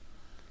metaphor.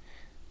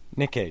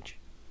 Nic Cage.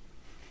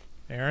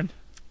 Erin?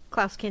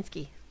 Klaus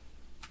Kinski.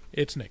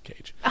 It's Nic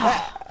Cage.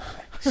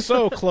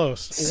 So close.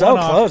 So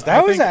close.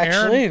 That was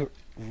actually...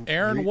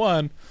 Erin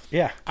won.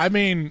 Yeah. I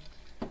mean,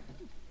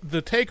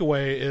 the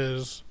takeaway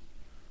is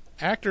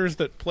actors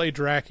that play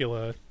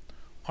Dracula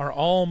are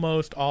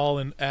almost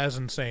all as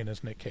insane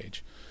as Nic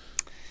Cage.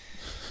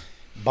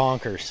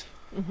 Bonkers.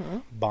 Mm-hmm.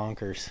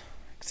 Bonkers.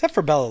 Except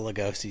for Bela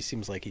Lugosi.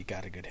 Seems like he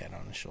got a good head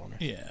on his shoulder.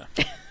 Yeah.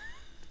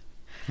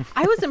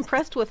 I was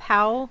impressed with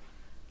how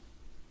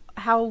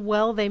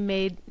well they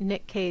made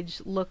Nic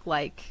Cage look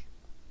like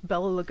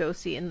Bela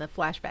Lugosi in the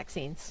flashback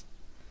scenes.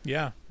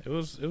 Yeah, it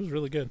was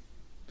really good.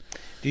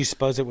 Do you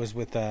suppose it was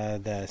with the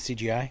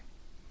CGI?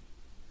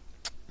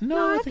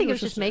 No, I think it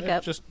was just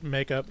makeup. Just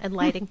makeup and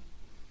lighting.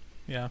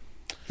 Yeah.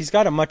 He's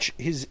got a much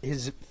his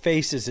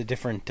face is a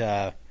different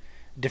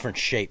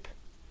shape.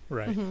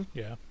 Right. Mm-hmm.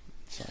 Yeah.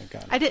 So I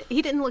got it.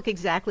 He didn't look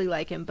exactly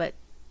like him, but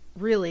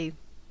really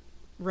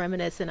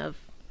reminiscent of.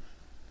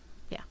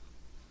 Yeah.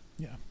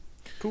 Yeah.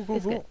 Cool.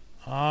 Good.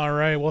 All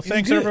right. Well,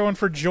 thanks everyone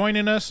for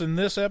joining us in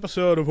this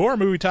episode of Horror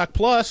Movie Talk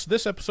Plus.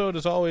 This episode,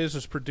 as always,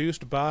 is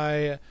produced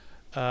by,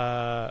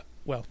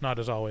 well, not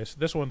as always.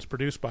 This one's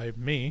produced by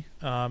me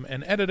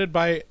and edited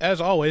by,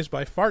 as always,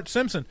 by Fart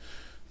Simpson.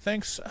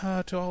 Thanks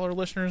to all our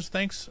listeners.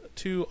 Thanks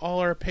to all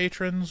our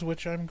patrons,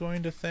 which I'm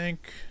going to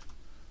thank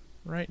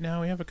right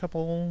now. We have a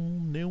couple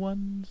new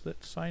ones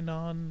that signed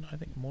on. I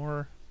think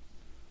more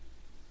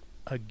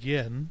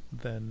again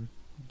than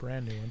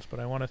brand new ones,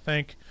 but I want to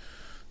thank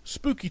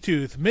Spooky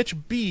Tooth, Mitch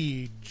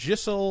B,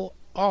 Giselle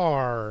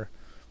R,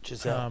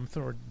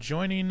 for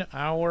joining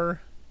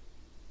our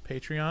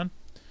Patreon.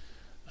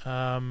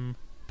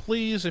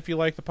 please, if you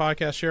like the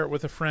podcast, share it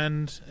with a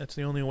friend. It's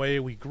the only way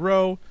we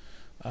grow.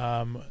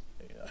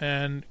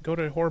 And go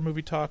to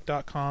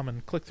horrormovietalk.com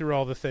and click through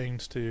all the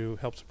things to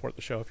help support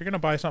the show. If you're going to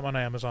buy something on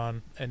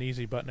Amazon, an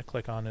easy button to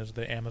click on is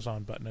the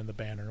Amazon button in the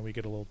banner, and we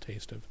get a little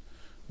taste of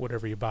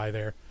whatever you buy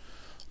there.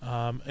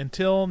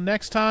 Until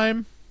next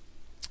time,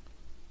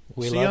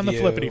 We see you love on the you.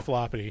 flippity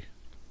floppity.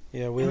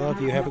 Yeah, we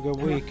love you. Have a good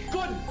week.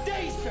 Good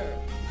day, sir.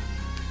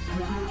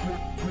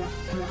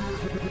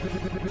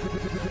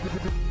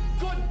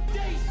 Good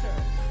day,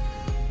 sir.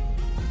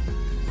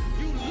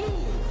 You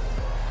lose.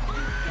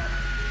 You get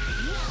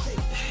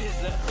nothing. Is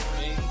that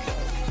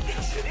raincoat?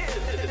 Yes, it is.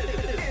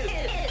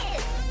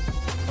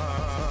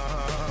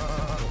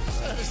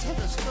 Just took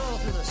a stroll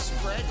through the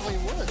scraggly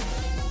woods.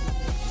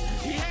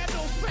 He had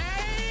no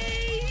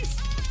face.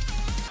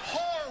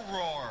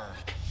 Horror!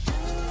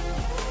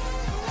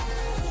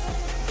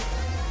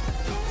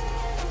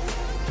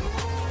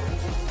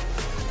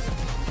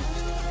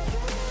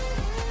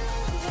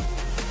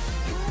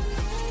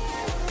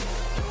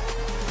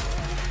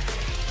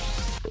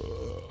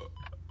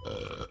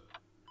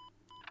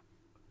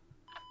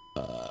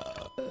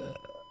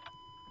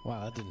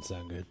 Wow, that didn't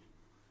sound good.